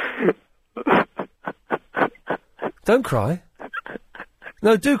 Don't cry.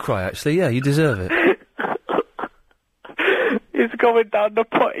 No, do cry, actually. Yeah, you deserve it. It's going down the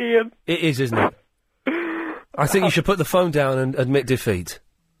pot, Ian. It is, isn't it? I think you should put the phone down and admit defeat.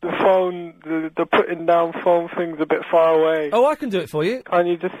 The phone, the putting down phone thing's a bit far away. Oh, I can do it for you. Can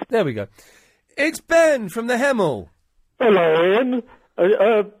you just... There we go. It's Ben from the Hemel. Hello, Ian.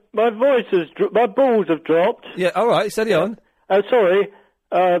 My voice has... my balls have dropped. Yeah, all right, steady on. Sorry.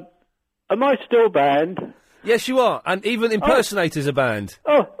 Am I still banned? Yes, you are. And even impersonators are banned.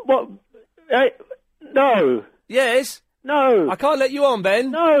 Oh, what? No. Yes? No. I can't let you on,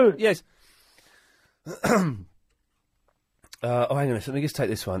 Ben. No. Yes. Oh, hang on a second. Let me just take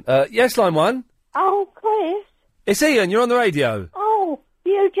this one. Yes, line 1. Oh, Chris. It's Ian. You're on the radio. Oh,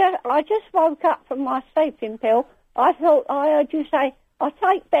 I just woke up from my sleeping pill. I thought I heard you say, I'll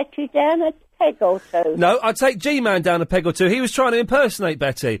take Betty down a peg or two. No, I'd take G-Man down a peg or two. He was trying to impersonate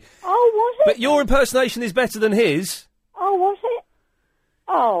Betty. Oh, was it? But your impersonation is better than his. Oh, was it?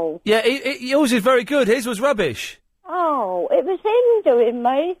 Oh. Yeah, yours is very good. His was rubbish. Oh, it was him doing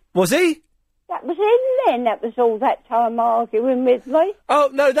me. Was he? That was him then. That was all that time arguing with me. Oh,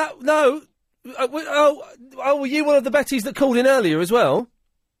 no, no. Were you one of the Bettys that called in earlier as well?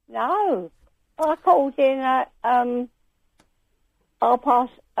 No. I called in at, 8:15.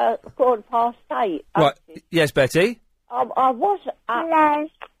 Right. Yes, Betty? I was... Hello.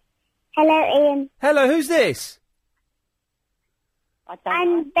 Hello, Ian. Hello, who's this?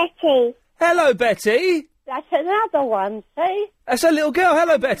 I'm Betty. Hello, Betty. That's another one, see? That's a little girl.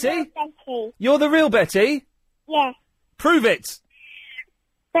 Hello, Betty. Betty. You're the real Betty? Yes. Prove it.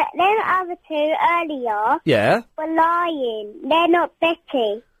 But them other two earlier Yeah? were lying. They're not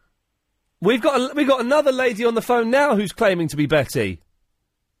Betty. We've got another lady on the phone now who's claiming to be Betty.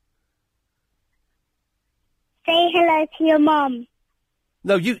 Say hello to your mum.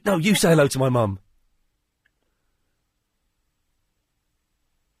 No, you say hello to my mum.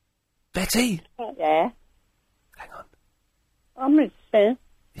 Betty? Yeah. Hang on. I'm listening.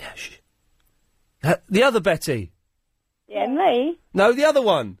 Yeah, shh. The other Betty? Yeah, me? No, the other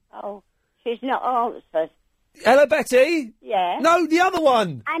one. Oh, she's not answered. Hello, Betty? Yeah. No, the other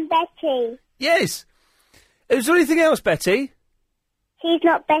one. I'm Betty. Yes. Is there anything else, Betty? She's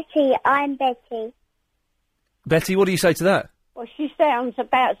not Betty. I'm Betty. Betty, what do you say to that? Well, she sounds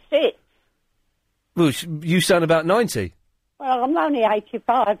about 6. Well, you sound about 90. Well, I'm only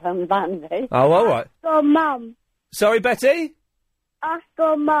 85 on Monday. Oh, all right. Ask your mum. Sorry, Betty? Ask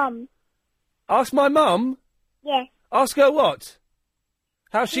your mum. Ask my mum? Yes. Ask her what?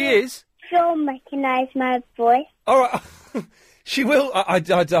 How she is? She'll recognise my voice. All right. She will.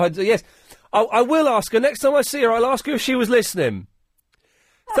 Yes. I will ask her. Next time I see her, I'll ask her if she was listening.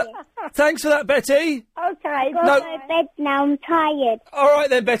 Thanks for that, Betty. Okay. Go to bed now. I'm tired. All right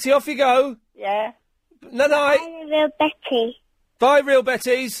then, Betty. Off you go. Yeah. Night-night. Bye, real Betty. Bye, real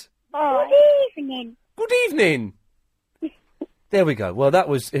Bettys. Bye. Good evening. Good evening. There we go. Well, that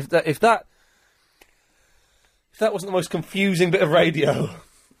was if that wasn't the most confusing bit of radio.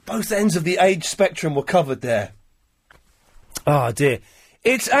 Both ends of the age spectrum were covered there. Oh dear.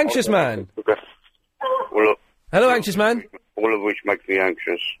 It's Anxious Man. Hello, Anxious Man. All of which makes me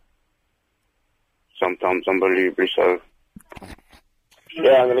anxious. Sometimes unbelievably so.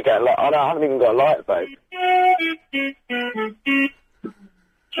 Yeah, I'm going to get a light. Oh, no, I haven't even got a light, babe.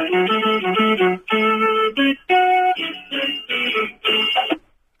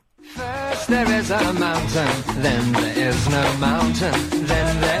 First there is a mountain, then there is no mountain,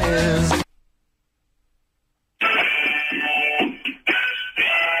 then there is...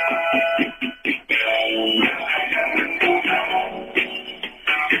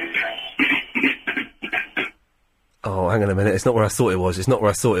 Oh, hang on a minute. It's not where I thought it was. It's not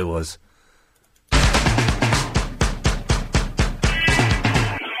where I thought it was.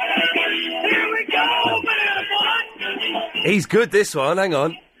 He's good, this one. Hang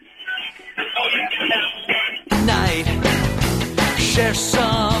on. Night, share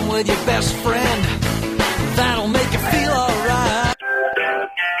some with your best friend. That'll make you feel alright.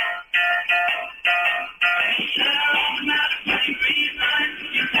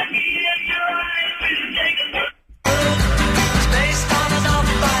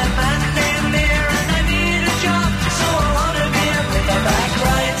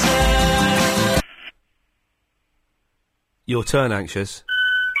 Your turn, Anxious.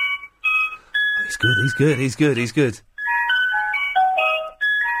 Oh, he's good, he's good, he's good, he's good.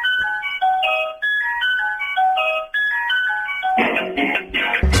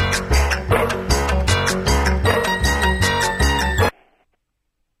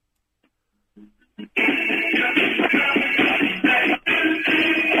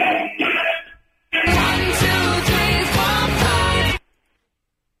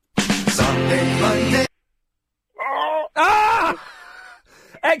 Ah!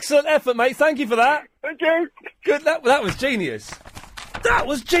 Excellent effort, mate. Thank you for that. Thank you. Good. That was genius. That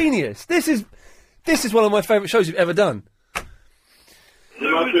was genius. This is one of my favourite shows you've ever done.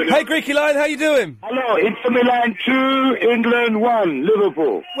 Hey, Greeky Lion, how you doing? Hello, Inter Milan 2, England 1,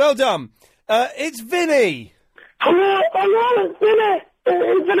 Liverpool. Well done. It's Vinny. Hello, it's Vinny.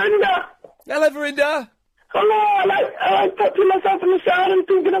 It's Verinda. Hello, Verinda. Hello, I thought to myself in the shower and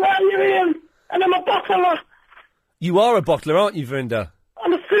thinking about you, Ian. And I'm a bottler. You are a bottler, aren't you, Verinda?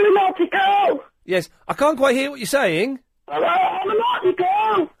 I'm a silly naughty girl. Yes. I can't quite hear what you're saying. Hello, I'm a naughty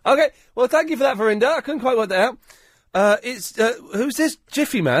girl. Okay. Well, thank you for that, Verinda. I couldn't quite work that out. Who's this?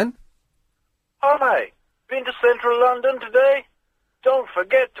 Jiffy Man? Hi. Been to Central London today? Don't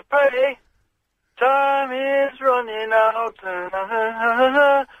forget to pay. Time is running out.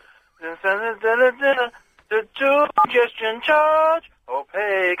 The congestion charge. Oh,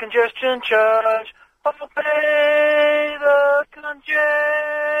 pay congestion charge. Oh, pay the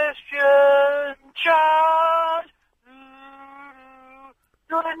congestion charge.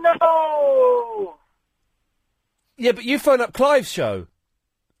 No. Yeah, but you phone up Clive's show.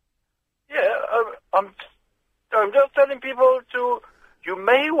 Yeah, I'm just telling people to. You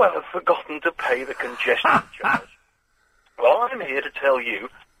may well have forgotten to pay the congestion charge. Well, I'm here to tell you,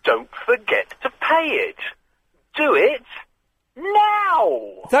 don't forget to pay it. Do it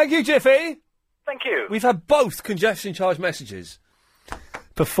now. Thank you, Jiffy. Thank you. We've had both congestion charge messages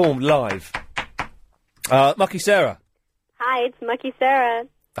performed live. Mucky Sarah. Hi, it's Mucky Sarah.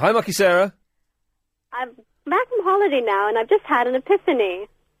 Hi, Mucky Sarah. I'm back from holiday now, and I've just had an epiphany.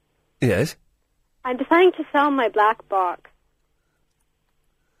 Yes. I'm deciding to sell my black box.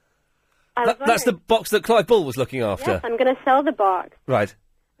 That's the box that Clive Bull was looking after. Yes, I'm going to sell the box. Right.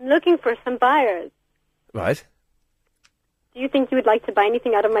 I'm looking for some buyers. Right. Do you think you would like to buy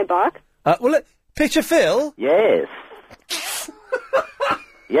anything out of my box? Picture Phil? Yes.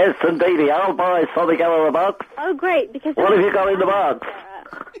 Yes, indeedy. I'll buy something out of the box. Oh, great, because... What have you got in the box?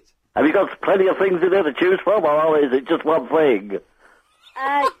 Have you got plenty of things in there to choose from, or is it just one thing? You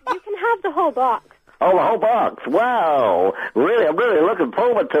can have the whole box. Oh, the whole box. Wow. Really, I'm really looking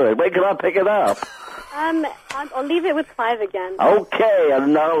forward to it. When can I pick it up? I'll leave it with Clive again. Okay,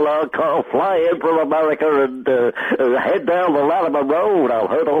 and I'll fly in from America and head down the Latimer Road. I've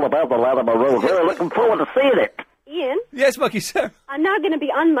heard all about the Latimer Road. Really looking forward to seeing it. Ian? Yes, Mucky Sarah. I'm now going to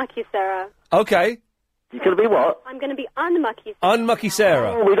be Unmucky Sarah. Okay. You're going to be what? I'm going to be Unmucky Sarah. Unmucky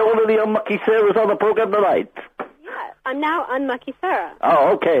Sarah. Oh, we don't want any Unmucky Sarahs on the program tonight. Yeah, I'm now Unmucky Sarah.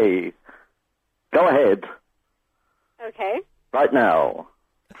 Oh, okay. Go ahead. Okay. Right now.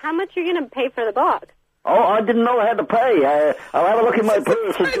 How much are you going to pay for the box? Oh, I didn't know I had to pay. I'll have a look in my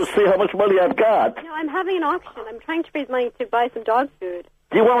purse and just see how much money I've got. No, I'm having an auction. I'm trying to raise money to buy some dog food.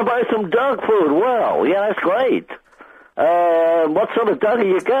 Do you want to buy some dog food? Well, yeah, that's great. What sort of dog have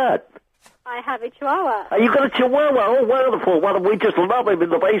you got? I have a Chihuahua. You got a Chihuahua? Oh, wonderful. Well, we just love him in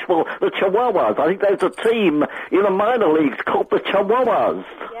the baseball, the Chihuahuas. I think there's a team in the minor leagues called the Chihuahuas.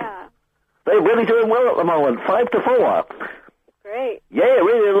 Yeah. They're really doing well at the moment, 5-4. Great. Yeah,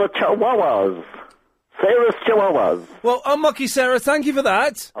 really, the Chihuahuas. Sarah's Chihuahuas. Well, Unmucky Sarah, thank you for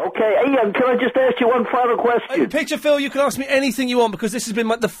that. Okay, Ian, can I just ask you one final question? Picture Phil, you can ask me anything you want, because this has been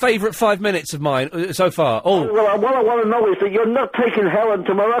the favourite 5 minutes of mine so far. Oh. Well, what I want to know is that you're not taking Helen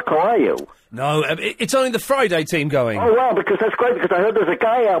to Morocco, are you? No, it's only the Friday team going. Oh, well, because that's great, because I heard there's a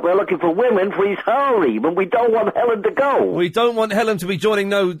guy out there looking for women for his harem, and we don't want Helen to go. We don't want Helen to be joining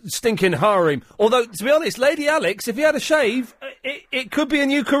no stinking harem. Although, to be honest, Lady Alex, if he had a shave, it could be a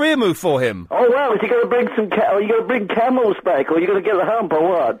new career move for him. Oh, well, is he going to bring are you going to bring camels back, or are you going to get the hump, or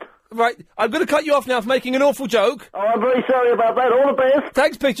what? Right, I'm going to cut you off now for making an awful joke. Oh, I'm very sorry about that. All the best.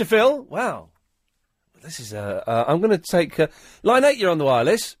 Thanks, Picture Phil. Wow. This is, I'm going to take, line 8, you're on the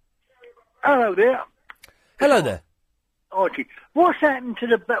wireless. Hello there. Hello there. Archie, what's happened to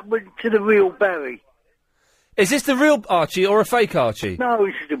the real Barry? Is this the real Archie or a fake Archie? No,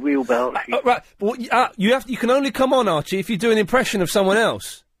 this is the real Archie. Right, well, you can only come on, Archie, if you do an impression of someone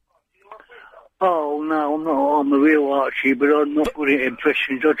else. Oh, no, I'm not. I'm the real Archie, but I'm not good at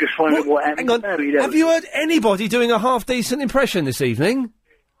impressions. I just wondered what happened to Barry. Have you heard anybody doing a half-decent impression this evening?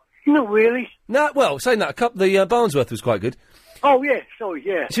 Not really. No, well, saying that, the Barnsworth was quite good. Oh, yeah, sorry,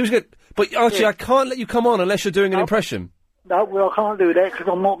 yeah. She was good. But, Archie, Yeah. I can't let you come on unless you're doing an impression. No, well, I can't do that because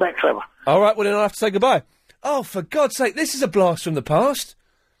I'm not that clever. All right, well, then I'll have to say goodbye. Oh, for God's sake, this is a blast from the past.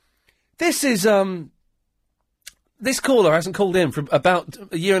 This is, this caller hasn't called in for about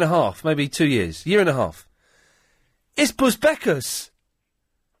a year and a half, maybe 2 years. Year and a half. It's Buzz Beckers.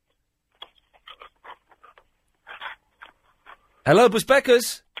 Hello, Buzz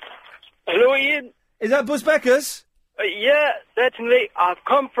Beckers. Hello, Ian. Is that Busbeckers? Yeah, certainly. I've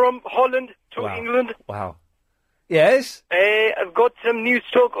come from Holland to England. Wow. Yes? I've got some new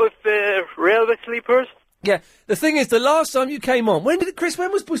stock of railway sleepers. Yeah. The thing is, the last time you came on, when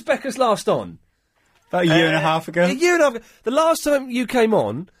was Busbeckers last on? About a year and a half ago. A year and a half ago. The last time you came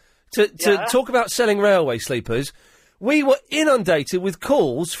on to talk about selling railway sleepers, we were inundated with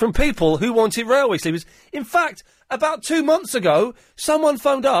calls from people who wanted railway sleepers. In fact, about 2 months ago, someone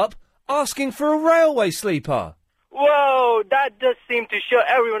phoned up asking for a railway sleeper. Whoa, that does seem to show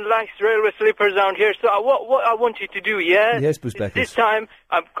everyone likes railway sleepers around here. So what I want you to do, yeah? Yes, Busbeckers. This time,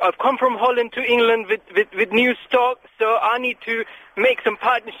 I've come from Holland to England with new stock, so I need to make some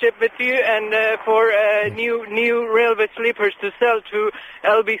partnership with you and for new railway sleepers to sell to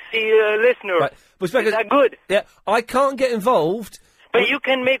LBC listeners. Right. Busbeckers, is that good? Yeah, I can't get involved. But you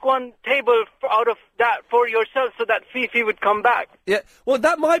can make one table out of that for yourself so that Fifi would come back. Yeah, well,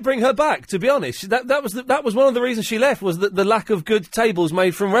 that might bring her back, to be honest. That was one of the reasons she left, was the lack of good tables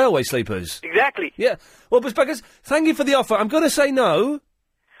made from railway sleepers. Exactly. Yeah. Well, Busbeckers, thank you for the offer. I'm going to say no.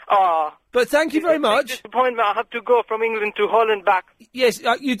 But thank you very much. Disappointment. I have to go from England to Holland back. Yes,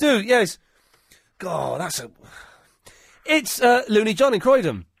 you do, yes. God, that's a... It's Looney John in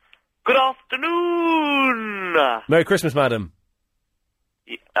Croydon. Good afternoon. Merry Christmas, madam.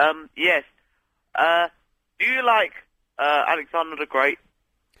 Yes. Do you like Alexander the Great?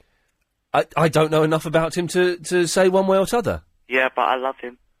 I don't know enough about him to say one way or t'other. Yeah, but I love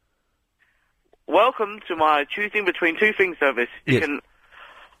him. Welcome to my choosing between two things service. You Yes. can,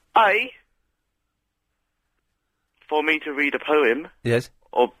 A, for me to read a poem, Yes.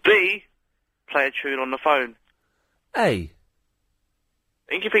 or B, play a tune on the phone. A.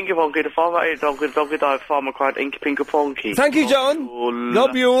 Inky Pinky Ponky, the farmer ate a dog, the dog died, farmer cried, Inky Pinky Ponky. Thank you, John.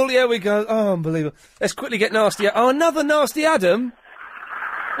 Globule, here we go. Oh, unbelievable. Let's quickly get nasty. Oh, another Nasty Adam.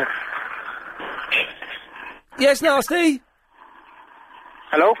 Yes, Nasty.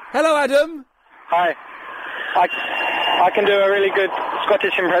 Hello? Hello, Adam. Hi. I can do a really good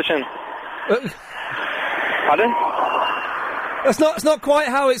Scottish impression. Pardon? That's not quite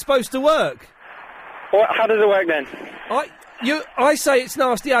how it's supposed to work. How does it work then? I say it's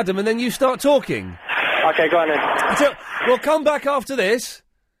Nasty Adam, and then you start talking. Okay, go on then. So, we'll come back after this.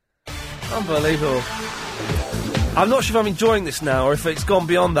 Unbelievable. I'm not sure if I'm enjoying this now, or if it's gone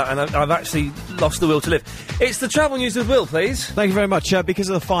beyond that, and I've actually lost the will to live. It's the travel news with Will, please. Thank you very much. Because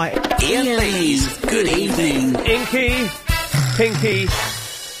of the fight. Ian Lee's Good Evening. Inky, Pinky,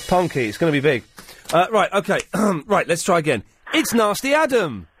 Ponky. It's going to be big. Right, okay. Right, let's try again. It's Nasty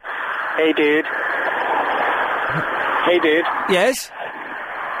Adam. Hey, dude. Hey, dude. Yes?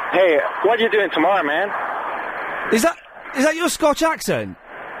 Hey, what are you doing tomorrow, man? Is that your Scotch accent?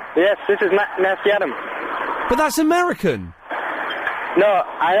 Yes, this is Nasty Adam. But that's American. No,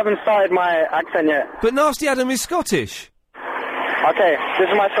 I haven't started my accent yet. But Nasty Adam is Scottish. Okay, this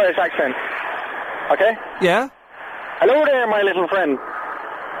is my Scottish accent. Okay? Yeah? Hello there, my little friend.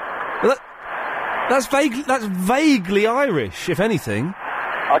 Well, that's vaguely Irish, if anything.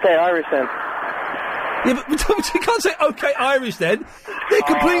 Okay, Irish then. Yeah, but you can't say, okay, Irish then. They're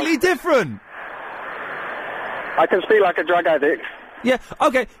completely different. I can speak like a drug addict. Yeah,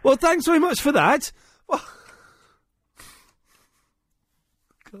 okay. Well, thanks very much for that.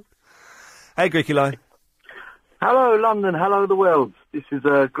 Hey, Greeky Lion. Hello, London. Hello, the world. This is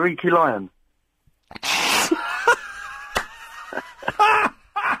Greeky Lion.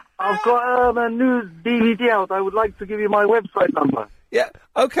 I've got a new DVD out. I would like to give you my website number. Yeah,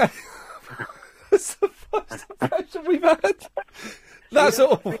 okay. That's the first impression we've had. That's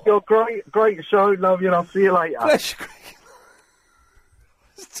all. Your great show. Love you, and I'll see you later. Pleasure,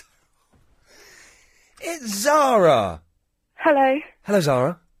 It's Zara. Hello. Hello,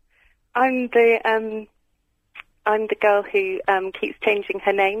 Zara. I'm the girl who keeps changing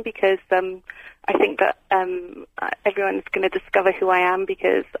her name because I think that everyone's going to discover who I am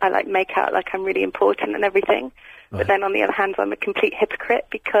because I make out like I'm really important and everything. Right. But then on the other hand, I'm a complete hypocrite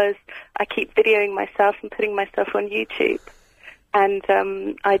because I keep videoing myself and putting myself on YouTube. And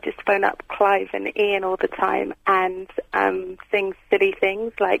I just phone up Clive and Ian all the time and sing silly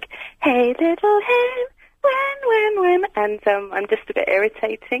things like, hey, little hen, when, and I'm just a bit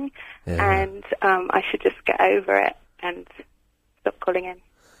irritating, and I should just get over it and stop calling in.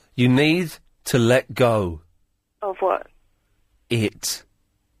 You need to let go. Of what? It.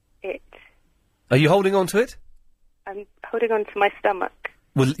 It. Are you holding on to it? I'm holding on to my stomach.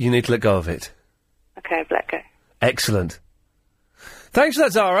 Well, you need to let go of it. Okay, I've let go. Excellent. Thanks for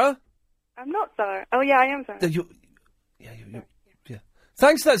that, Zara. I'm not Zara. Oh, yeah, I am Zara. Yeah.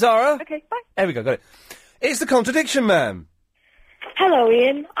 Thanks for that, Zara. Okay, bye. There we go, got it. It's the Contradiction Man. Hello,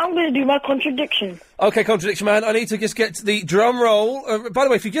 Ian. I'm going to do my contradiction. OK, Contradiction Man, I need to just get the drum roll. By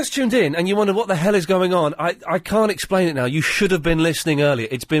the way, if you just tuned in and you wonder what the hell is going on, I can't explain it now. You should have been listening earlier.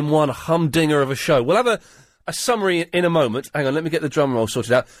 It's been one humdinger of a show. We'll have a summary in a moment. Hang on, let me get the drum roll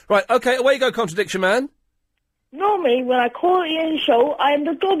sorted out. Right, OK, away you go, Contradiction Man. Normally, when I call Ian's show, I am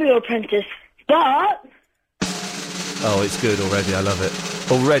the Dobby Apprentice. But... Oh, it's good already. I love it.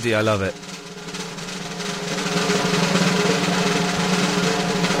 Already, I love it.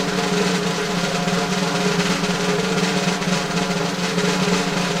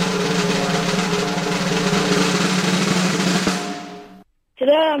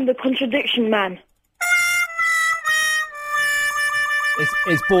 Today I'm the Contradiction Man.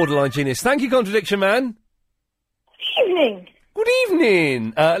 It's borderline genius. Thank you, Contradiction Man. Good evening. Good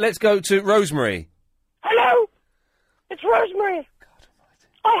evening. Let's go to Rosemary. Hello, it's Rosemary.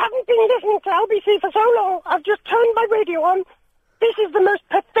 I haven't been listening to LBC for so long. I've just turned my radio on. This is the most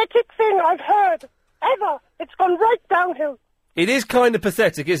pathetic thing I've heard ever. It's gone right downhill. It is kind of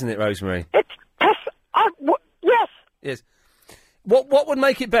pathetic, isn't it, Rosemary? Yes. Yes. What would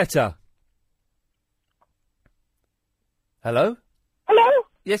make it better? Hello? Hello?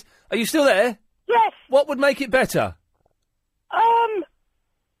 Yes. Are you still there? Yes. What would make it better?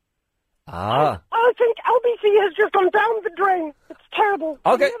 I think LBC has just gone down the drain. It's terrible.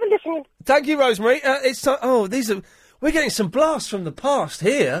 Okay. I'm never listening. Thank you, Rosemary. We're getting some blasts from the past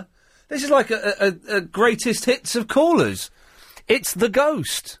here. This is like a greatest hits of callers. It's the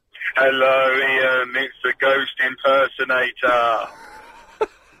Ghost. Hello, Ian. It's the Ghost impersonator.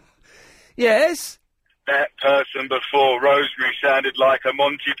 Yes? That person before Rosemary sounded like a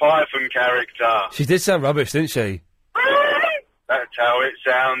Monty Python character. She did sound rubbish, didn't she? That's how it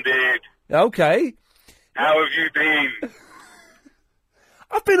sounded. Okay. How have you been?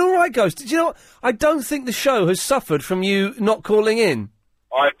 I've been all right, Ghost. Did you know what? I don't think the show has suffered from you not calling in.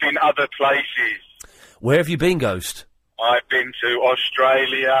 I've been other places. Where have you been, Ghost? I've been to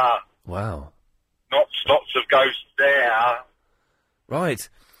Australia. Wow. Lots of ghosts there. Right.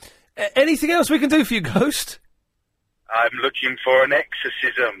 Anything else we can do for you, Ghost? I'm looking for an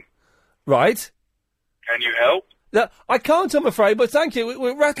exorcism. Right. Can you help? No, I can't, I'm afraid, but thank you.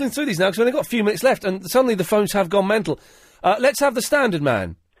 We're rattling through these now because we've only got a few minutes left, and suddenly the phones have gone mental. Let's have the Standard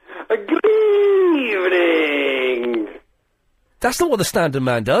Man. Good evening. That's not what the Standard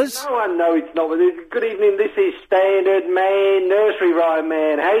Man does. No, I know it's not. Good evening, this is Standard Man, Nursery Rhyme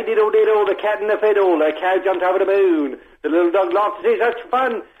Man. Hey diddle diddle, the cat and the fiddle, the cow jumped over the moon, the little dog laughed to see such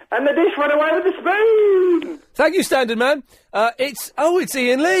fun, and the dish went away with the spoon. Thank you, Standard Man. It's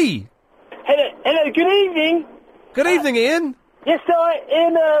Ian Lee. Hello, good evening. Good evening, Ian. Yes, sir.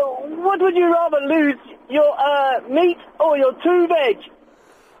 Ian, what would you rather lose, your meat or your 2 veg?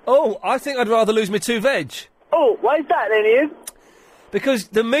 Oh, I think I'd rather lose my 2 veg. Oh, why is that then, Ian? Because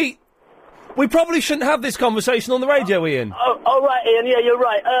the meat... We probably shouldn't have this conversation on the radio, Ian. Oh, right, Ian, yeah, you're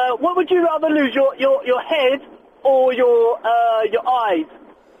right. What would you rather lose, your head or your eyes?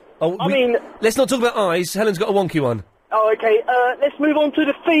 Oh, let's not talk about eyes. Helen's got a wonky one. Oh, okay. Let's move on to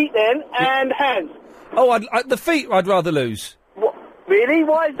the feet then, and hands. Oh, the feet I'd rather lose. What? Really?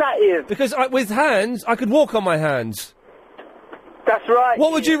 Why is that, Ian? Because with hands, I could walk on my hands. That's right.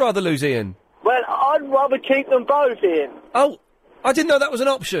 What would you rather lose, Ian? Well, I'd rather keep them both, Ian. Oh, I didn't know that was an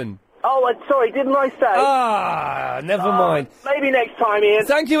option. Oh, I'm sorry, didn't I say? Never mind. Maybe next time, Ian.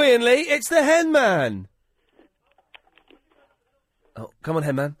 Thank you, Ian Lee. It's the Hen Man. Oh, come on,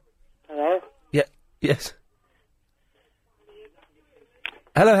 Hen Man. Hello? Yeah, yes.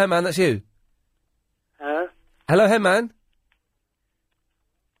 Hello, Hen Man, that's you. Huh? Hello, Hen Man.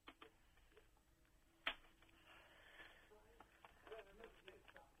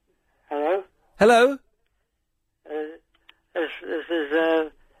 Hello? Hello? This is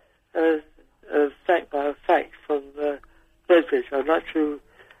a fact from Redbridge. I'd like to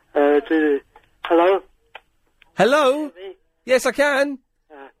do... Hello? Hello? Yes, I can.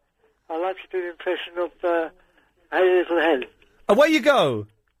 I'd like to do an impression of Hey Little Hen. Away you go.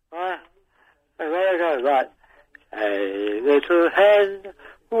 Right. Away I go, right. Hey little hen,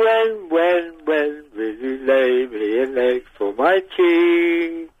 when will you lay me an egg for my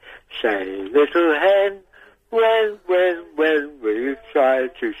tea? Say little hen, when will you try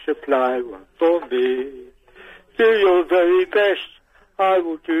to supply one for me? Do your very best, I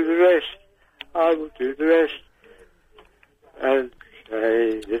will do the rest, And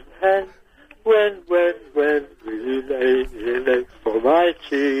say little hen, when will you lay me an egg for my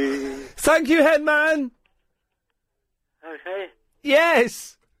tea? Thank you, Hen Man. Okay.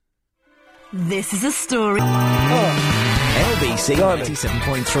 Yes. This is a story. Oh. LBC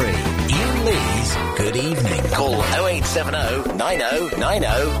 97.3. Ian Iain Lee's Good Evening. Call 0870 90 90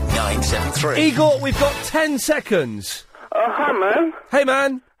 973. Igor, we've got 10 seconds. Hi, man. Hey,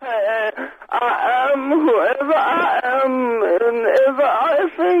 man. I am whoever I am, and ever I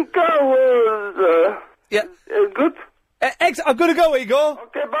think I was. Good. I'm going to go, Igor.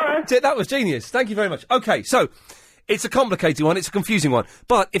 Okay, bye. That was genius. Thank you very much. Okay, so, it's a complicated one, it's a confusing one.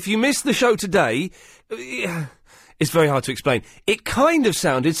 But if you missed the show today, it's very hard to explain. It kind of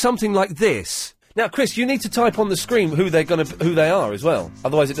sounded something like this. Now, Chris, you need to type on the screen who they are as well.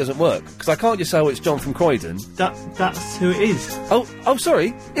 Otherwise, it doesn't work. Because I can't just say, it's John from Croydon. That's who it is. Oh,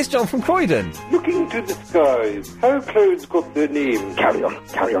 sorry. It's John from Croydon. Looking to the skies, how clouds got their name. Carry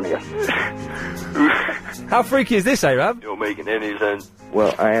on here. How freaky is this, Arab? You're making any sense.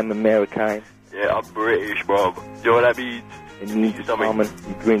 Well, I am American. Yeah, I'm British, Bob. Do you know what that means? It means common.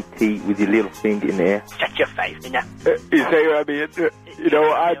 You drink tea with your little finger in the air. Shut your face, Nina. You say what I mean? You know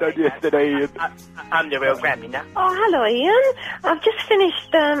what I done yesterday? I'm the real Grammy now. Oh, hello, Ian. I've just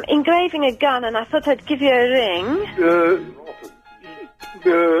finished engraving a gun and I thought I'd give you a ring.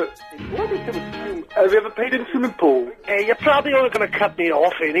 Have you ever paid in a swimming pool? You're probably only going to cut me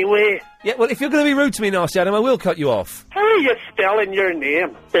off anyway. Yeah, well, if you're going to be rude to me, Nasty Adam, I will cut you off. How are you spelling your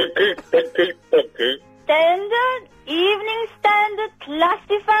name? Standard, Evening Standard,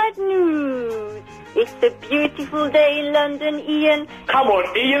 Classified News. It's a beautiful day in London, Ian. Come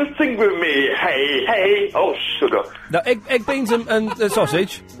on, Ian, sing with me. Hey, hey. Oh, sugar. No, egg beans and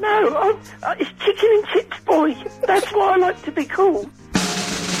sausage. No, it's chicken and chips, boy. That's why I like to be called.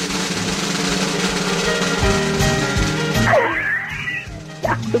 Oh,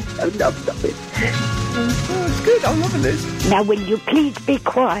 it's good. I'm loving this. Now, will you please be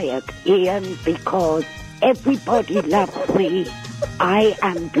quiet, Ian, because everybody loves me. I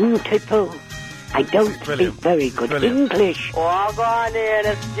am beautiful. I don't speak very good English. Oh, go on, Ian.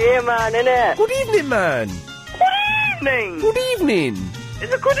 It's J-Man, innit? Good evening, man. Good evening. Good evening.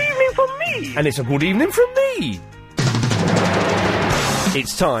 It's a good evening for me. And it's a good evening from me.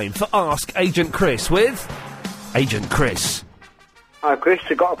 It's time for Ask Agent Chris with Agent Chris. Hi, Chris.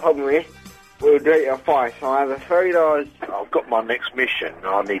 I've got a problem here. We're dating a fight, so I have a very large... I've got my next mission.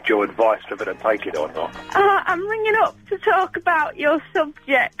 I need your advice whether to take it or not. I'm ringing up to talk about your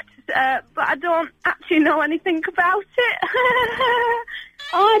subject, but I don't actually know anything about it.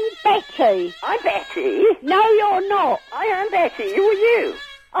 I'm Betty. I'm Betty. No, you're not. I am Betty. Who are you?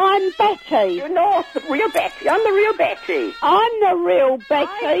 I'm Betty. You're not the real Betty. I'm the real Betty. I'm the real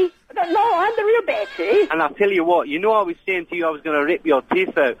Betty. No, I'm the real Betty. And I'll tell you what, you know I was saying to you I was going to rip your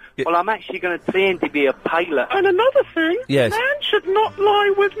teeth out. Yeah. Well, I'm actually going to train to be a pilot. And another thing, yes. Man should not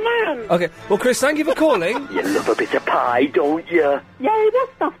lie with man. Okay, well, Chris, thank you for calling. You love a bit of pie, don't you? Yeah, he was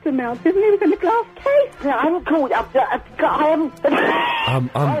stuffed to melt, isn't he? He was in a glass case. No, I haven't called you. I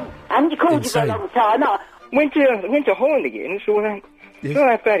haven't called you for a long time. No. Went to Holland again, so I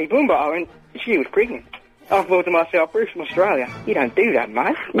had Fatty Boomba, and she was pregnant. I thought to myself, Bruce from Australia, you don't do that,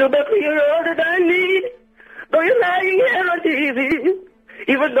 mate. No, but you're all that I need. Though you're lying here on TV,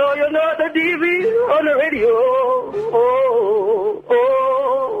 even though you're not on TV, on the radio.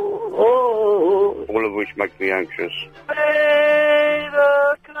 All of which makes me anxious. Pay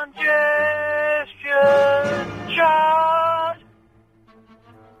the congestion charge.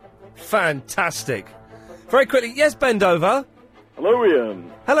 Fantastic. Very quickly, yes, bend over. Hello,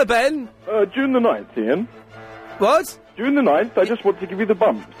 Ian. Hello, Ben. June the 9th, Ian. What? June the 9th, I just want to give you the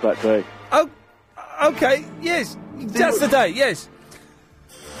bumps that day. Oh, okay, yes. That's the day, yes.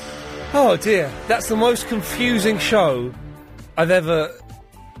 Oh, dear. That's the most confusing show I've ever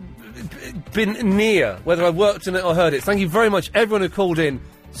been near, whether I worked on it or heard it. Thank you very much, everyone who called in.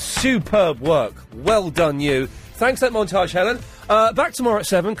 Superb work. Well done, you. Thanks for that montage, Helen. Back tomorrow at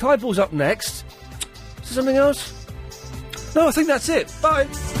 7. Clyde Ball's up next. Is there something else? No, I think that's it. Bye.